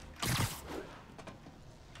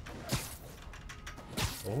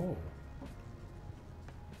 Oh.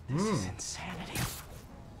 This is insanity.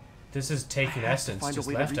 This is taking essence, Find just a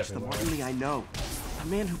way left to reach everywhere. the Martin Lee I know. A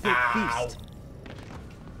man who built Beast.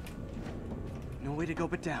 No way to go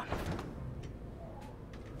but down.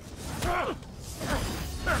 Turn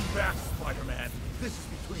back, Spider-Man. This is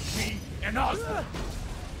between me and Osborn.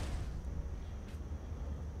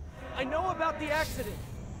 I know about the accident.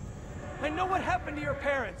 I know what happened to your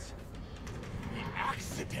parents. The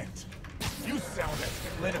accident? You sound as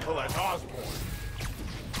clinical as Osborn.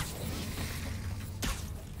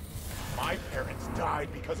 My parents died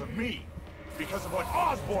because of me. Because of what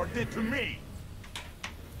Osborn did to me.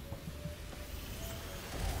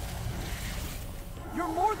 You're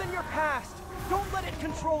more than your past. Don't let it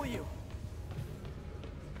control you.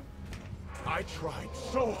 I tried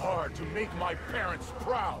so hard to make my parents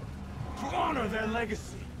proud. To honor their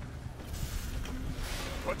legacy.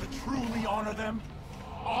 But to truly honor them,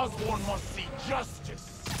 Osborn must see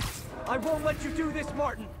justice. I won't let you do this,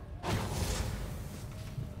 Martin.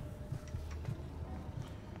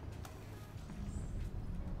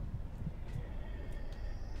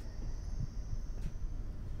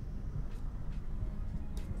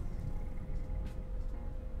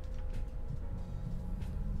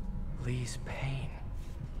 Lee's pain.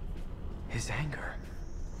 His anger.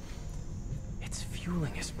 It's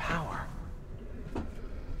fueling his power.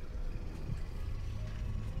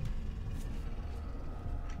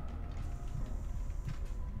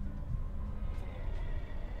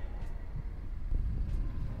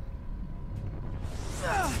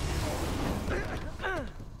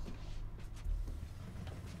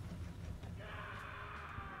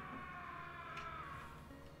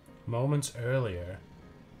 Moments earlier.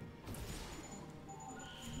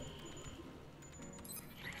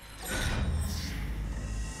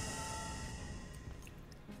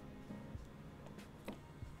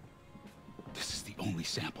 This is the only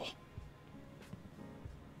sample.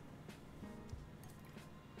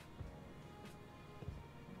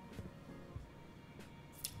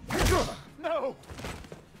 No!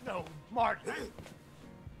 No, Martin!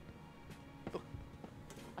 Look,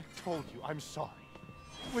 I told you I'm sorry.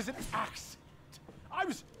 It was an accident. I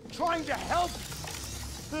was trying to help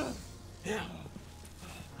you.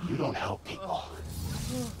 You don't help people.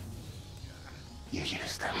 You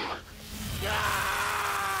use them.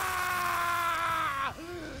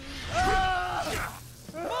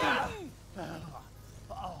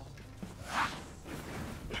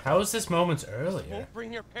 How is this moments earlier? Won't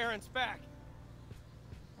bring your parents back.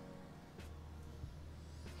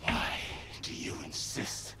 Why do you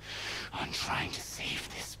insist on trying to save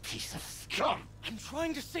this piece of scum? I'm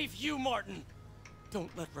trying to save you, Martin. Don't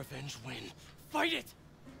let revenge win. Fight it!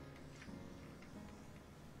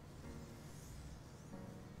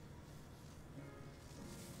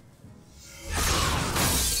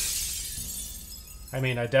 I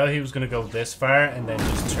mean, I doubt he was gonna go this far and then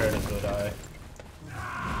just turn a good eye.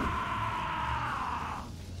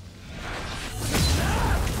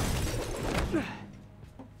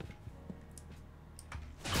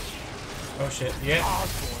 Oh shit, yeah.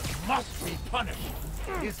 Osborn must be punished.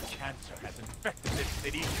 His cancer has infected this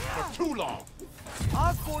city for too long.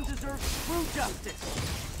 Osborn deserves true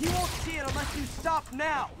justice. He won't see it unless you stop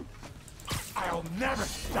now. I'll never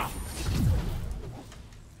stop.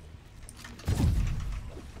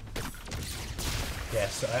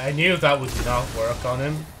 Yes, I knew that would not work on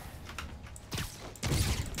him.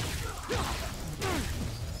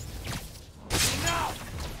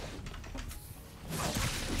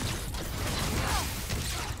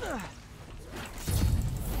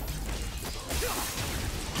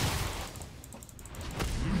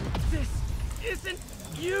 This isn't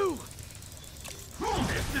you!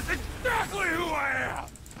 This is exactly who I am!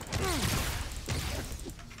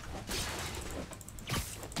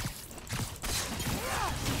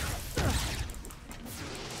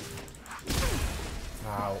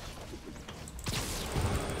 Ow.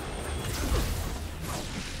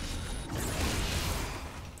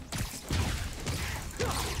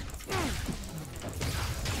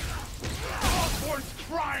 Osborn's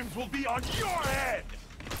crimes will be on your head!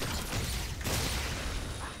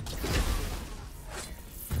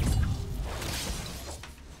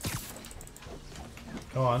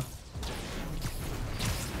 Go on.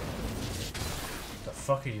 What the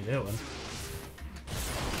fuck are you doing?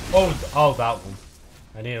 Oh, that one.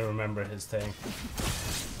 I need to remember his thing.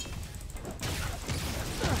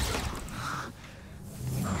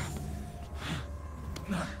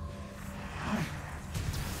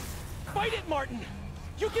 Fight it, Martin!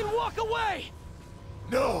 You can walk away!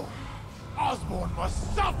 No! Osborn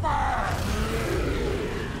must suffer!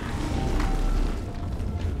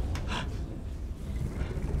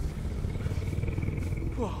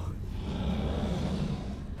 Whoa.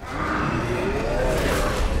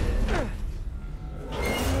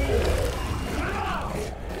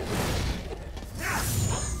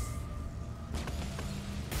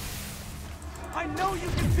 I know you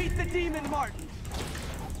can beat the demon, Martin!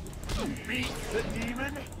 Beat the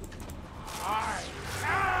demon? I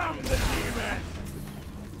am the demon!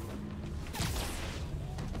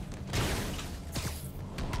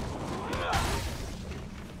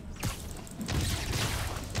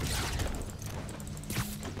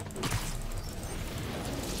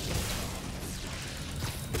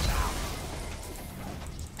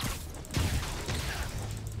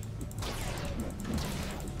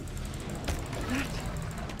 That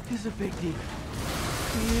is a big demon.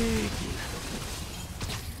 Big demon.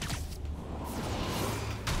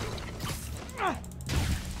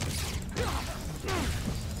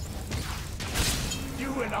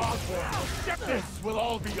 You and Osborn, this will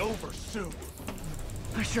all be over soon.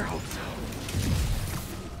 I sure hope so.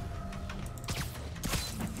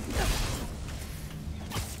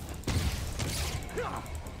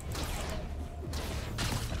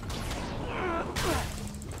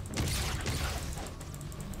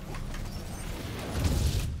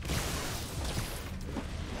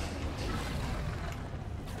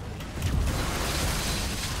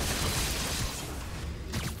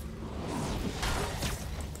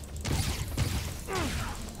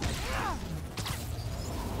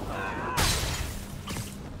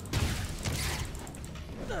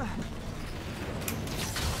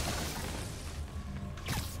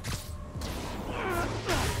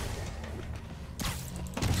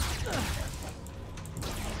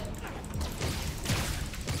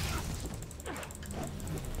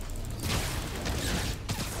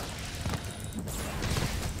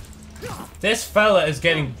 This fella is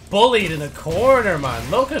getting bullied in a corner, man.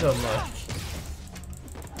 Look at him, like.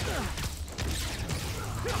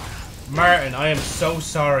 Martin, I am so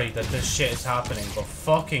sorry that this shit is happening, but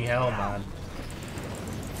fucking hell, man.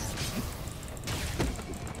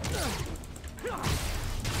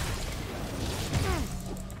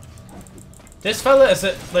 This fella is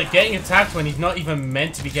like getting attacked when he's not even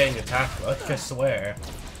meant to be getting attacked, like, I swear.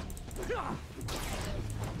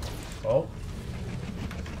 Oh.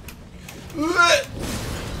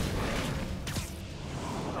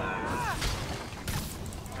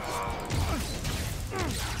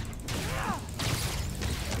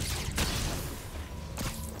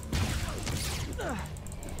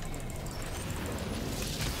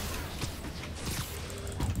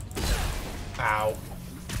 Ow.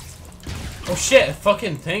 Oh shit, a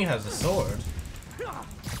fucking thing has a sword.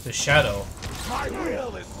 The shadow. My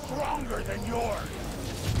will is stronger than yours.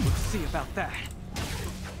 Let's see about that.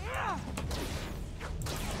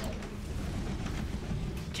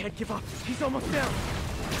 Can't give up. He's almost down.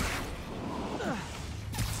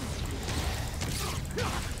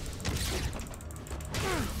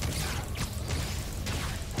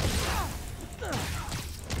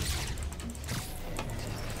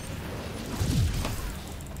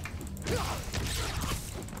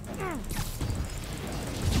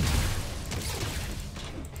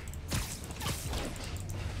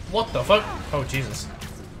 What the fuck? Oh, Jesus.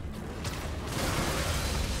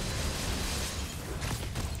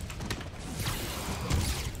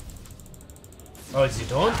 Oh, is he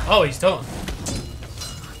done? Oh, he's done.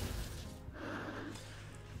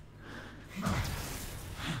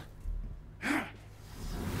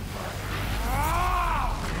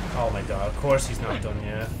 god, of course he's not done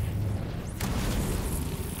yet.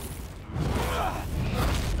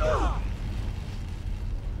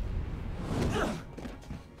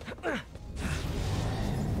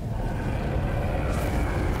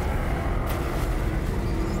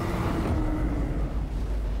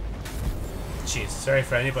 Jeez, sorry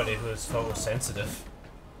for anybody who is photosensitive.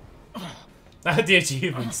 The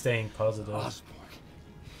achievement staying positive. Osborn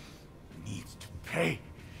needs to pay.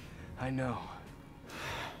 I know.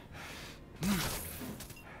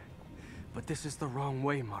 But this is the wrong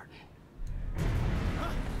way, Martin.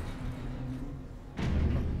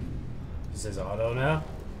 This is Otto now?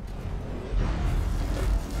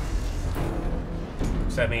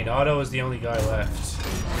 Does that mean Otto is the only guy left?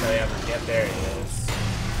 Oh yeah, get there he is.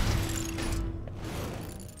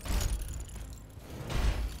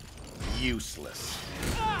 Useless.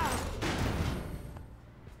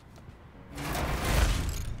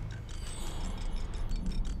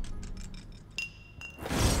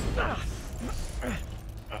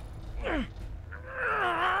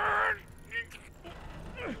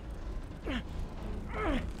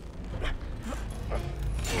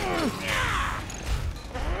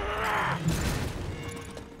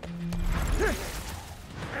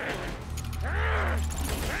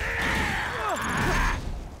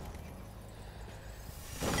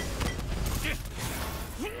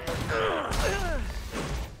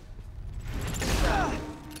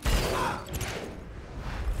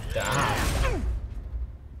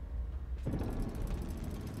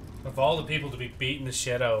 Of all the people to be beating the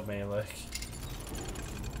shit out of me, like.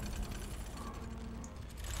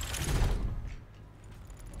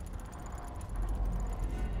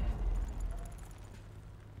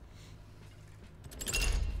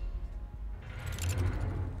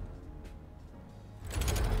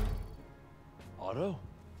 Otto?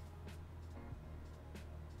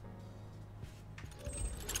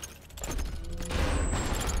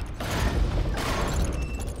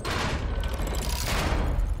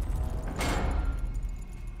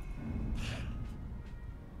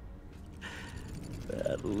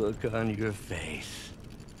 That look on your face.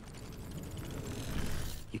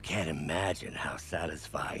 You can't imagine how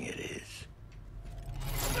satisfying it is.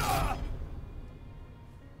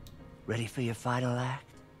 Ready for your final act?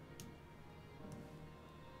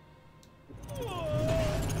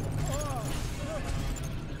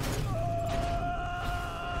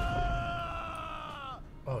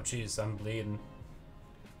 Oh jeez, I'm bleeding.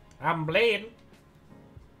 I'm bleeding.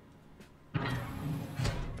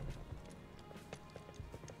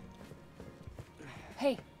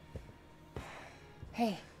 Hey.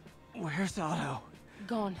 Hey. Where's Otto?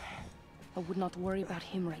 Gone. I would not worry about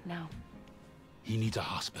him right now. He needs a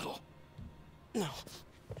hospital. No.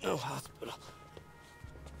 No hospital.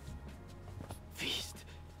 Feast.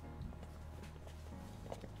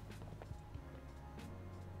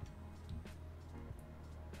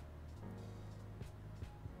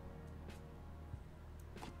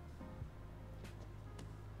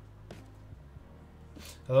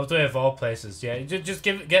 I love the way of all places. Yeah, just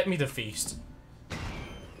get me the feast.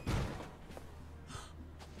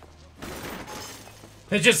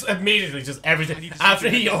 It just immediately, just everything. After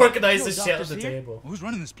he organized the shit at the table. Who's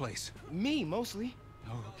running this place? Me, mostly.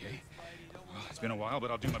 Oh, okay. Well, it's been a while,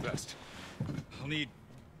 but I'll do my best. I'll need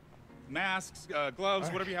masks, gloves,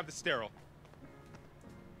 whatever you have that's sterile.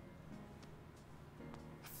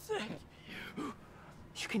 Thank you.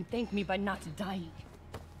 You can thank me by not dying.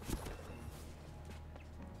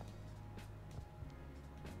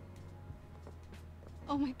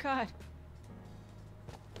 Oh my god.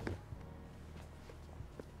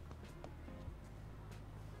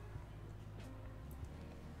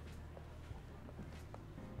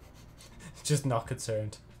 Just not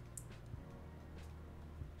concerned.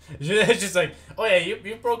 It's just like, oh yeah,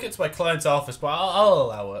 you broke into my client's office, but I'll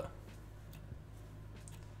allow it.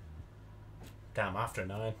 Damn, after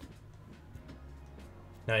 9.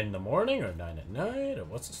 9 in the morning or 9 at night, or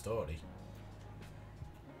what's the story?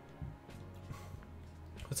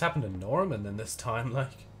 What's happened to Norman in this time,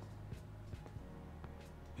 like?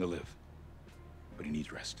 He'll live, but he needs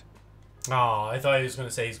rest. Oh, I thought he was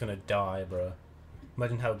gonna say he's gonna die, bro.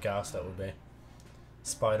 Imagine how gas that would be.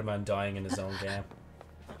 Spider-Man dying in his own game.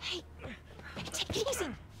 Hey, take it easy.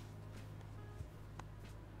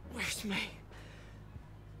 Where's May?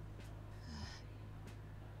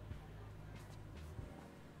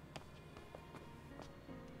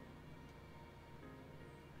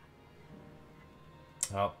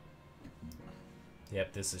 Oh.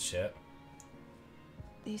 Yep, this is shit.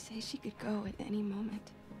 They say she could go at any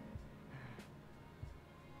moment.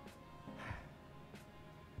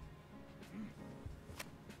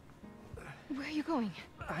 Where are you going?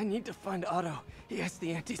 I need to find Otto. He has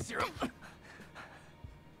the anti-serum. I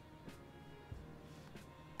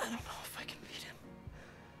don't know if I can beat him.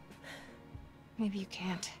 Maybe you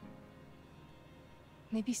can't.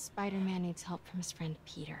 Maybe Spider-Man needs help from his friend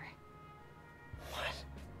Peter. What?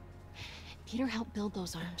 Peter helped build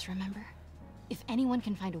those arms, remember? If anyone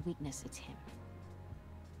can find a weakness, it's him.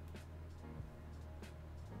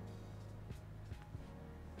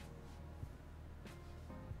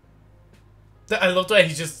 I love the way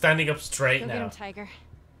he's just standing up straight Go now. get him, Tiger.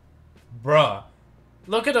 Bruh.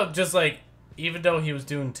 Look at him just like, even though he was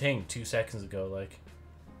doing Ting 2 seconds ago, like.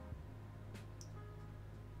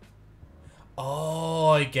 Oh,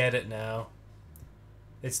 I get it now.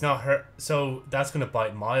 It's not her. So that's going to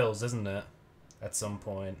bite Miles, isn't it? At some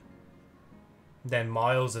point. Then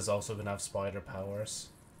Miles is also going to have spider powers.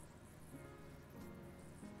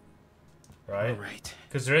 Right? Right.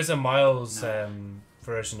 Because there is a Miles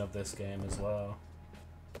version of this game as well.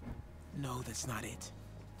 No, that's not it.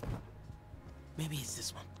 Maybe it's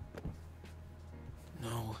this one.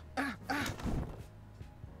 No.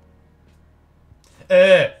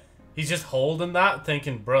 He's just holding that,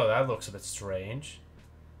 thinking, bro, that looks a bit strange.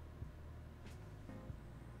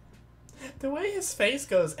 The way his face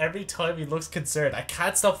goes every time he looks concerned, I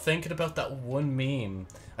can't stop thinking about that one meme.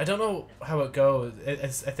 I don't know how it goes. I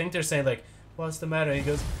think they're saying, like, what's the matter? He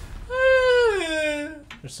goes, ah,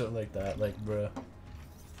 or something like that. Like, bro.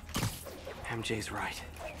 MJ's right.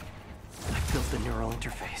 I built the neural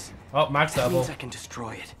interface. Oh, max that level. Means I can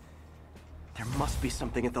destroy it. There must be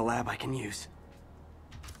something at the lab I can use.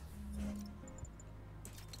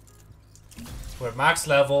 We're max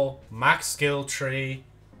level, max skill tree.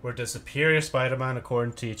 We're the superior Spider-Man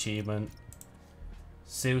according to achievement.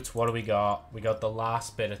 Suits, what do we got? We got the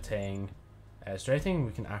last bit of thing. Is there anything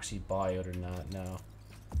we can actually buy other than that? No.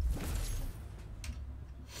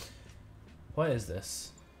 What is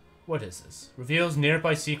this? What is this? Reveals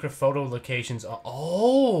nearby secret photo locations.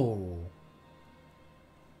 Oh!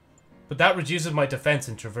 But that reduces my defense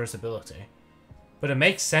and traversability. But it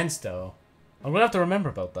makes sense though. I'm gonna have to remember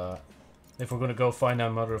about that. If we're gonna go find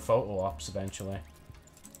out other photo ops eventually.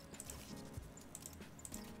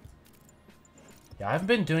 Yeah, I haven't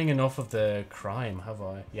been doing enough of the crime, have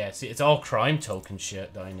I? Yeah, see, it's all crime token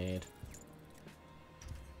shit that I need.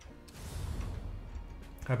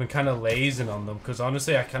 I've been kind of lazing on them, because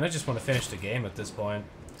honestly, I kind of just want to finish the game at this point.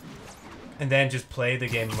 And then just play the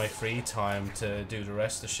game in my free time to do the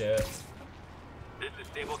rest of the shit. This is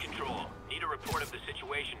Stable Control. Need a report of the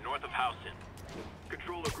situation north of Houston.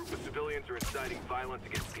 Control, a group of civilians are inciting violence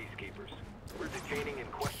against peacekeepers. We're detaining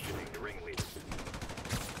and questioning the ringleaders.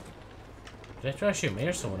 Did they try to shoot me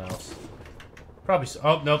or someone else? Probably so.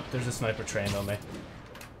 Oh, nope, there's a sniper trained on me.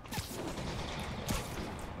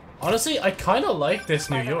 Honestly, I kind of like this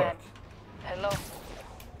New York. Hello.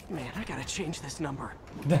 Man, I gotta change this number.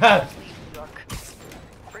 New York.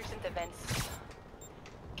 Recent events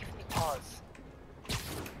give me pause.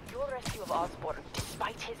 Your rescue of Osborn,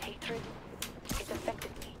 despite his hatred, it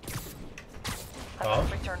affected me. I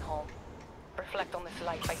must return home. Reflect on this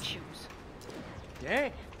life I choose.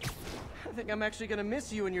 Dang. I think I'm actually gonna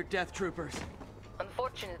miss you and your death troopers.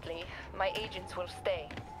 Unfortunately, my agents will stay.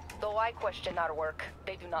 Though I question our work,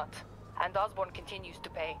 they do not. And Osborn continues to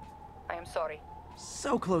pay. I am sorry.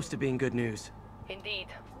 So close to being good news. Indeed.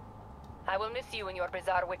 I will miss you and your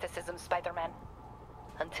bizarre witticism, Spider-Man.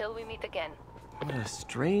 Until we meet again. What a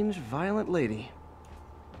strange, violent lady.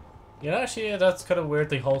 You know, actually, yeah, that's kind of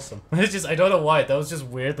weirdly wholesome. It's just, I don't know why, that was just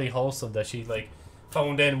weirdly wholesome that she, like,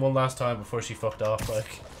 phoned in one last time before she fucked off,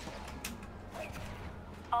 like.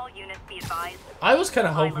 All units be advised. I was kind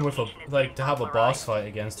of hoping with a, like, to have a boss fight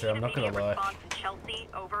against her, I'm not gonna lie. Chelsea,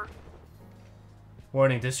 over.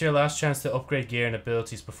 Warning, this is your last chance to upgrade gear and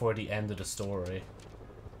abilities before the end of the story.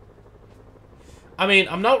 I mean,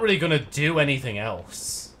 I'm not really gonna do anything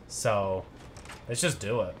else, so let's just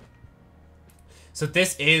do it. So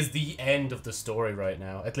this is the end of the story right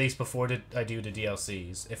now, at least before I do the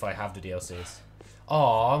DLCs, if I have the DLCs.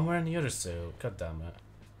 Aw, I'm wearing the other suit, god damn it.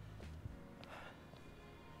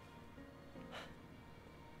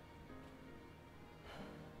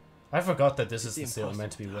 I forgot that this is the suit I'm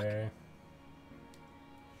meant to be wearing.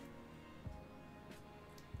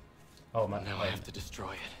 Oh man, now I have to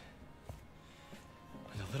destroy it.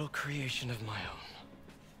 With a little creation of my own.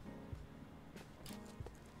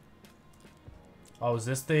 Oh, is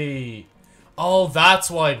this the... Oh,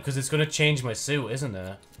 that's why, because it's going to change my suit, isn't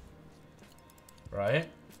it? Right?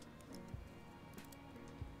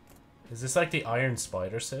 Is this like the Iron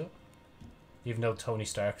Spider suit? Even though Tony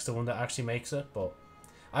Stark's the one that actually makes it, but...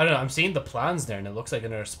 I don't know, I'm seeing the plans there and it looks like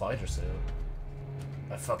another spider suit.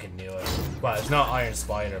 I fucking knew it. Well, it's not Iron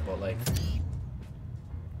Spider, but like,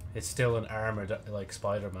 it's still an armored like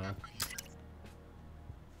Spider-Man.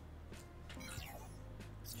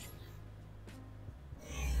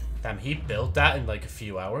 Damn, he built that in like a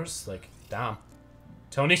few hours. Like, damn.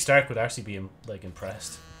 Tony Stark would actually be like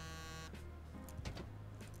impressed.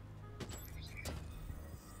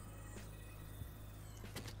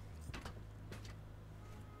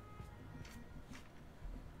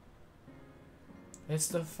 It's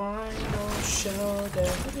the final showdown.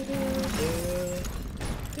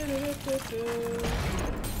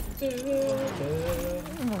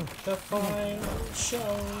 The final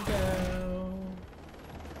showdown.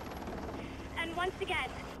 And once again,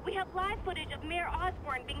 we have live footage of Mayor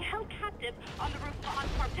Osborn being held captive on the roof of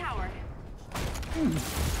Oscorp Tower.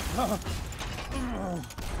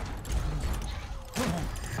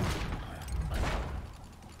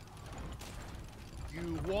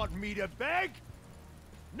 You want me to beg?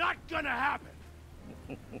 Not gonna happen.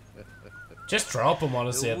 Just drop him,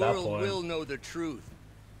 honestly, at that point. The world will know the truth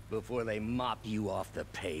before they mop you off the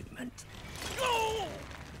pavement. Oh!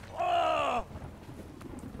 Oh!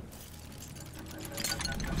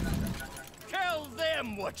 Tell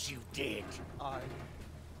them what you did. I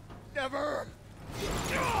never.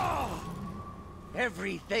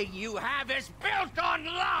 Everything you have is built on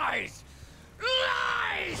lies.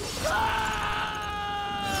 Lies!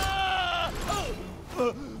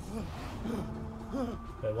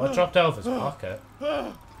 Wait, what dropped out of his pocket?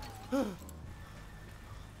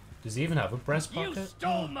 Does he even have a breast pocket? You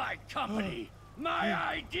stole my company, my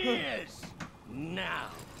ideas. Now,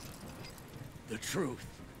 the truth.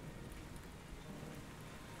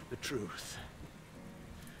 The truth.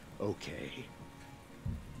 Okay.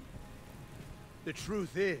 The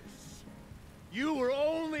truth is, you were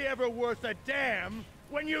only ever worth a damn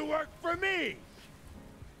when you worked for me.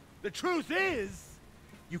 The truth is,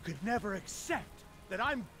 you could never accept that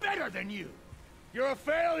I'm better than you. You're a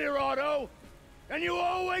failure, Otto, and you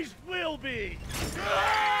always will be.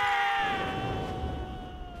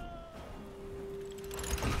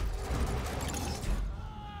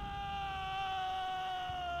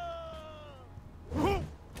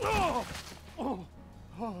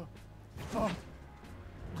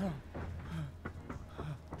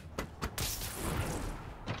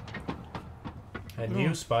 A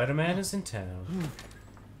new Spider-Man is in town.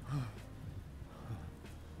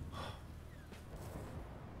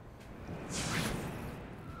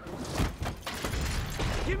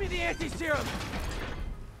 Give me the anti-serum!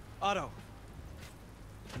 Otto,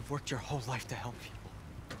 you've worked your whole life to help people.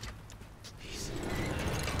 Please.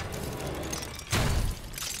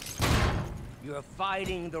 You're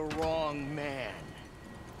fighting the wrong man.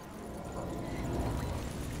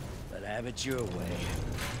 But have it your way.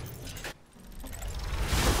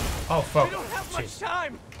 Oh, fuck. We don't have much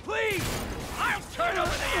time! Please! I'll turn over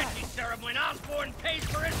the anti-serum when Osborn pays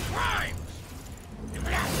for his crimes!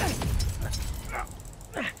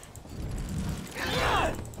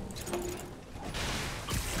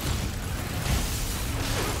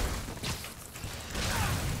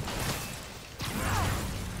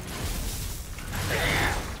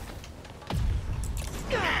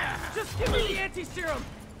 Just give me the anti-serum!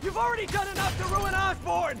 You've already done enough to ruin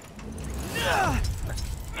Osborn!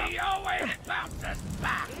 He always bounces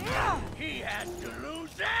back! He has to lose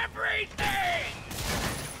everything!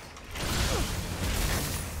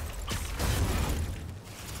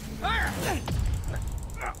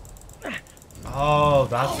 Oh,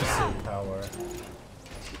 that's the suit power.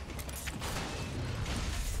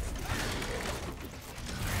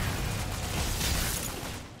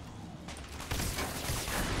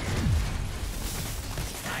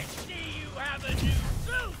 I see you have a new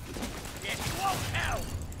suit! It won't help!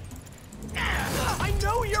 I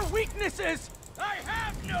know your weaknesses! I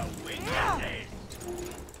have no weaknesses!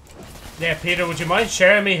 Yeah, Peter, would you mind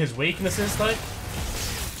sharing me his weaknesses, like?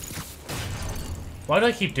 Why do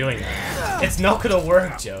I keep doing that? It's not gonna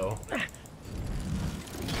work, Joe.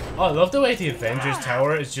 Oh, I love the way the Avengers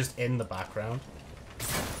Tower is just in the background.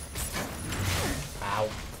 Ow.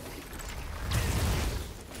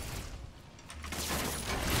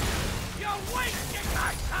 You're wasting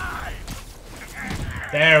my time!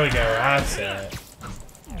 There we go, that's it.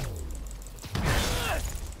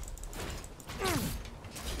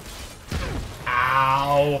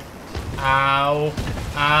 Ow. Ow.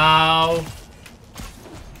 Ow.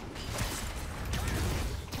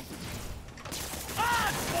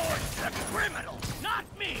 Osborn's the criminal, not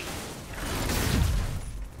me!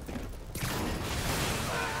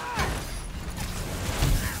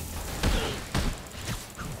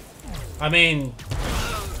 I mean,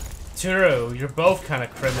 true, you're both kind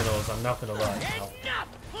of criminals, I'm not gonna lie. Enough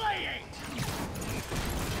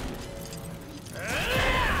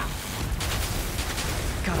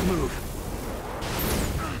Gotta move.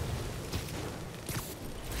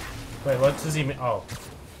 Wait, what does he mean? Oh.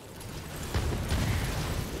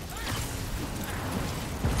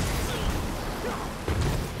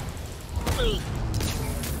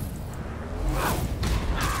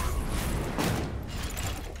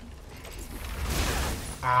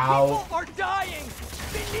 Ow. People are dying!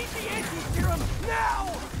 They need the anti-serum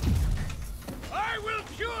now! I will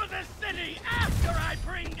cure the city after I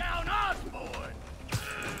bring down Osborn!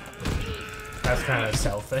 That's kind of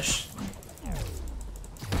selfish.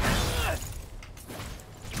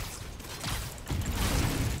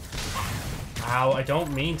 Ow, I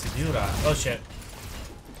don't mean to do that. Oh shit.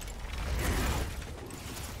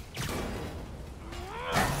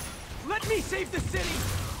 Let me save the city!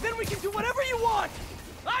 Then we can do whatever you want!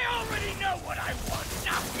 I already know what I want!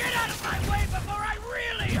 Now get out of my way before I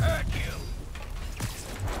really hurt you!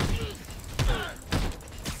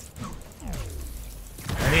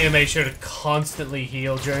 I need to make sure to constantly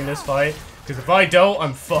heal during this fight, because if I don't,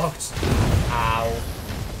 I'm fucked. Ow.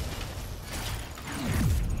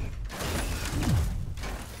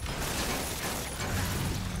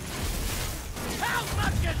 How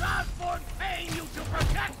much is Osborn paying you to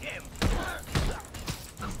protect him?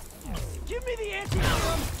 Give me the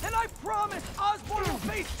anti-serum, and I promise Osborn will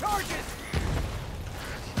face charges!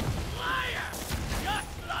 Liar! Just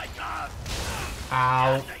like us!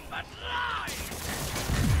 Ow. Nothing but lies!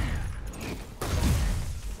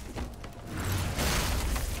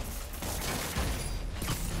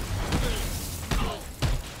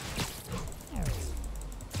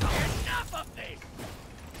 Enough of this!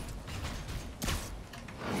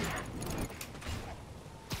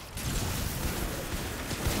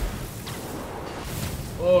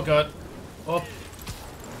 Oh god. Oh.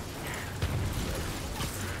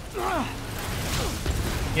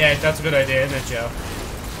 Yeah, that's a good idea, isn't it, Joe?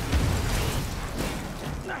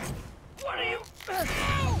 What are you...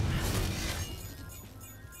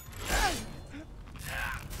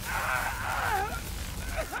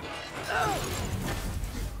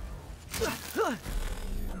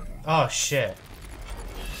 Oh shit.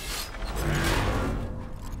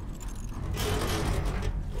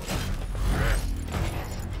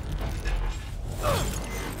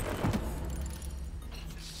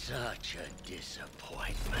 Such a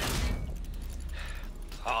disappointment.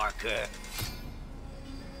 Parker.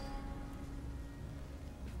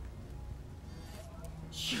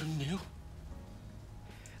 You knew?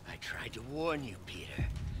 I tried to warn you, Peter,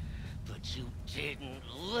 but you didn't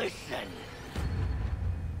listen.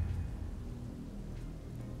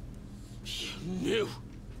 You knew?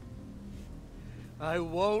 I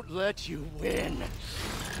won't let you win.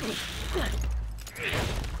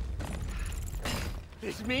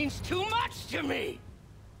 This means too much to me!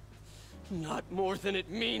 Not more than it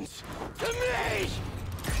means To me!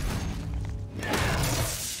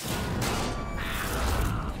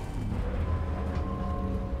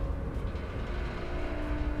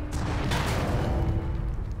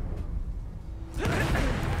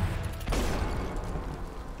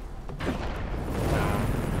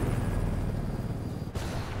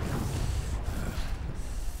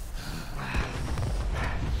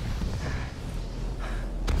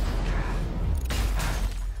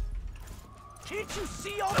 Can't you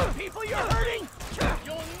see all the people you're hurting?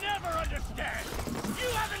 You'll never understand! You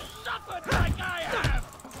haven't suffered like I have!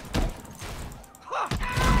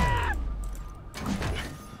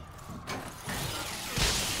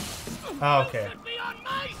 Oh, okay. You should be on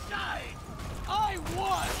my side! I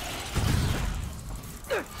won!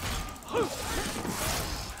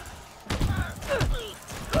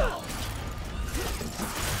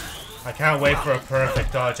 I can't wait for a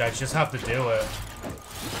perfect dodge. I just have to do it.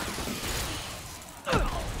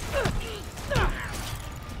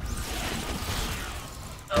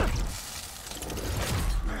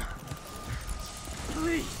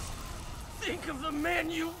 Please, think of the man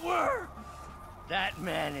you were! That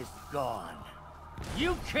man is gone.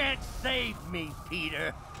 You can't save me,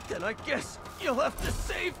 Peter. Then I guess you'll have to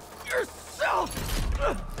save yourself!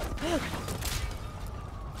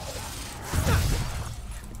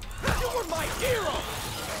 You were my hero!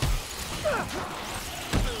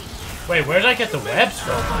 Wait, where did I get the webs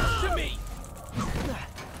from? To me!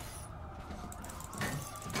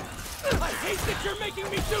 I hate that you're making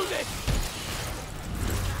me do this!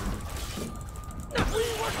 We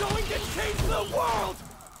were going to change the world!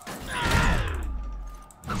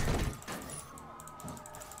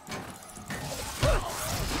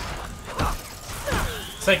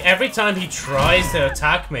 It's like every time he tries to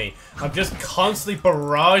attack me, I'm just constantly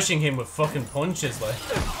barraging him with fucking punches, like.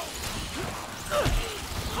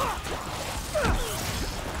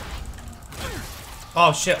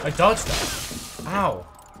 Oh shit, I dodged that. Ow.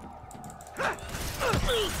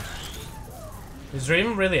 Is there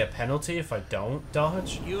even really a penalty if I don't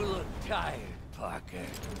dodge? You look tired, Parker.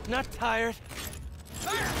 Not tired.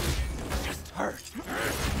 Just hurt.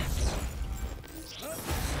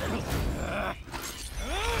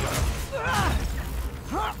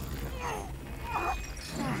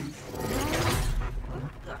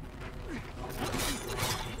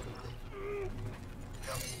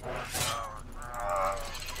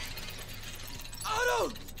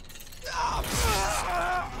 Otto! Stop!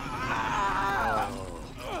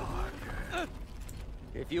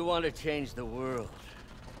 If you want to change the world,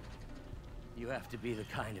 you have to be the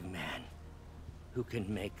kind of man who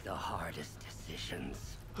can make the hardest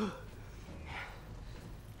decisions.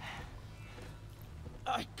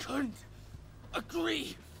 I couldn't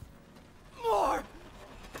agree more.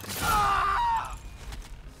 No!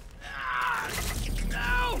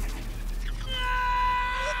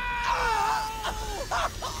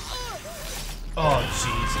 Oh,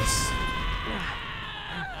 Jesus.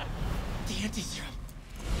 The anti-serum.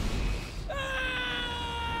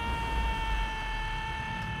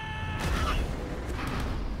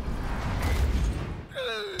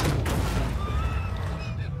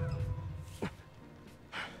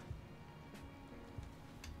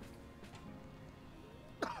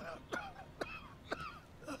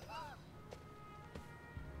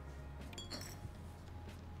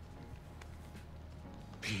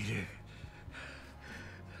 Peter,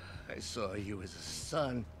 I saw you as a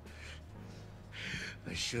son.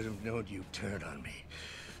 I should have known you'd turn on me,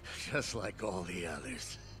 just like all the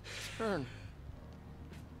others. Turn.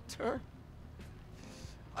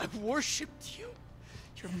 I've worshipped you.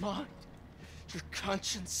 Your mind, your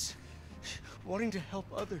conscience, wanting to help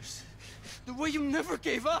others. The way you never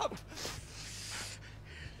gave up.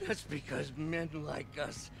 That's because men like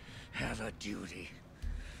us have a duty,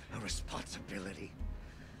 a responsibility,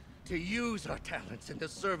 to use our talents in the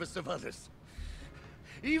service of others.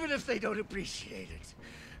 Even if they don't appreciate it,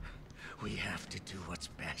 we have to do what's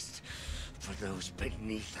best for those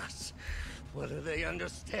beneath us, whether they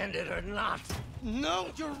understand it or not. No,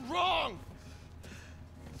 you're wrong!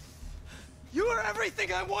 You are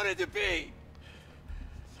everything I wanted to be!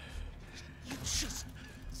 You just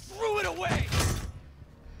threw it away!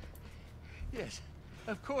 Yes,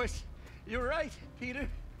 of course. You're right, Peter.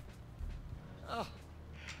 Oh,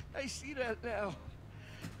 I see that now.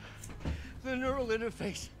 The neural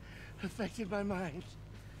interface affected my mind.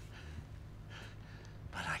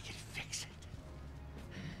 But I can fix it.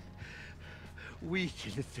 We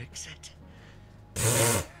can fix it.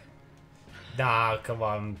 Nah, come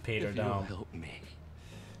on, Peter, If you'll don't. help me.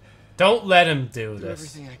 Don't let him do Do this.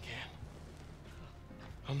 everything I can.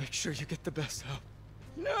 I'll make sure you get the best help.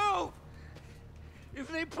 No! If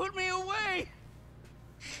they put me away,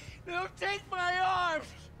 they'll take my arms.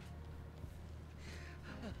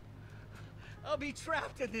 I'll be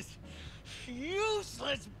trapped in this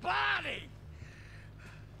useless body.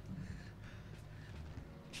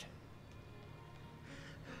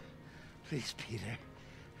 Please, Peter.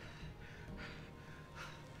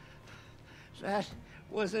 That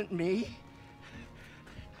wasn't me.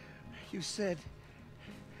 You said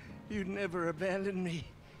you'd never abandon me.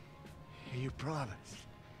 You promised.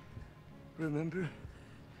 Remember?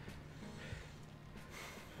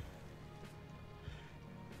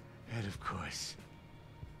 And of course,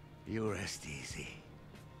 you rest easy,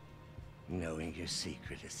 knowing your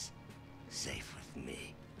secret is safe with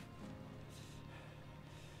me.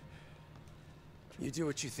 You do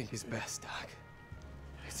what you think is best, Doc.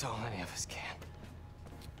 It's all any of us can.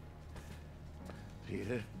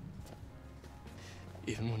 Peter?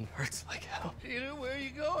 Even when it hurts like hell. Peter, where are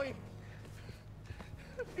you going?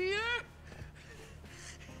 Peter?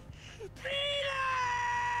 Peter!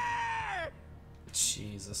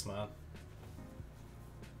 Jesus, man.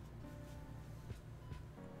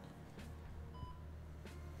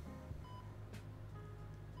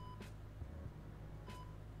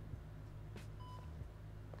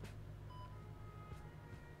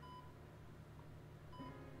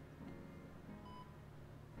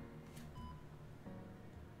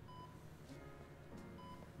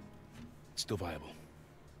 Still viable.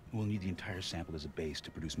 We'll need the entire sample as a base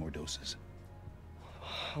to produce more doses.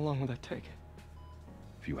 How long will that take?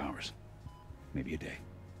 A few hours. Maybe a day.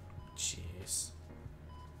 Jeez.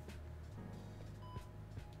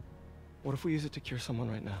 What if we use it to cure someone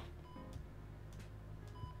right now?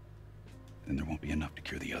 Then there won't be enough to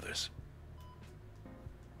cure the others.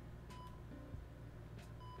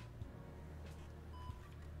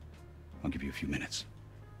 I'll give you a few minutes.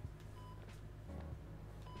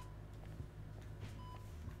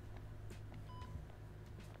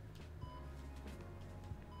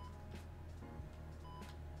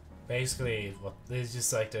 Basically, what it's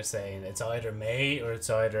just like they're saying, it's either May or it's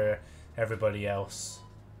either everybody else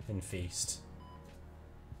in Feast.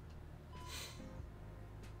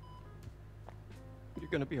 You're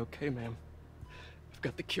gonna be okay, ma'am. I've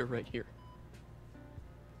got the cure right here.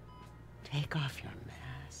 Take off your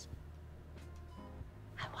mask.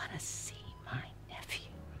 I want to see my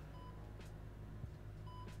nephew.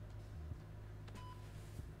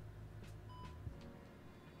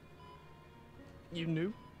 You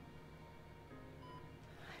knew?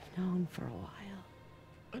 I've known for a while.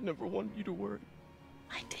 I never wanted you to worry.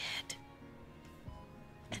 I did.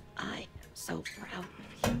 And I am so proud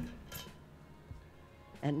of you.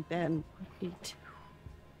 And Ben would be too.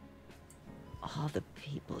 All the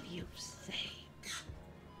people you've saved.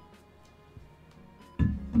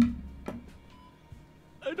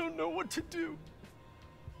 I don't know what to do.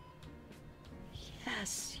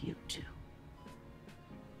 Yes, you do.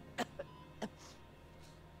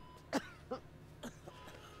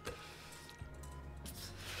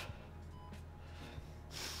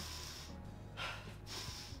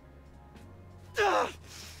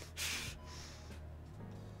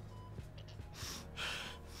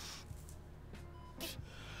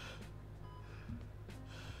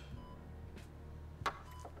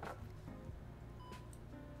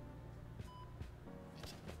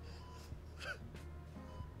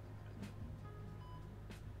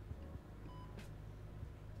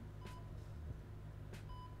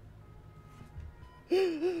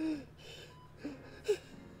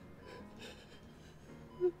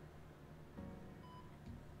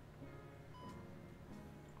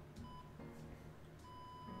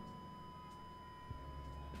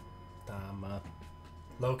 Damn, man.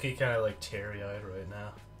 Low-key kind of like teary-eyed right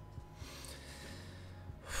now.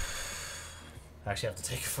 Actually have to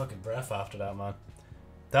take a fucking breath after that, man.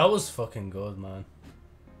 That was fucking good, man.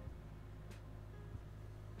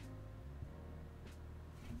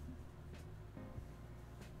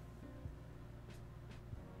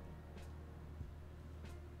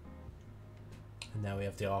 And now we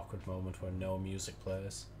have the awkward moment where no music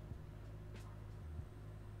plays.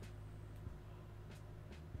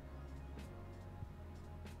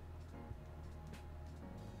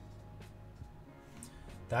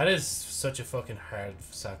 That is such a fucking hard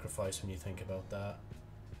sacrifice when you think about that.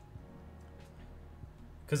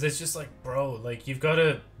 Because it's just like, bro, like, you've got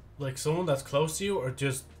to, like, someone that's close to you or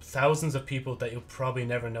just thousands of people that you'll probably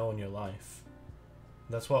never know in your life.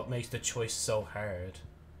 That's what makes the choice so hard.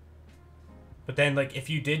 But then, like, if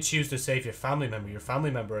you did choose to save your family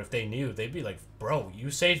member, if they knew, they'd be like, bro, you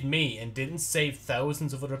saved me and didn't save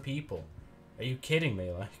thousands of other people. Are you kidding me?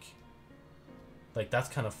 Like that's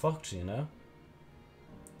kind of fucked, you know?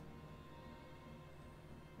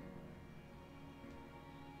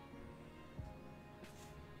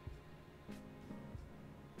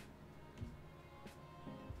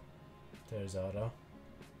 There's Otto.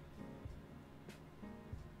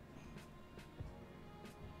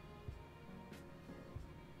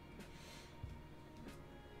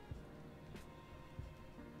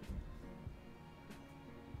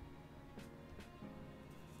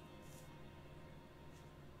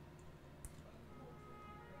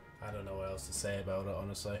 I don't know what else to say about it,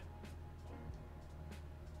 honestly.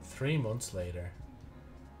 3 months later.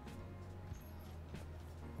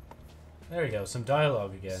 There we go, some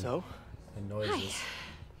dialogue again. So? And noises. Hi,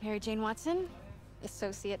 Mary Jane Watson,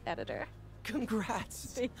 associate editor. Congrats!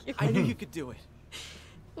 Thank you. I knew you could do it.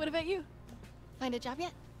 What about you? Find a job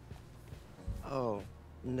yet? Oh,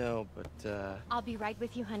 no, but I'll be right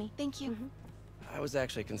with you, honey. Thank you. I was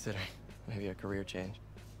actually considering maybe a career change.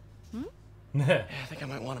 Hmm? Yeah, I think I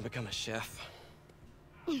might want to become a chef.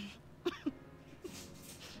 I'm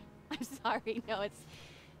sorry, no, it's...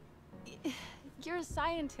 You're a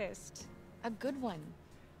scientist. A good one.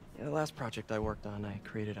 Yeah, the last project I worked on, I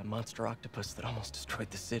created a monster octopus that almost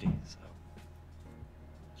destroyed the city, so...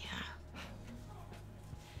 Yeah.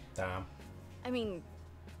 Damn. I mean,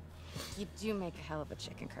 you do make a hell of a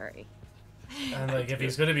chicken curry. And like, if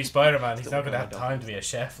he's gonna be Spider-Man, he's not gonna have time to be a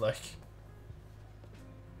chef, like...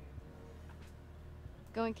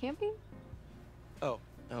 Going camping? Oh,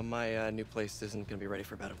 my new place isn't gonna be ready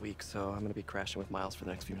for about a week, so I'm gonna be crashing with Miles for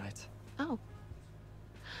the next few nights. Oh.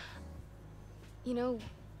 You know,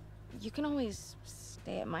 you can always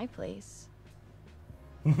stay at my place.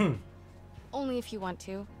 Only if you want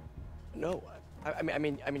to. No, I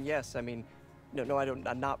mean, yes, I mean, no, I don't,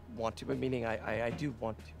 not want to, but meaning I do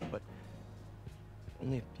want to, but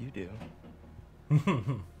only if you do.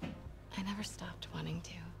 I never stopped wanting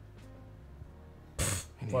to.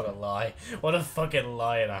 What a lie. What a fucking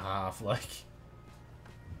lie and a half, like.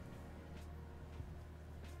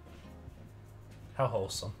 How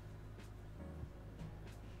wholesome.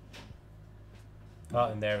 Oh,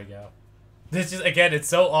 and there we go. This is, again, it's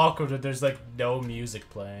so awkward that there's like no music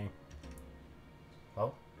playing.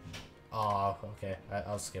 Oh. Oh, okay.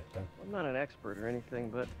 I'll skip then. I'm not an expert or anything,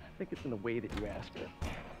 but I think it's in the way that you asked it.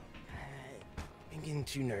 I'm getting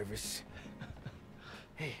too nervous.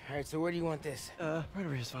 Hey, alright, so where do you want this? Right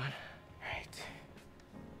over here's fine. Alright.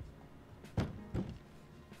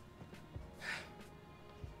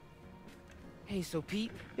 Hey, so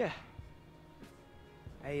Pete? Yeah.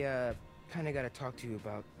 I, kinda gotta talk to you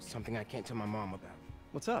about something I can't tell my mom about.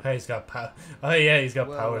 What's up? Hey, he's got power. Oh, yeah, he's got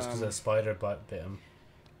Well, powers because a spider bit him.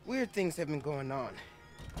 Weird things have been going on.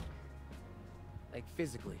 Like,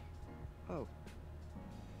 physically. Oh.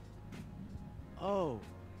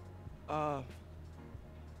 Oh.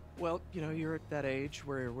 Well, you know, you're at that age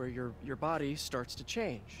where your body starts to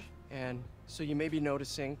change. And so you may be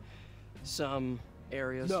noticing some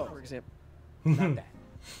areas, No. for example. Not that.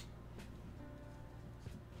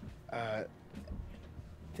 I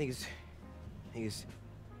think it's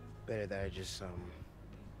better that I just,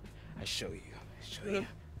 I show you. No.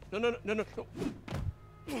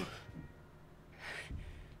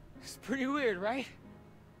 It's pretty weird, right?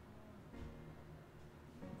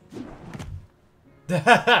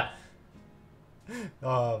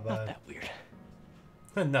 Oh, man. Not that weird.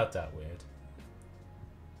 Not that weird.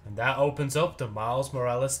 And that opens up the Miles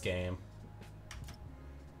Morales game.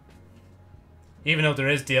 Even though there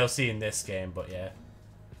is DLC in this game, but yeah.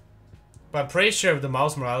 But I'm pretty sure the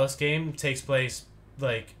Miles Morales game takes place,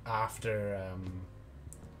 like, after,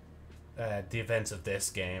 the events of this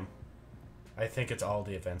game. I think it's all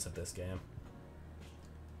the events of this game.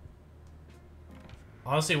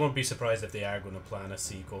 Honestly, wouldn't be surprised if they are going to plan a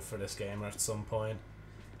sequel for this game at some point.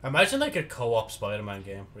 Imagine, like, a co-op Spider-Man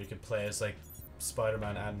game where you could play as, like,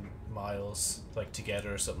 Spider-Man and Miles, like,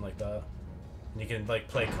 together or something like that. And you can, like,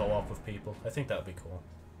 play co-op with people. I think that would be cool.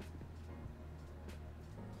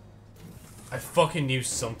 I fucking knew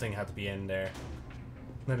something had to be in there.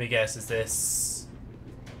 Let me guess, is this...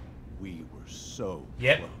 We were so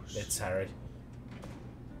Yep, close. it's Harry.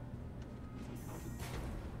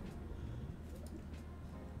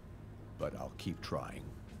 But I'll keep trying.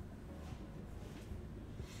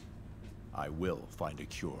 I will find a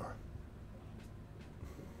cure.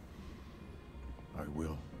 I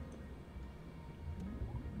will.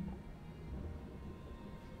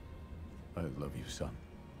 I love you, son.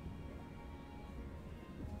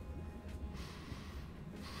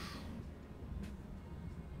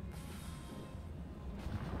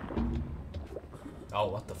 Oh,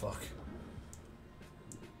 what the fuck?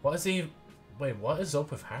 What is he... Wait, what is up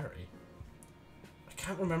with Harry? I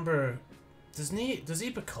can't remember... Does he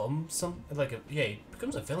become some... Like, yeah, he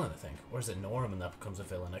becomes a villain, I think. Or is it Norman that becomes a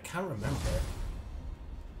villain? I can't remember.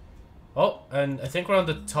 Oh, and I think we're on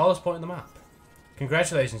the tallest point on the map.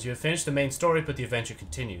 Congratulations, you have finished the main story, but the adventure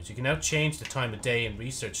continues. You can now change the time of day in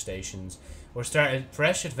research stations, or start a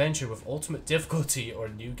fresh adventure with ultimate difficulty or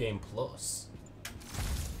new game plus.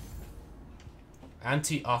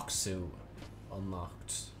 Anti-Oxu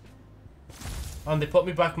unlocked. Oh, and they put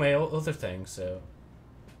me back my other thing, so...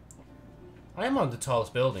 I am on the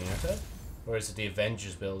tallest building, aren't I? Or is it the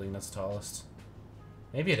Avengers building that's tallest?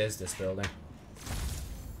 Maybe it is this building.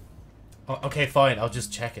 Oh, okay, fine, I'll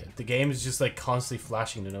just check it. The game is just like constantly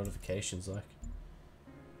flashing the notifications, like.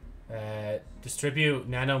 Distribute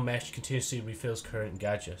nano mesh continuously refills current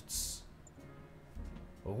gadgets.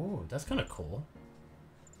 Ooh, that's kind of cool.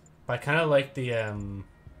 But I kind of like the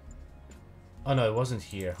Oh no, it wasn't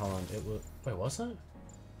here. Hold on, it was. Wait, was it?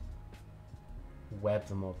 Web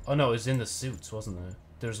them up. Oh no, it was in the suits, wasn't it?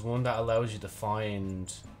 There's one that allows you to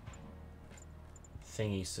find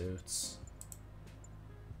thingy suits.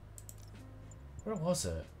 Where was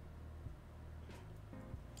it?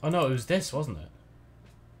 Oh no, it was this, wasn't it?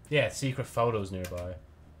 Yeah, secret photos nearby.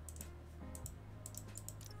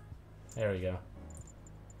 There we go.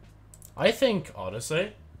 I think,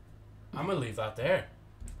 honestly, I'm gonna leave that there.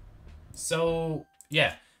 So,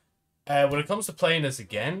 yeah. When it comes to playing this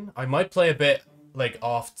again, I might play a bit, like,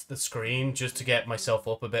 off the screen just to get myself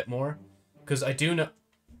up a bit more. Because I do know...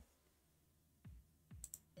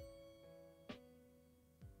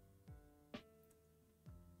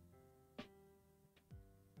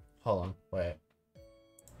 Hold on, wait.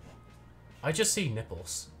 I just see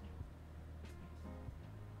nipples.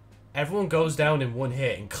 Everyone goes down in one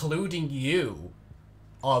hit, including you.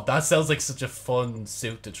 Oh, that sounds like such a fun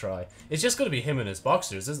suit to try. It's just going to be him in his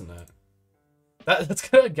boxers, isn't it? That's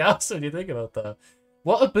kind of gas when you think about that.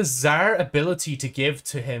 What a bizarre ability to give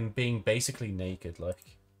to him being basically naked,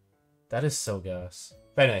 like. That is so gas.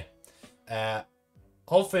 But anyway,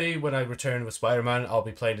 hopefully when I return with Spider-Man, I'll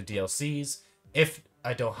be playing the DLCs. If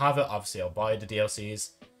I don't have it, obviously I'll buy the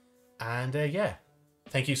DLCs. And yeah,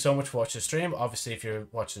 thank you so much for watching the stream. Obviously, if you're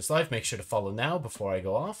watching this live, make sure to follow now before I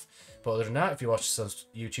go off. But other than that, if you watch this on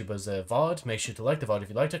YouTube as a VOD, make sure to like the VOD if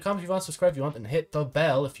you liked it, comment if you want, subscribe if you want, and hit the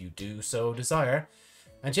bell if you do so desire.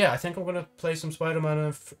 And yeah, I think I'm going to play some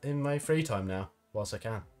Spider-Man in my free time now, whilst I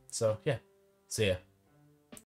can. So yeah, see ya.